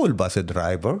school bus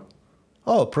driver.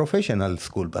 Oh, professional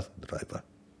school bus driver.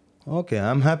 Okay,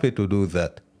 I'm happy to do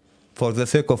that for the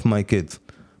sake of my kids.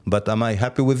 But am I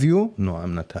happy with you? No,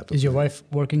 I'm not happy. Is your wife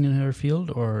working in her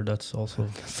field, or that's also...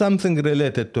 Something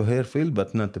related to her field,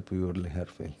 but not purely her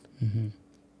field. Mm-hmm.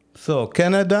 So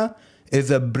Canada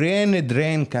is a brain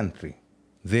drain country.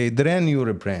 They drain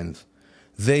your brains.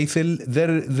 They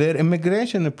their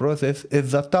immigration process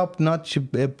is a top-notch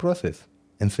process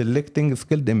in selecting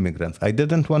skilled immigrants. I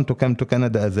didn't want to come to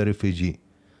Canada as a refugee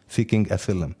seeking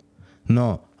asylum.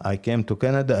 No, I came to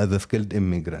Canada as a skilled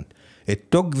immigrant.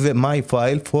 It took my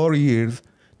file 4 years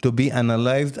to be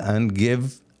analyzed and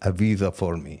give a visa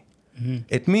for me. Mm-hmm.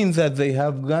 It means that they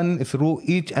have gone through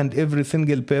each and every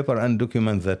single paper and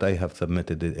document that I have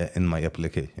submitted in my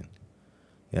application.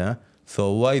 Yeah.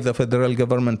 So why the federal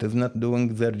government is not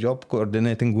doing their job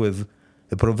coordinating with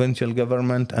the provincial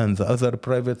government and the other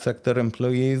private sector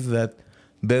employees that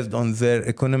based on their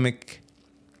economic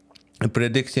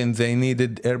predictions, they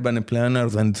needed urban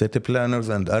planners and city planners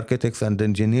and architects and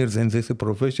engineers in these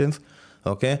professions,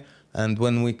 okay? And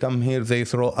when we come here, they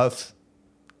throw us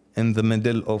in the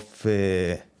middle of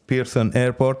Pearson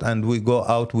Airport and we go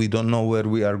out, we don't know where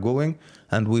we are going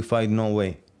and we find no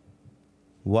way.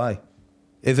 Why?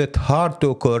 Is it hard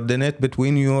to coordinate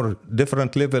between your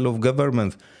different level of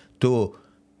governments to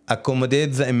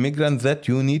accommodate the immigrants that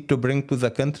you need to bring to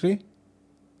the country?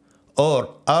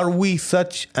 Or are we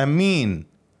such a mean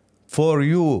for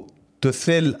you to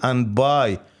sell and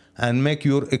buy and make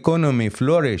your economy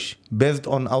flourish based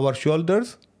on our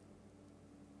shoulders?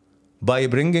 By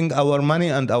bringing our money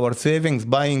and our savings,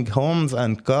 buying homes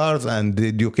and cars and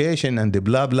education and the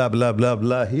blah, blah, blah, blah,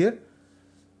 blah here?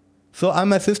 So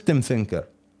I'm a system thinker.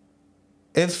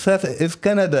 Is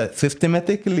Canada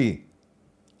systematically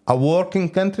a working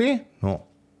country? No,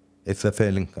 it's a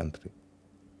failing country,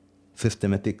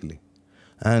 systematically.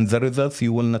 And the results,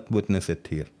 you will not witness it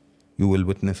here. You will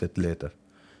witness it later.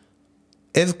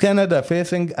 Is Canada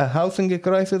facing a housing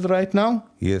crisis right now?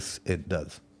 Yes, it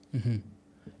does. Mm-hmm.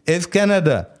 Is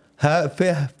Canada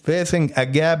facing a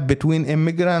gap between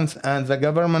immigrants and the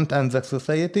government and the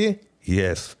society?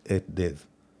 Yes, it is.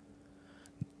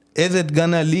 Is it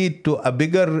gonna lead to a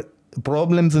bigger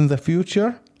problems in the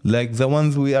future, like the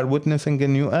ones we are witnessing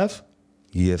in US?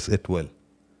 Yes, it will.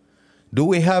 Do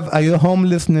we have a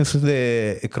homelessness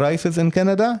crisis in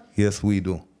Canada? Yes, we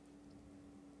do.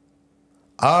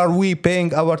 Are we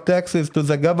paying our taxes to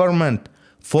the government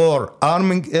for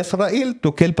arming Israel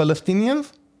to kill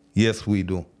Palestinians? Yes, we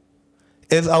do.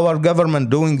 Is our government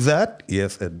doing that?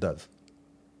 Yes, it does.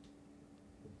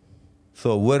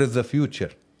 So where is the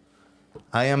future?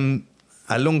 I am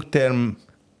a long-term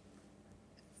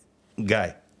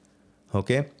guy,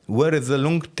 okay? Where is the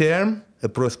long-term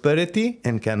prosperity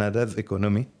in Canada's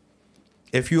economy?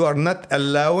 If you are not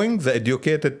allowing the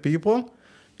educated people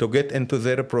to get into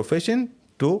their profession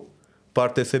to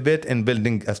participate in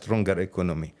building a stronger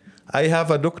economy. I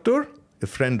have a doctor, a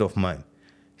friend of mine.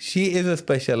 She is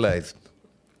specialized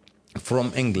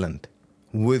from England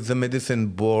with the medicine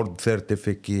board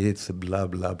certificates, blah,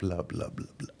 blah, blah, blah, blah,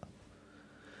 blah.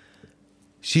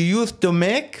 She used to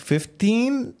make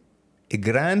 15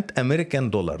 grand American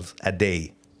dollars a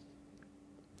day.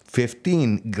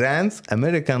 15 grand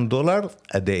American dollars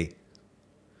a day.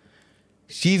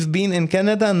 She's been in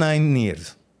Canada 9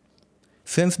 years.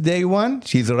 Since day one,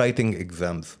 she's writing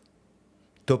exams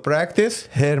to practice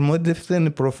her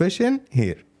medicine profession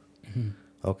here. Mm-hmm.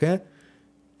 Okay?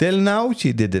 Till now,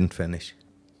 she didn't finish.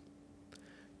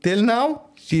 Till now,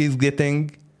 she's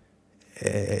getting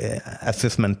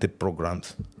assessment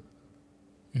programs.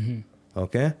 Mm-hmm.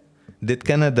 Okay? Did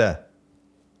Canada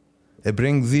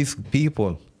bring these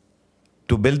people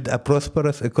to build a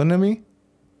prosperous economy?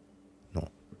 No.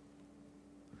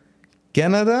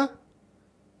 Canada,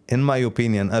 in my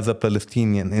opinion, as a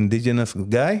Palestinian indigenous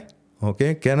guy,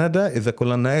 okay, Canada is a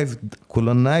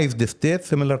colonized state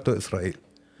similar to Israel.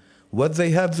 What they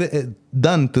have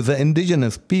done to the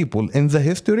indigenous people in the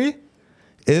history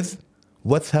is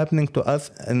what's happening to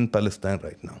us in Palestine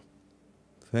right now.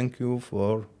 Thank you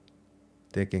for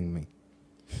taking me.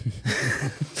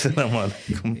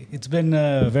 It's been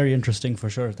very interesting for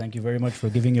sure. Thank you very much for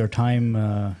giving your time.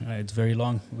 It's very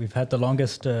long. We've had the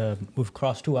longest, we've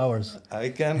crossed 2 hours. I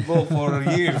can go for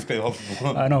years.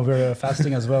 I know, we're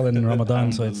fasting as well in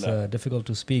Ramadan, so it's difficult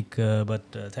to speak. But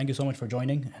thank you so much for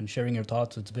joining and sharing your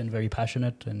thoughts. It's been very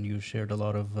passionate, and you shared a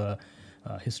lot of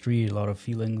history, a lot of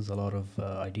feelings, a lot of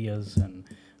ideas, and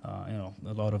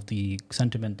a lot of the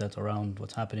sentiment that's around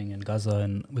what's happening in Gaza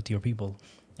and with your people.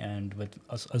 And with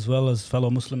us, as well as fellow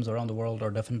Muslims around the world,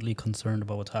 are definitely concerned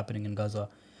about what's happening in Gaza.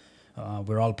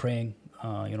 We're all praying,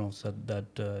 so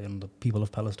that the people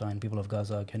of Palestine, people of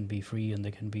Gaza can be free, and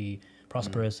they can be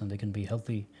prosperous, and they can be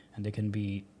healthy, and they can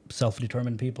be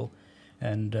self-determined people.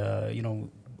 And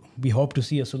we hope to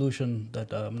see a solution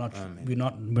that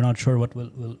we're not sure what it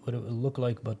will look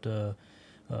like, but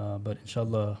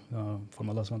inshallah, from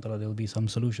Allah subhanahu wa ta'ala, there will be some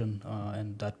solution,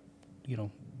 and that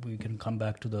we can come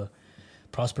back to the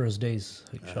prosperous days,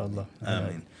 inshallah.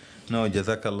 Ameen. No,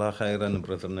 Jazakallah khairan,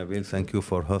 Brother Nabeel. Thank you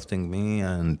for hosting me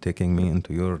and taking me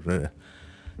into your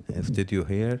studio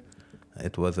here.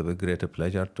 It was a great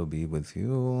pleasure to be with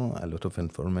you. A lot of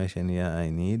information, yeah, I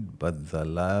need. But the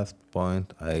last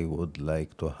point I would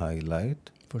like to highlight,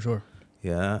 For sure.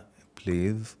 yeah,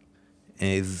 please,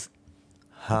 is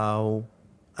how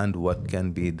and what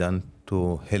can be done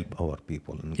to help our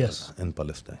people in Yes. Gaza, in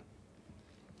Palestine.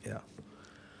 Yeah.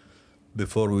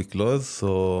 Before we close,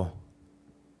 so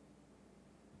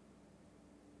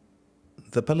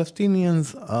the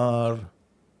Palestinians are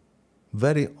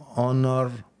very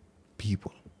honor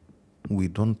people. We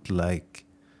don't like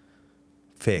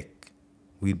fake.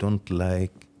 We don't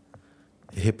like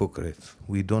hypocrites.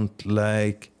 We don't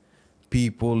like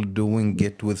people doing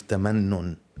it with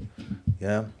tamannun.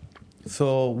 Yeah.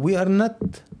 So we are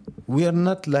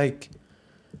not like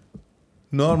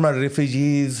normal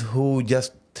refugees who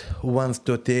just wants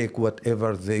to take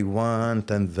whatever they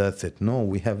want and that's it. No,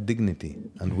 we have dignity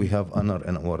and we have honor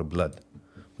in our blood.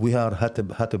 We are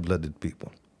hot-blooded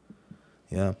people.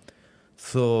 Yeah.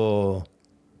 So,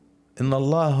 إن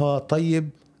الله طيب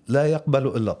لا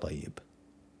يقبل إلا طيب.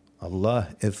 Allah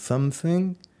is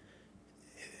something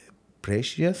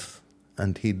precious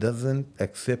and He doesn't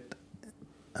accept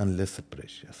unless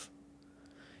precious.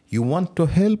 You want to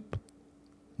help?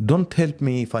 Don't help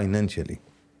me financially.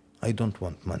 I don't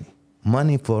want money.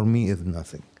 Money for me is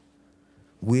nothing.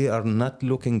 We are not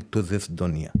looking to this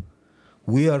dunya.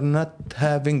 We are not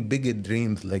having big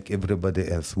dreams like everybody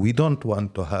else. We don't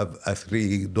want to have a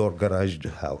 3-door garage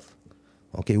house.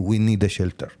 Okay, we need a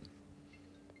shelter.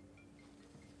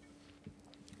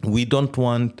 We don't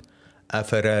want a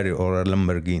Ferrari or a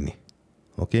Lamborghini.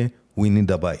 Okay, we need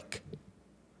a bike.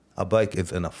 A bike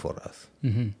is enough for us.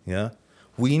 Mm-hmm. Yeah,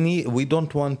 we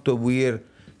don't want to wear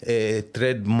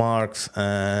trademarks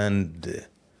and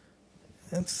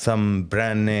some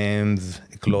brand names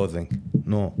clothing.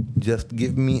 No, just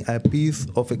give me a piece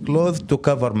of clothes to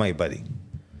cover my body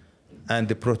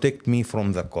and protect me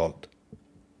from the cold.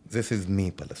 This is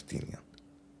me, Palestinian.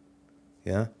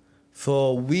 Yeah.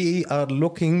 So we are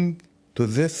looking to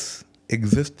this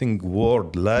existing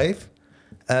world life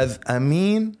as a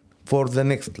mean for the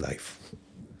next life.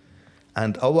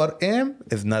 And our aim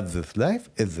is not this life,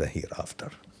 it's the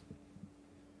hereafter.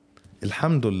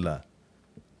 Alhamdulillah.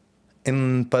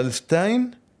 In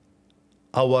Palestine,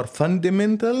 our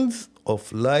fundamentals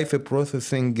of life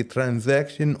processing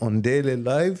transaction on daily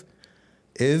life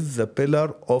is the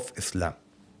pillar of Islam.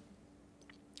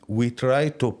 We try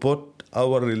to put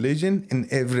our religion in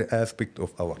every aspect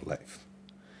of our life.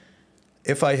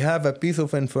 If I have a piece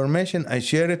of information, I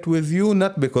share it with you,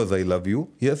 not because I love you.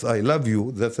 Yes, I love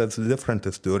you. That's a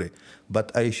different story.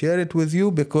 But I share it with you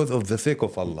because of the sake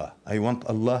of Allah. I want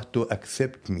Allah to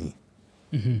accept me.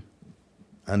 Mm-hmm.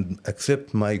 And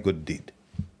accept my good deed.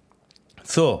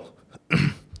 So,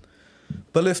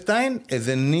 Palestine is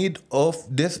in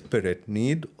desperate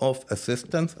need of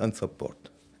assistance and support.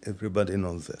 Everybody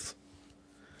knows this.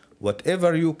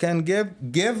 Whatever you can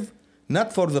give,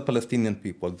 not for the Palestinian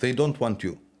people. They don't want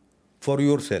you. For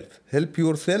yourself. Help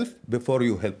yourself before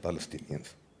you help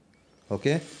Palestinians.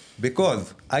 Okay?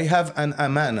 Because I have an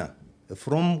amana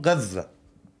from Gaza.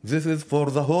 This is for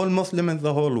the whole Muslim in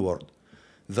the whole world.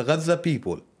 The Gaza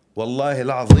people, Wallahi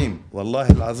al-Azim,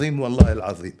 Wallahi al-Azim, Wallahi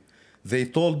al-Azim. They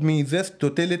told me this to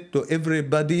tell it to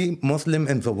everybody Muslim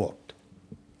in the world.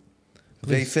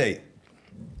 They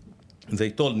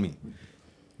told me,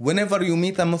 whenever you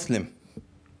meet a Muslim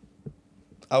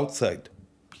outside,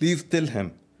 please tell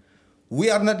him, we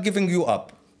are not giving you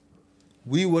up.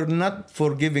 We were not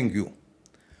forgiving you.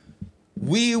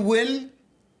 We will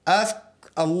ask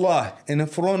Allah in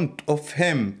front of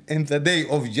Him in the day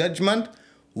of judgment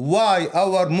why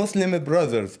our Muslim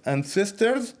brothers and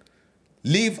sisters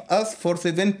leave us for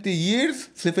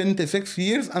 76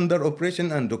 years under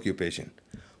oppression and occupation.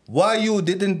 Why you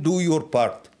didn't do your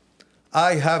part?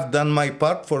 I have done my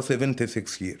part for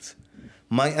 76 years.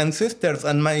 My ancestors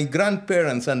and my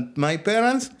grandparents and my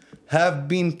parents have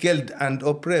been killed and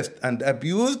oppressed and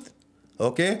abused,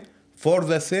 okay, for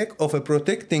the sake of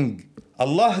protecting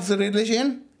Allah's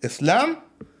religion, Islam,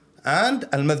 and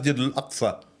Al-Masjid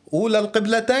Al-Aqsa. أولى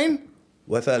القبلتين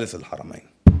وثالث الحرمين.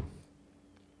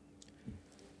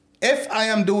 If I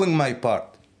am doing my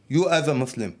part, you as a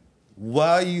Muslim,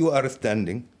 why you are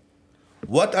standing?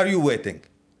 What are you waiting?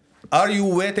 Are you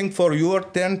waiting for your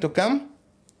turn to come?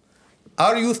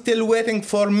 Are you still waiting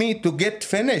for me to get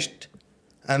finished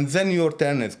and then your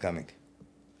turn is coming?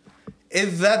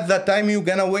 Is that the time you're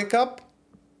gonna wake up?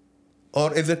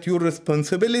 Or is it your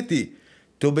responsibility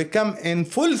to become in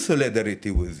full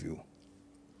solidarity with you?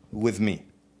 with me,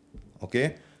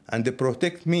 okay? And they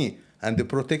protect me, and they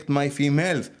protect my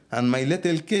females and my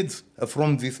little kids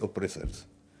from these oppressors.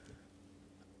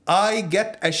 I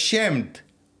get ashamed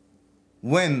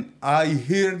when I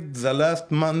heard the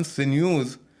last month's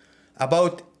news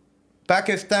about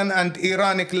Pakistan and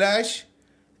Iran clash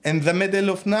in the middle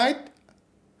of night,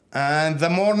 and the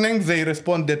morning they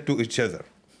responded to each other.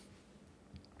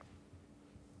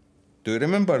 Do you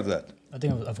remember that? I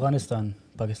think it was Afghanistan,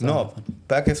 Pakistan. No,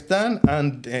 Pakistan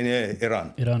and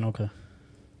Iran. Iran, okay.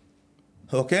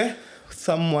 Okay?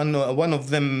 One of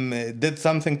them did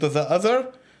something to the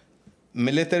other,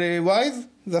 military-wise.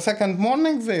 The second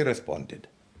morning, they responded.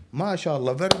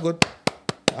 MashaAllah, very good.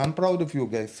 I'm proud of you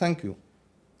guys. Thank you.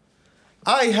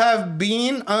 I have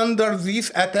been under these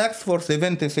attacks for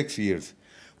 76 years.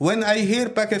 When I hear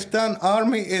Pakistan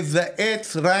army is the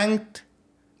 8th ranked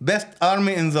best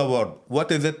army in the world,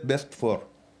 what is it best for?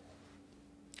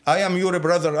 I am your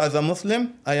brother as a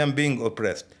Muslim. I am being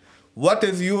oppressed. What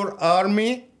is your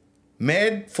army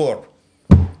made for?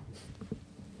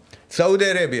 Saudi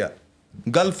Arabia,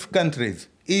 Gulf countries,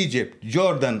 Egypt,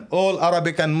 Jordan, all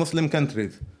Arabic and Muslim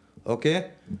countries.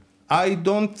 Okay? I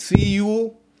don't see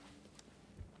you.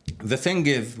 The thing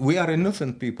is, we are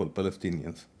innocent people,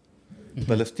 Palestinians.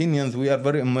 Palestinians, we are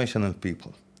very emotional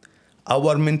people.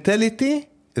 Our mentality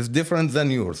is different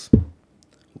than yours.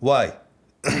 Why?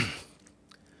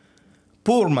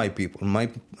 Poor, my people.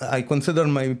 I consider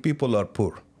my people are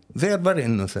poor. They are very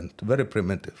innocent, very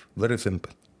primitive, very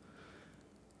simple.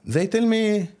 They tell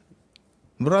me,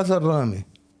 Brother Ramy,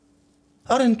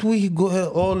 aren't we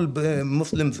all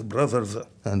Muslims, brothers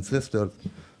and sisters?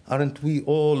 Aren't we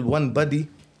all one body?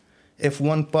 If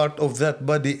one part of that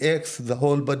body aches, the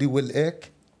whole body will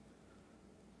ache.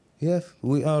 Yes,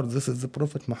 we are. This is the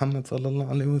Prophet Muhammad sallallahu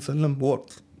alaihi wasallam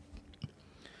words.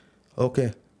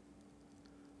 Okay.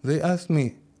 They asked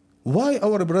me, why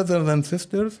our brothers and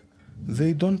sisters,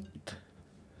 they don't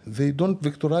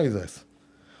victorize us?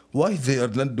 Why they are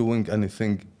not doing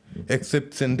anything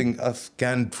except sending us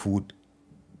canned food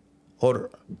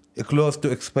or close to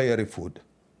expiry food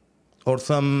or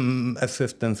some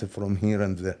assistance from here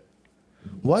and there?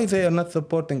 Why they are not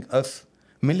supporting us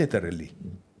militarily?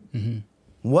 Mm-hmm.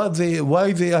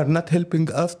 Why they are not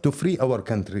helping us to free our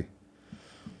country?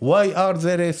 Why are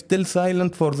they still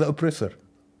silent for the oppressor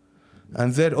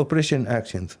and their oppression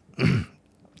actions?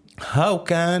 How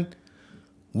can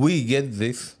we get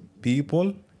these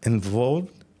people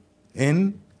involved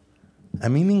in a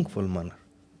meaningful manner,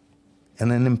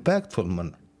 in an impactful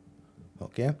manner?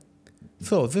 Okay?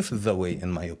 So this is the way,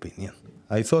 in my opinion.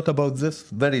 I thought about this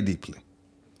very deeply.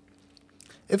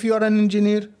 If you are an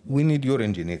engineer, we need your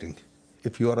engineering.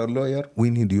 If you are a lawyer, we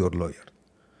need your lawyer.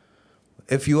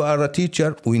 If you are a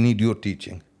teacher, we need your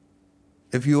teaching.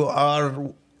 If you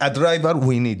are a driver,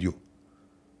 we need you.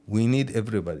 We need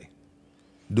everybody.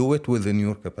 Do it within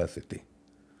your capacity.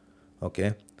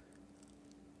 Okay?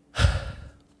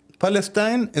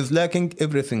 Palestine is lacking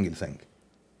every single thing.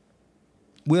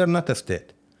 We are not a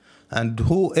state. And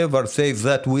whoever says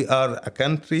that we are a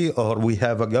country or we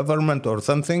have a government or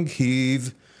something,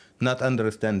 he's not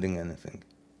understanding anything.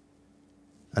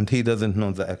 And he doesn't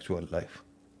know the actual life.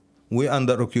 We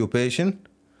under occupation,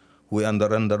 we under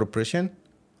oppression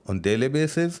on daily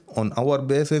basis, on hour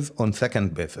basis, on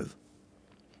second basis.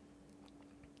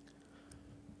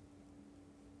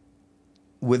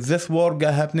 With this war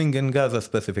happening in Gaza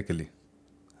specifically,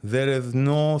 there is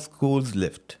no schools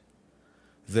left.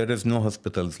 There is no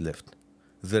hospitals left.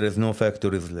 There is no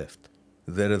factories left.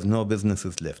 There is no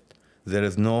businesses left. There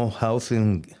is no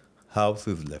houses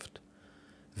left.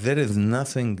 There is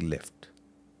nothing left.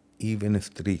 Even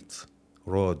streets,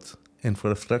 roads,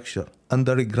 infrastructure,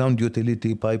 underground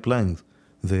utility pipelines,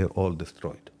 they are all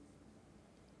destroyed.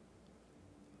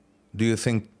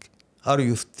 Are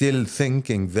you still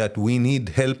thinking that we need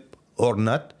help or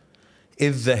not?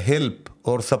 Is the help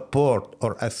or support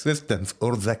or assistance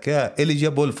or zakah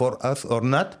eligible for us or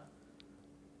not?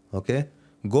 Okay?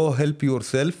 Go help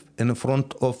yourself in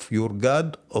front of your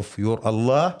God, of your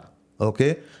Allah,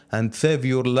 okay? And save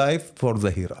your life for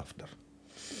the hereafter.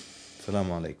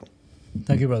 Assalamu alaikum.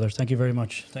 Thank you, brothers. Thank you very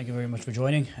much. Thank you very much for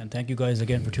joining. And thank you guys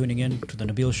again for tuning in to the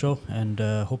Nabeel Show. And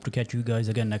hope to catch you guys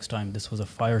again next time. This was a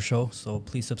fire show. So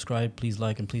please subscribe, please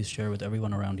like, and please share with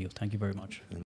everyone around you. Thank you very much.